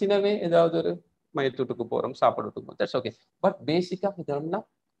 ஒன்ஸ் இனவே ஏதாவது ஒரு மயத்தூட்டுக்கு போகிறோம், சாப்பிடுறதுக்கு போகிறோம், தட்ஸ் ஓகே. பட் பேசிக்காக இதெல்லாம்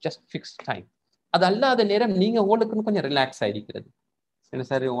ஜஸ்ட் ஃபிக்ஸ் டைம். அது அல்லாத நேரம் நீங்கள் உங்களுக்குன்னு கொஞ்சம் ரிலாக்ஸ் ஆகிருக்கிறது. என்ன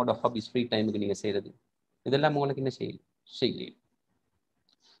சார், உங்களோட ஹாபிஸ், ஃப்ரீ டைமுக்கு நீங்கள் செய்கிறது, இதெல்லாம் உங்களுக்கு என்ன செய்யணும்.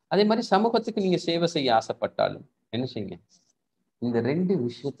 அதே மாதிரி சமூகத்துக்கு நீங்கள் சேவை செய்ய ஆசைப்பட்டாலும் என்ன செய்யுங்க, இந்த 2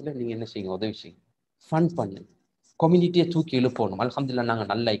 விஷயத்துல நீங்க என்ன செய்யுங்க, உதவி செய்யுங்க, ஃபன் பண்ணுங்க. கம்யூனிட்டியை தூக்கி எழுப்பணும். அல்ஹம்துலில்லாஹ் நாங்கள்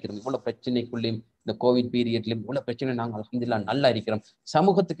நல்லா இருக்கிறோம், இவ்வளவு பிரச்சனைக்குள்ளேயும் இந்த கோவிட் பீரியட்லையும் இவ்வளவு பிரச்சனை, நாங்கள் அல்ஹம்துலில்லாஹ் நல்லா இருக்கிறோம்.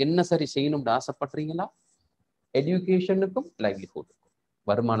 சமூகத்துக்கு என்ன சரி செய்யணும்னு ஆசைப்படுறீங்களா, எஜுகேஷனுக்கும் லைவ்லிஹுட்டுக்கும்,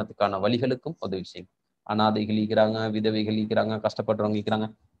 வருமானத்துக்கான வழிகளுக்கும் உதவி செய்யும். அனாதைகள் இருக்கிறாங்க, விதவைகள் இருக்கிறாங்க, கஷ்டப்படுறவங்க இருக்கிறாங்க,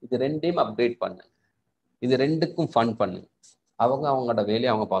 இது 2ஐயும் அப்டேட் பண்ணுங்க. இது 2க்கும் ஃபன் பண்ணுங்க. அவங்களோட வேலையை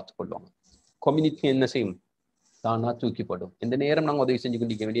அவங்க பார்த்துக்கொள்வாங்க. கம்யூனிட்டி என்ன செய்யும், தானா தூக்கிப்படும். இந்த நேரம் நாங்கள் உதவி செஞ்சு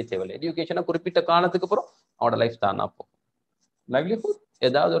கொண்டிருக்க வேண்டிய தேவையில்லை. எஜுகேஷனை குறிப்பிட்ட காலத்துக்கு அப்புறம் அவனோட லைஃப் தானா போகும். லைவ்லிஹுட்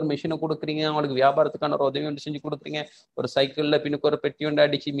ஏதாவது ஒரு மிஷினை கொடுக்குறீங்க, அவங்களுக்கு வியாபாரத்துக்கான ஒரு உதவி ஒன்று செஞ்சு கொடுக்குறீங்க, ஒரு சைக்கிள்ல பின்னுக்கு ஒரு பெட்டி ஒன்று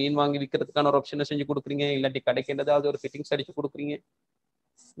அடிச்சு மீன் வாங்கி விற்கிறதுக்கான ஒரு ஆப்ஷனை செஞ்சு கொடுக்குறீங்க, இல்லாட்டி கடைக்கு ஏதாவது ஒரு ஃபிட்டிங்ஸ் அடிச்சு கொடுக்குறீங்க.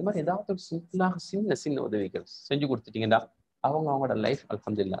 இந்த மாதிரி ஏதாவது ஒரு சிம்பிளாக சின்ன சின்ன உதவிகள் செஞ்சு கொடுத்துட்டீங்கன்னா அவங்களோட லைஃப்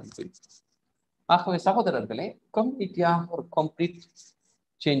அல்ஹம்துலில்லாஹ் போயிடுச்சு. ஆகவே சகோதரர்களே, கம்ப்ளீட்டியாக ஒரு கம்ப்ளீட்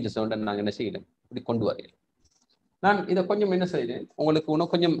சேஞ்சஸ் வந்து நாங்கள் என்ன செய்யலாம், இப்படி கொண்டு வரையலாம். நான் இதை கொஞ்சம் என்ன செய்யறேன், உங்களுக்கு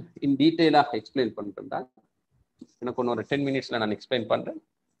இன்னும் கொஞ்சம் இன் டீட்டெயிலாக எக்ஸ்பிளைன் பண்ணுறேன். எனக்கு ஒன்று ஒரு 10 minutes நான் எக்ஸ்பிளைன் பண்ணுறேன்.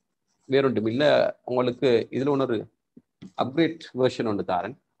 வேறொன்றும் இல்லை, உங்களுக்கு இதில் ஒன்று அப்கிரேட் வெர்ஷன் ஒன்று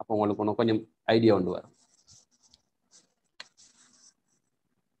தாரேன். அப்போ உங்களுக்கு ஒன்று கொஞ்சம் ஐடியா ஒன்று வரும்.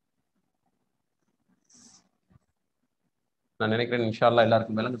 நான் நினைக்கிறேன் இன்ஷா அல்லாஹ்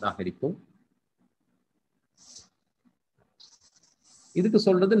எல்லாருக்கும் விளங்குதாக இருக்கும். இதுக்கு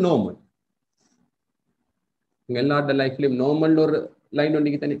சொல்றது நார்மல். எல்லாரோட லைஃப்லயும் நார்மல் ஒரு லைன்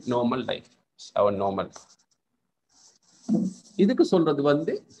ஒன்றைக்கு தனி நார்மல் லைஃப், அவர் நார்மல். இதுக்கு சொல்றது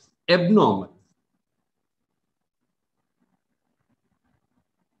வந்து எப்நார்மல்.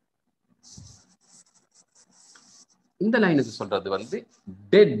 இந்த லைனுக்கு சொல்றது வந்து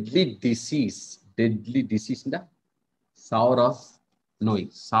டெட்லி டிசீஸ். டெட்லி டிசீஸ்னா சாவர நோய்,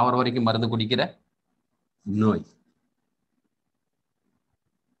 சாவர வரைக்கும் மருந்து குடிக்கிற நோய்.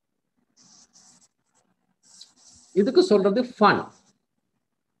 இதுக்கு சொல்றது fun.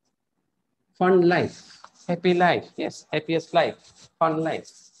 Fun life, happy life. S, happiest life, fun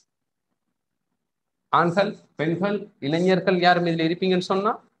life. ஆண்கள், பெண்கள், இளைஞர்கள் யாரும் இதுல இருப்பீங்கன்னு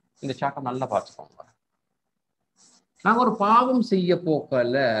சொன்னா இந்த சாட்டை நல்லா பார்த்துக்கோங்க. நாங்க ஒரு பாவம் செய்ய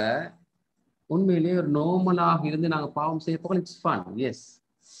போக்கல, உண்மையிலேயே ஒரு நார்மலாக இருந்து நாங்க பாவம் செய்ய போகல, it's fun. S,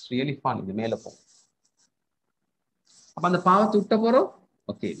 it's really fun. இது மேல போகும். அப்ப அந்த பாவத்தை விட்ட போறோம்,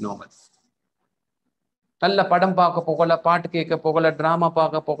 ஓகே நார்மல். நல்ல படம் பார்க்க போகல, பாட்டு கேட்க போகல, டிராமா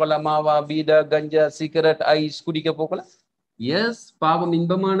பார்க்க போகல, மாவா பீடா கஞ்சா சிகரெட் ஐஸ் குடிக்க போகல, எஸ் பாவம்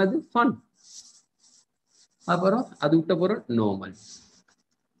இன்பமானது, ஃபன். அப்புறம் அது விட்ட போறோம் நார்மல்.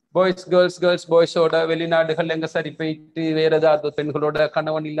 பாய்ஸ் கேர்ள்ஸ் பாய்ஸோட வெளிநாடுகள் எங்க சரி போயிட்டு வேற ஏதாவது பெண்களோட,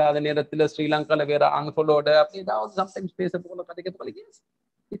 கணவன் இல்லாத நேரத்துல ஸ்ரீலங்கால வேற ஆண்களோட அப்படி ஏதாவது சம்டைம்ஸ் பேச போகல, கதைக்க போகல, எஸ்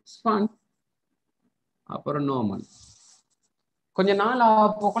இட்ஸ் ஃபன். அப்புறம் நார்மல். கொஞ்ச நாள்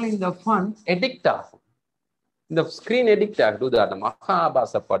போகல இந்த ஃபன் எடிக்ட் ஆகும். இந்த ஸ்கிரீன் எடிக்ட் ஆகுது. உதாரணமாக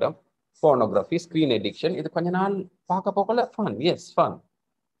ஆபாச படம், போனோகிராஃபி, ஸ்கிரீன் எடிக்ஷன், இது கொஞ்ச நாள் பார்க்க போகல ஃபன். S fun.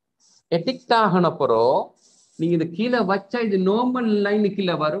 எடிக்ட் ஆகனப்புறம் நீங்க இது கீழே வச்சா இது நார்மல் லைன்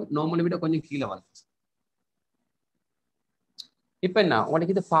கீழே வரும், நார்மலை விட கொஞ்சம் கீழே வரும். இப்ப என்ன,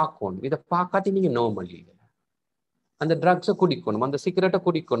 உனக்கு இதை பார்க்கணும், இதை பார்க்காட்டி நீங்க நார்மல் இல்லை. அந்த ட்ரக்ஸை குடிக்கணும், அந்த சிகரெட்டை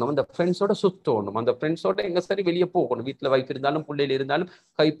குடிக்கணும், அந்த ஃப்ரெண்ட்ஸோட சுத்தணும், அந்த ஃப்ரெண்ட்ஸோட எங்க சரி வெளியே போகணும். வீட்டுல வைஃப் இருந்தாலும், பிள்ளைல இருந்தாலும்,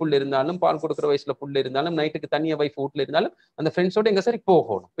 கைப்புள்ள இருந்தாலும், பால் கொடுக்குற வயசுல புள்ள இருந்தாலும், நைட்டுக்கு தனியா வைஃப் வீட்டுல இருந்தாலும், அந்த ஃப்ரெண்ட்ஸோட எங்க சரி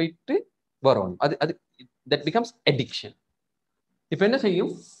போகணும், போயிட்டு வரணும். அது அது தட் பிகம்ஸ் அடிக்ஷன். இப்ப என்ன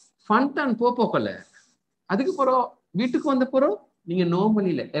செய்யும், ஃபன் தான் போகல. அதுக்கு போறோம் வீட்டுக்கு வந்த போறோம் நீங்க நார்மல்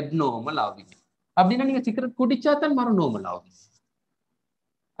இல்லை, எப்நார்மல் ஆவீங்க. அப்படின்னா நீங்க சிகரெட் குடிச்சா தான் மரம் நார்மல் ஆவீங்க,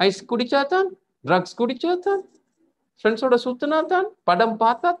 ஐஸ் குடிச்சா தான், ட்ரக்ஸ் குடிச்சா தான், ஃப்ரெண்ட்ஸோட சுத்தினா தான், படம்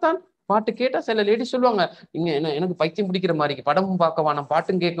பார்த்தா தான், பாட்டு கேட்டா சில லேடிஸ் சொல்லுவாங்க, நீங்க என்ன எனக்கு பைத்தியம் பிடிக்கிற மாதிரி, படமும் பார்க்க வேணாம்,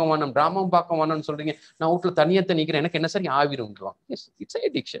 பாட்டும் கேட்க வேணாம், டிராமாவும் பார்க்க வேணாம்னு சொல்றீங்க, நான் வீட்டுல தனியத்தை நிக்கிறேன், எனக்கு என்ன சரி ஆவிருவாங்க. It's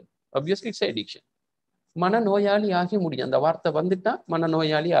addiction. Obviously it's addiction. மனநோயாளி ஆகி முடியும். அந்த வார்த்தை வந்துட்டா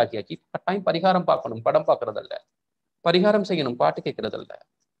மனநோயாளி ஆகியாக்கி கட்டாயம் பரிகாரம் பார்க்கணும், படம் பார்க்கறதல்ல. பரிகாரம் செய்யணும், பாட்டு கேட்கறதல்ல.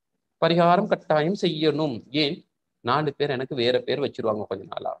 பரிகாரம் கட்டாயம் செய்யணும். ஏன், 4 பேர் எனக்கு வேற பேர் வச்சிருவாங்க கொஞ்ச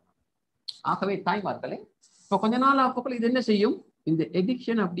நாளா. ஆகவே தாய்மார்களே, இப்ப கொஞ்ச நாள் ஆப்போக்கள் இது என்ன செய்யும், இந்த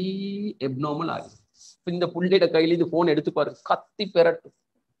எடிக்ஷன் அப்படி எப்நார்மல் ஆகும். இந்த புள்ளையோட கையில இது போன் எடுத்து பாரு, கத்தி பெறட்டும்.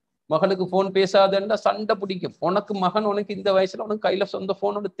 மகளுக்கு போன் பேசாதண்டா சண்டை பிடிக்கும். உனக்கு மகன், உனக்கு இந்த வயசுல உனக்கு கையில சொந்த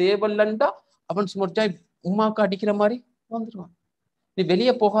போன் ஒன்று தேவையில்லண்டா அவன் சுமர்ச்சா உமாக்கு அடிக்கிற மாதிரி வந்துடுவான். நீ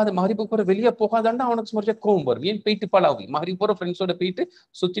வெளியே போகாத, மகரிப்பு போற வெளியே போகாதாண்டா அவனுக்கு சுமர்ச்சா கோவம் வரும். ஏன், போயிட்டு பழகி மகரிப்பு போற ஃப்ரெண்ட்ஸோட போயிட்டு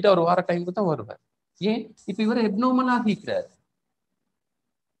சுத்திட்டு ஒரு வார டைமுக்கு தான் வருவார். ஏன், இப்ப இவர் எப்நார்மல் ஆகிக்கிறார்.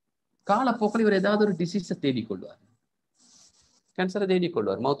 காலப்போக்கில் இவர் ஏதாவது ஒரு டிசீஸை தேடிக்கொள்வார், கேன்சரை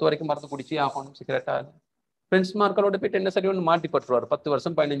தேடிக்கொள்வார், மௌத்து வரைக்கும் மருந்து குடிச்சு ஆகணும், சிகரெட்டா. ஃப்ரெண்ட்ஸ் மார்களோட போயிட்டு என்ன சரி ஒன்று மாட்டி பட்டுருவார். 10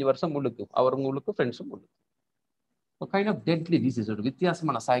 வருஷம் 15 வருஷம் முழுக்கு அவர் உங்களுக்கு ஃப்ரெண்ட்ஸும் முழுக்கு. கைண்ட் ஆஃப் டெட்லி டிசீஸ், ஒரு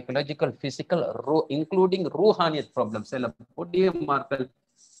வித்தியாசமான சைக்கலாஜிக்கல், பிசிக்கல், இன்க்ளூடிங் ரூஹானியத் ப்ராப்ளம், சில பொடிய மார்கள்,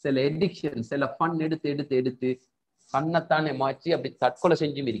 சில எடிக்ஷன், சில ஃபன் எடுத்து எடுத்து எடுத்து கண்ணத்தானே மாற்றி அப்படி தற்கொலை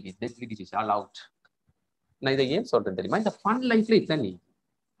செஞ்சும் இருக்கு. Deadly disease all out. நான் இதை ஏன் சொல்றேன் தெரியுமா, இந்த ஃபன் லைஃப்ல தனி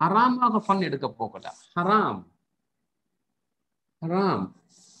ஹராமாக ஃபன் எடுக்க போகல. ஹராம் ஹராம்.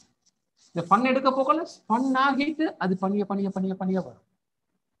 இந்த ஃபன் எடுக்க போகல, ஃபன் ஆகிட்டு அது பணிய பணிய பணிய பணிய வரும்.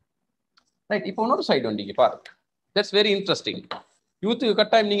 ரைட். இப்போ இன்னொரு சைடு வண்டிக்கு பாருங்க. That's very interesting. யூத்துக்கு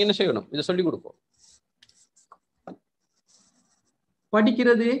கட்டாயம் நீங்க என்ன செய்யணும், இதை சொல்லிக் கொடுப்போம்.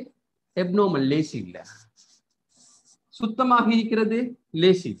 படிக்கிறது எப்நார்மல் லேசி இல்லை, சுத்தமாக இருக்கிறது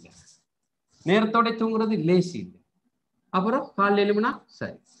லேசி இல்லை, நேரத்தோட தூங்குறது லேசி இல்லை. அப்புறம் காலையில் எழுப்புனா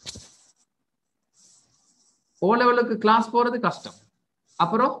சரி. ஓ லெவலுக்கு கிளாஸ் போறது கஷ்டம்,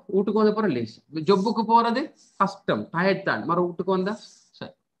 அப்புறம் வீட்டுக்கு வந்த அப்புறம் லேசி. ஜொப்புக்கு போறது கஷ்டம், டயர்ட் தான், மறு வீட்டுக்கு வந்தா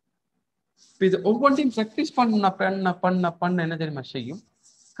சரி. இது ஒவ்வொன்றையும் பிராக்டிஸ் பண்ண பண்ண பண்ண பண்ண என்ன தெரியுமா செய்யும்?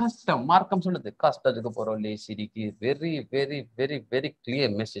 கஷ்டம். மார்க்கம் சொல்லுது கஷ்டத்துக்கு போறோம் லேசிக்கு. Very very very very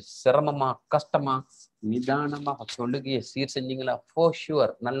clear message. சிரமமா கஷ்டமா நிதானமாக தொழுகைய சீர் செஞ்சீங்களா ஃபார்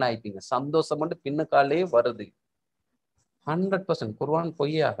ஷுவர் நல்லா ஆயிட்டீங்க. சந்தோஷம் வந்து பின்னுக்காலே வருது. 100% குர்ஆன்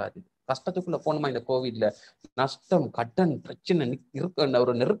பொய்யே ஆகாது. கஷ்டத்துக்குள்ள போகணுமா? இந்த கோவிட்ல நஷ்டம், கடன், பிரச்சனை இருக்க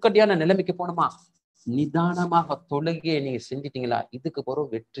ஒரு நெருக்கடியான நிலைமைக்கு போகணுமா? நிதானமாக தொழுகையை நீங்க செஞ்சிட்டீங்களா, இதுக்கு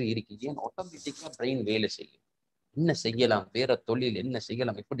பிறகு வெற்றி இருக்கு. ஏன் ஆட்டோமேட்டிக்கா பிரெயின் வேலை செய்யும். என்ன செய்யலாம், வேற தொழில் என்ன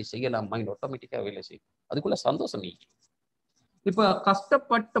செய்யலாம், எப்படி செய்யலாம், மைண்ட் ஆட்டோமேட்டிக்கா வேலை செய்யும். அதுக்குள்ள சந்தோஷம் நீங்க. இப்ப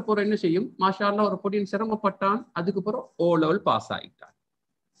கஷ்டப்பட்ட பிறகு என்ன செய்யும்? மாஷா அல்லாஹ் ஒரு பொடியின் சிரமப்பட்டான், அதுக்கு பிறகு ஓ லெவல் பாஸ் ஆகிட்டான்.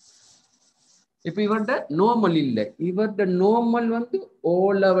 இப்ப இவர்ட நோமல் இல்லை, இவர்ட நோமல் வந்து ஓ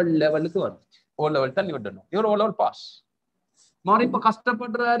லெவல் லெவலுக்கு வந்துச்சு. ஓ லெவல் தான் இவர்ட நோ, இவர் ஓ லெவல் பாஸ். மாறி இப்ப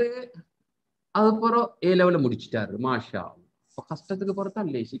கஷ்டப்படுறாரு, அதுக்கப்புறம் ஏ லெவல முடிச்சுட்டாரு. மாஷா இப்ப கஷ்டத்துக்கு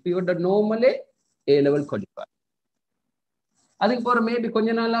போறதான் லேசி. இப்ப இவர்ட நோமலே ஏ லெவல் குவாலிஃபை. அதுக்கு போற மேபி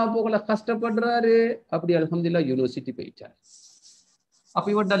கொஞ்ச நாளா போகல கஷ்டப்படுறாரு, அப்படி அல்ஹம்துலில்லாஹ் யூனிவர்சிட்டி போயிட்டார். அப்ப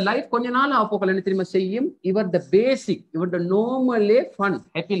இவரோட லைஃப் கொஞ்ச நாள் போகல என்ன தெரியுமா செய்யும்? இவரோட பேசிக், இவரோட நோமலே ஃபன்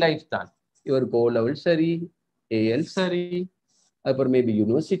ஹாப்பி லைஃப் தான். இவருக்கு ஓ லெவல் சரி, ஏஎல் சரி, அப்புறம் மேபி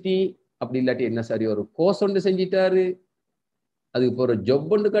யூனிவர்சிட்டி, அப்படி இல்லாட்டி என்ன சரி ஒரு கோர்ஸ் ஒன்று செஞ்சிட்டாரு, அதுக்கு போற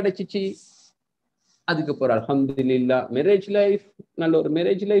ஜாப் ஒன்று கிடைச்சிச்சு, அதுக்கு போற அல்ஹம்துலில்லாஹ் மேரேஜ் லைஃப், நல்ல ஒரு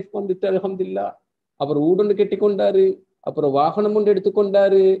மேரேஜ் லைஃப் வந்துட்டு அல்ஹம்துலில்லாஹ். அப்புறம் ஊடொன்று கட்டி கொண்டாரு, அப்புறம் வாகனம் ஒன்று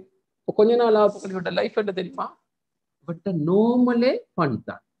எடுத்துக்கொண்டாரு. கொஞ்ச நாள் இவரோட லைஃப் என்ன தெரியுமா? பட் நோமலே ஃபன்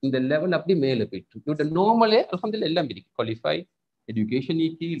தான். இந்த லெவல் அப்படி மேலே போயிட்டு இவரோட நோமலே அல்ஹம்துலில்லாஹ் எல்லாம் இருக்கு. குவாலிஃபை, எஜுகேஷன்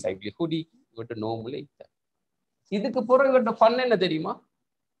ஈக்கி, லைவ்லிஹுட் ஈக்கி, இவரோட நோமலே இல்லை. இதுக்கு பிறகு இவரோட ஃபன் என்ன தெரியுமா?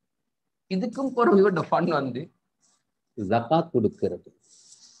 இதுக்கும் பிறகு இவரோட ஃபன் வந்து ஜகாத் கொடுக்கிறது,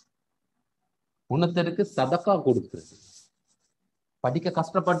 உணர்த்தருக்கு சதக்கா கொடுக்கிறது, படிக்க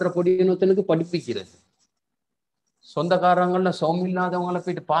கஷ்டப்படுற பொடியனொருத்தனுக்கு படிப்பிக்கிறது, சொந்தக்காரங்கள சௌமில்லாதவங்களை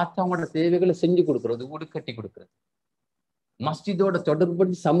போயிட்டு பார்த்து அவங்களோட தேவைகளை செஞ்சு கொடுக்கறது, வீடு கட்டி கொடுக்கறது, மஸ்ஜிதோட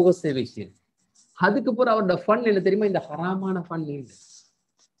தொடர்பு சமூக சேவை செய்யுது. அதுக்கு பிறகு அவரோட ஃபன் என்ன தெரியுமா? இந்த ஹராமான ஃபன் இல்லை.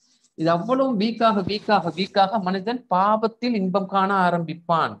 இது அவ்வளவு வீக்காக வீக்காக வீக்காக மனிதன் பாவத்தில் இன்பம் காண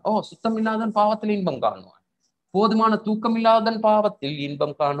ஆரம்பிப்பான். சுத்தம் இல்லாதவன் பாவத்தில் இன்பம் காணுவான், போதுமான தூக்கம் இல்லாதவன் பாவத்தில்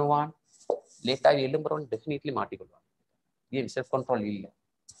இன்பம் காணுவான், லேட்டாக எழும்புறவன் டெஃபினெட்லி மாட்டிக்கொள்வான். ஏன்? செல்ஃப் கண்ட்ரோல் இல்லை,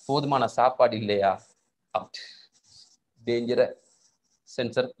 போதுமான சாப்பாடு இல்லையா, டேஞ்சர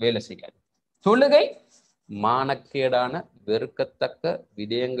சென்சர் வேலை செய்யாது. தொழுகை மானக்கேடான வெறுக்கத்தக்க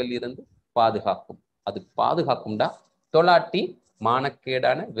விடயங்கள் இருந்து பாதுகாக்கும். அது பாதுகாக்கும்டா தொலாட்டி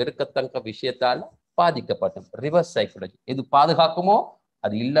மானக்கேடான வெறுக்கத்தக்க விஷயத்தால பாதிக்கப்படும். Reverse psychology. எது பாதுகாக்குமோ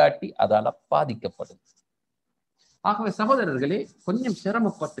அது இல்லாட்டி அதால பாதிக்கப்படும். ஆகவே சகோதரர்களே, கொஞ்சம்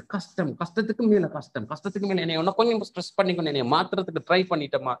சிரமப்பட்டு கஷ்டத்துக்கு மேல கஷ்டத்துக்கு மேல என்னை கொஞ்சம் ஸ்ட்ரெஸ் பண்ணிக்கணும், என்னை மாத்துறதுக்கு ட்ரை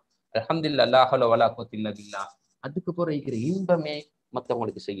பண்ணிட்டோமா, அல்ஹம்துலில்லாஹ் லா ஹவ்ல வலா குவத்த இல்லா பில்லாஹ். அதுக்கு போற இருக்கிற இன்பமே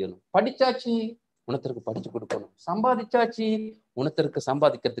மற்றவங்களுக்கு செய்யணும். படிச்சாச்சு உணர்த்தருக்கு படிச்சு கொடுக்கணும், சம்பாதிச்சாச்சு உணர்த்தருக்கு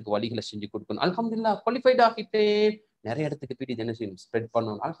சம்பாதிக்கிறதுக்கு வழிகளை செஞ்சு கொடுக்கணும். அல்ஹம்துலில்லாஹ் குவாலிஃபைட் ஆகிட்டே நிறைய இடத்துக்கு போயிட்டு என்ன செய்யணும், ஸ்ப்ரெட்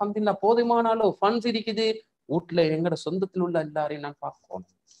பண்ணணும். அல்ஹம்துலில்லாஹ் போதுமான அளவு ஃபண்ட்ஸ் இருக்குது, வீட்டுல எங்கட சொந்தத்தில் உள்ள எல்லாரையும் நான் பார்க்கணும்.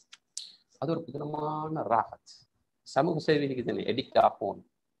 அது ஒரு புதுமான ராகத். சமூக சேவைக்கு தானே எடிக்ட் ஆகும்.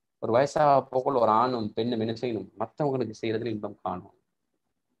 ஒரு வயசாக போகல ஒரு ஆணும் பெண்ணும் என்ன செய்யணும், மற்றவங்களுக்கு செய்யறதுல இன்பம் காணும்.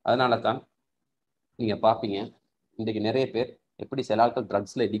 அதனால தான் நீங்க பார்ப்பீங்க இன்றைக்கு நிறைய பேர் எப்படி சில ஆட்கள்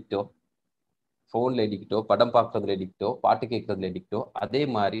ட்ரக்ஸ்ல எடிக்டோ, ஃபோன்ல எடிக்டோ, படம் பார்க்கறதுல எடிக்டோ, பாட்டு கேட்கறதுல எடிக்டோ, அதே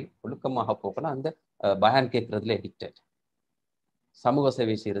மாதிரி ஒழுக்கமாக போகலாம் அந்த பயான் கேட்கறதுல எடிக்டட், சமூக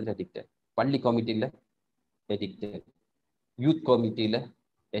சேவை செய்யறதுல எடிக்டட், பள்ளி கமிட்டியில எடிக்டட், யூத் கமிட்டியில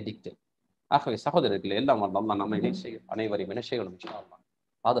எடிக்டட். ஆகவே சகோதரர்கள் எல்லாம் நம்ம என்ன செய்யும், அனைவரையும் என்ன செய்யணும், இன்ஷா அல்லாஹ்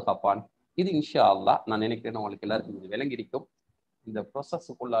பாதுகாப்பான். இது இன்ஷா அல்லாஹ் நான் நினைக்கிறேன் உங்களுக்கு எல்லாருக்கும் இது விளங்கியிருக்கும். இந்த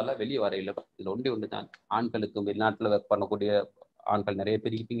ப்ரொசஸுக்குள்ளால வெளியே வரையில இதுல ஒன்று தான், ஆண்களுக்கும் வெளிநாட்டுல ஒர்க் பண்ணக்கூடிய ஆண்கள் நிறைய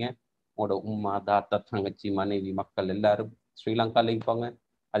பேர் இருப்பீங்க. உங்களோட உம்மா, தாத்தா, தங்கச்சி, மனைவி, மக்கள் எல்லாரும் ஸ்ரீலங்கால இருப்பாங்க.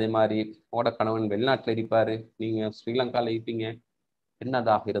 அதே மாதிரி உங்களோட கணவன் வெளிநாட்டுல இருப்பாரு, நீங்க ஸ்ரீலங்கால இருப்பீங்க.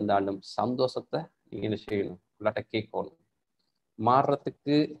 என்னதாக இருந்தாலும் சந்தோஷத்தை நீங்க என்ன செய்யணும், இல்லாட்ட கேட்கணும்.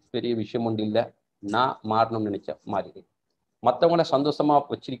 மாறுறதுக்கு பெரிய விஷயம் ஒன்று இல்லை. நான் மாறணும்னு நினைச்ச மாறி மற்றவங்கள சந்தோஷமா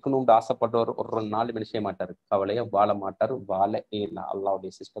வச்சிருக்கணும்னு ஆசைப்படுறவர் ஒரு நாள் என்ன செய்ய மாட்டாரு, கவலையா வாழ மாட்டாரு. வாழ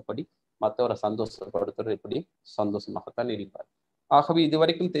அல்லாவுடைய சிஸ்டப்படி மற்றவரை சந்தோஷப்படுத்துறது எப்படி சந்தோஷமாகத்தான் இருப்பார். ஆகவே இது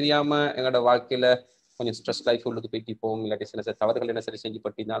வரைக்கும் தெரியாம எங்களோட வாழ்க்கையில கொஞ்சம் ஸ்ட்ரெஸ் லைஃப் உள்ளது போயிட்டு போவோம், இல்லாட்டி சில தவறுகள் என்ன சரி செஞ்சு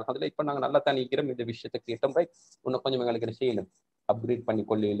பட்டிருந்தாலும் அதில் இப்போ நாங்கள் நல்லா தான் நிற்கிறோம். இந்த விஷயத்தை கேட்டோம் ரைட், இன்னும் கொஞ்சம் எங்களுக்கு என்ன செய்யலும், அப்கிரேட் பண்ணி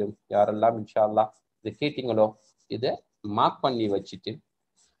கொள்ளையிலும். யாரெல்லாம் இன்ஷா அல்லாஹ் இதை கேட்டீங்களோ இதை மார்க் பண்ணி வச்சுட்டு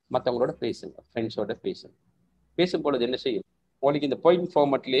மற்றவங்களோட பேசுங்க, ஃப்ரெண்ட்ஸோட பேசுங்க. பேசும்பொழுது என்ன செய்யும், உங்களுக்கு இந்த பாயிண்ட்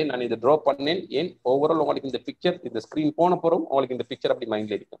ஃபார்மட்லேயே நான் இதை ட்ரா பண்ணேன். ஏன் ஓவரால் உங்களுக்கு இந்த பிக்சர், இந்த ஸ்க்ரீன் போன போகிறோம் உங்களுக்கு இந்த பிக்சர் அப்படி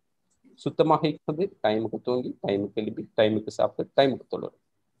மைண்டில் இருக்கும். சுத்தமாக இருக்கிறது, டைமுக்கு தூங்கி, டைமுக்கு எழுப்பி, டைமுக்கு சாப்பிட்டு, டைமுக்கு தொழுவது.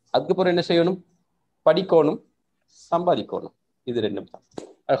 அதுக்கப்புறம் என்ன செய்யணும், படிக்கணும், சம்பாதிக்கணும். இது ரெண்டும் தான்.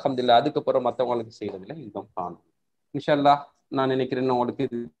 அல்ஹம்துலில்லாஹ். அதுக்கப்புறம் மற்றவங்களுக்கு செய்யறதுல இன்பம் காணும். இன்ஷா அல்லாஹ் நான் நினைக்கிறேன் உங்களுக்கு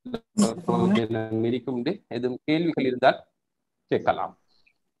இருக்கும். எதுவும் கேள்விகள் இருந்தால் கேட்கலாம்.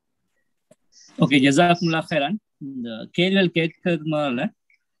 ஓகே, ஜஸாக்குமுல்லாஹ் ஹைரன். இந்த கேள்விகள் கேட்கறது முதல்ல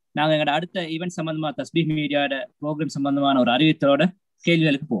நாங்கள் எங்களோட அடுத்த ஈவெண்ட் சம்பந்தமா தஸ்பீஹ் மீடியாவோட ப்ரோக்ராம் சம்பந்தமான ஒரு அறிவித்தலோட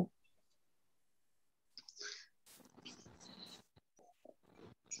கேள்விகளுக்கு போவோம்.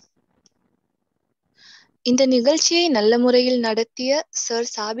 இந்த நிகழ்ச்சியை நல்ல முறையில் நடத்திய சர்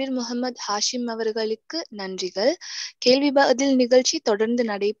சாபிர் முகமது ஹாஷிம் அவர்களுக்கு நன்றிகள். கேள்வி பதில் நிகழ்ச்சி தொடர்ந்து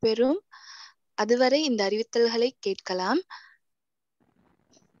நடைபெறும். அதுவரை இந்த அறிவித்தல்களை கேட்கலாம்.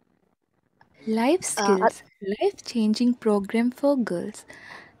 Life skills, life changing program for girls.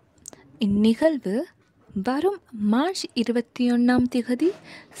 இந்நிகழ்வு வரும் மார்ச் 21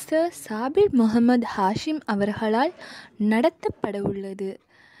 சர் சாபிர் முகமது ஹாஷிம் அவர்களால் நடத்தப்பட உள்ளது.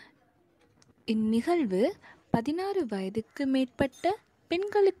 இந்நிகழ்வு 16 வயதுக்கு மேற்பட்ட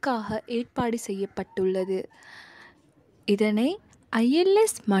பெண்களுக்காக ஏற்பாடு செய்யப்பட்டுள்ளது. இதனை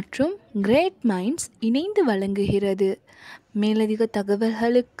ILS மற்றும் கிரேட் மைண்ட்ஸ் இணைந்து வழங்குகிறது. மேலதிக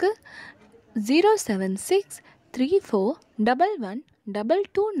தகவல்களுக்கு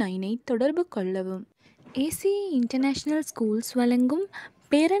 07634112298 தொடர்பு கொள்ளவும். ACE இன்டர்நேஷனல் ஸ்கூல்ஸ் வழங்கும்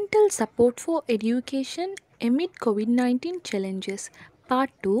parental support for education emit COVID-19 challenges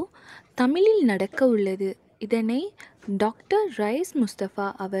part 2 தமிழில் நடக்க உள்ளது. இதனை டாக்டர் ரைஸ் முஸ்தபா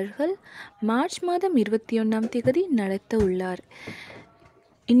அவர்கள் மார்ச் 21 நடத்த உள்ளார்.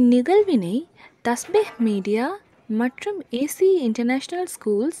 இந்நிகழ்வினை தஸ்பீஹ் மீடியா மற்றும் ACE இன்டர்நேஷனல்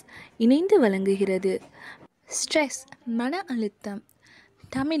ஸ்கூல்ஸ் இணைந்து வழங்குகிறது. ஸ்ட்ரெஸ், மன அழுத்தம்.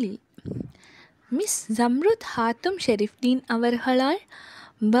 தமிழில் மிஸ் ஜம்ருத் ஹாத்தும் ஷெரீஃப்தீன் அவர்களால்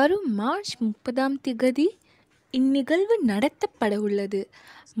வரும் மார்ச் 30 இந்நிகழ்வு நடத்தப்பட உள்ளது.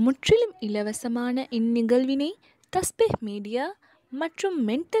 முற்றிலும் இலவசமான இந்நிகழ்வினை தஸ்பீஹ் மீடியா மற்றும்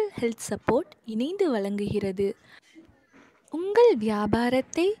மென்டல் ஹெல்த் சப்போர்ட் இணைந்து வழங்குகிறது. உங்கள்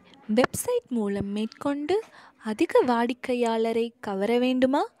வியாபாரத்தை வெப்சைட் மூலம் மேற்கொண்டு அதிக வாடிக்கையாளரை கவர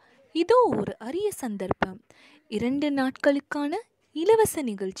வேண்டுமா? இதோ ஒரு அரிய சந்தர்ப்பம். 2 நாட்களுக்கான இலவச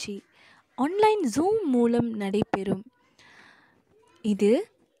நிகழ்ச்சி ஆன்லைன் ஜூம் மூலம் நடைபெறும். இது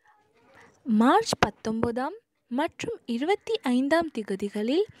மார்ச் 19 மற்றும்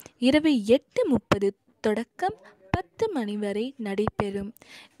 25 இரவு 8:30 தொடக்கம் 10 மணி வரை நடைபெறும்.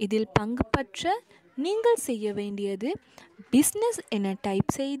 இதில் பங்கு பற்ற நீங்கள் செய்ய வேண்டியது பிஸ்னஸ் என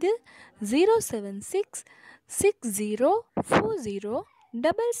டைப் செய்து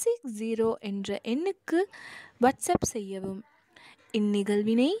 07660406660 என்ற எண்ணுக்கு வாட்ஸ்அப் செய்யவும்.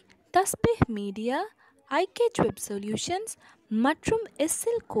 இந்நிகழ்வினை தஸ்பீஹ் மீடியா, ஐகேச் வெப் சொல்யூஷன்ஸ் மற்றும்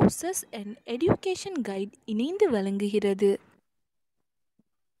SL courses and education guide இணைந்து வழங்குகிறது.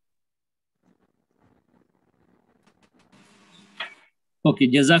 ஓகே,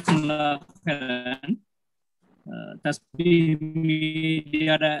 ஜஸாக்குமுல்லாஹ் ஹைரன். தஸ்பீஹ்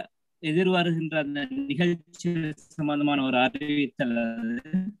மீடியாவோட எதிர்வருகின்ற அந்த நிகழ்ச்சி சம்பந்தமான ஒரு அறிவித்தல்.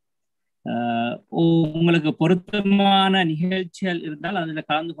 உங்களுக்கு பொருத்தமான நிகழ்ச்சிகள் இருந்தால் அதில்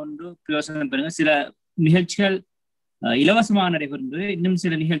கலந்து கொண்டு பிரயோசனம் பெறுங்க. சில நிகழ்ச்சிகள் இலவசமாக நடைபெறுகிறது. இன்னும்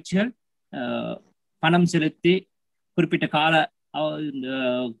சில நிகழ்ச்சிகள் பணம் செலுத்தி குறிப்பிட்ட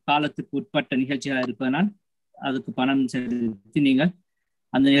காலத்துக்கு உட்பட்ட நிகழ்ச்சிகளாக இருப்பதனால் அதுக்கு பணம் செலுத்தி நீங்கள்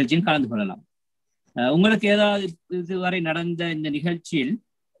அந்த நிகழ்ச்சியில் கலந்து கொள்ளலாம். உங்களுக்கு ஏதாவது இதுவரை நடந்த இந்த நிகழ்ச்சியில்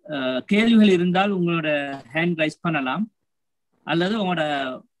கேள்விகள் இருந்தால் உங்களோட ஹேண்ட் ரைஸ் பண்ணலாம், அல்லது உங்களோட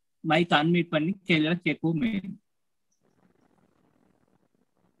மைக் அன்மியூட் பண்ணி கேள்விகளை கேட்கவும் வேணும்.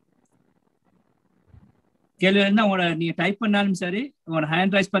 கேள்வி இருந்தால் உங்களோட நீங்க டைப் பண்ணாலும் சரி, உங்களோட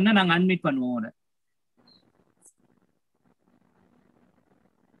ஹேண்ட் ரைஸ் பண்ணா நாங்கள் அன்மியூட் பண்ணுவோம். உங்களோட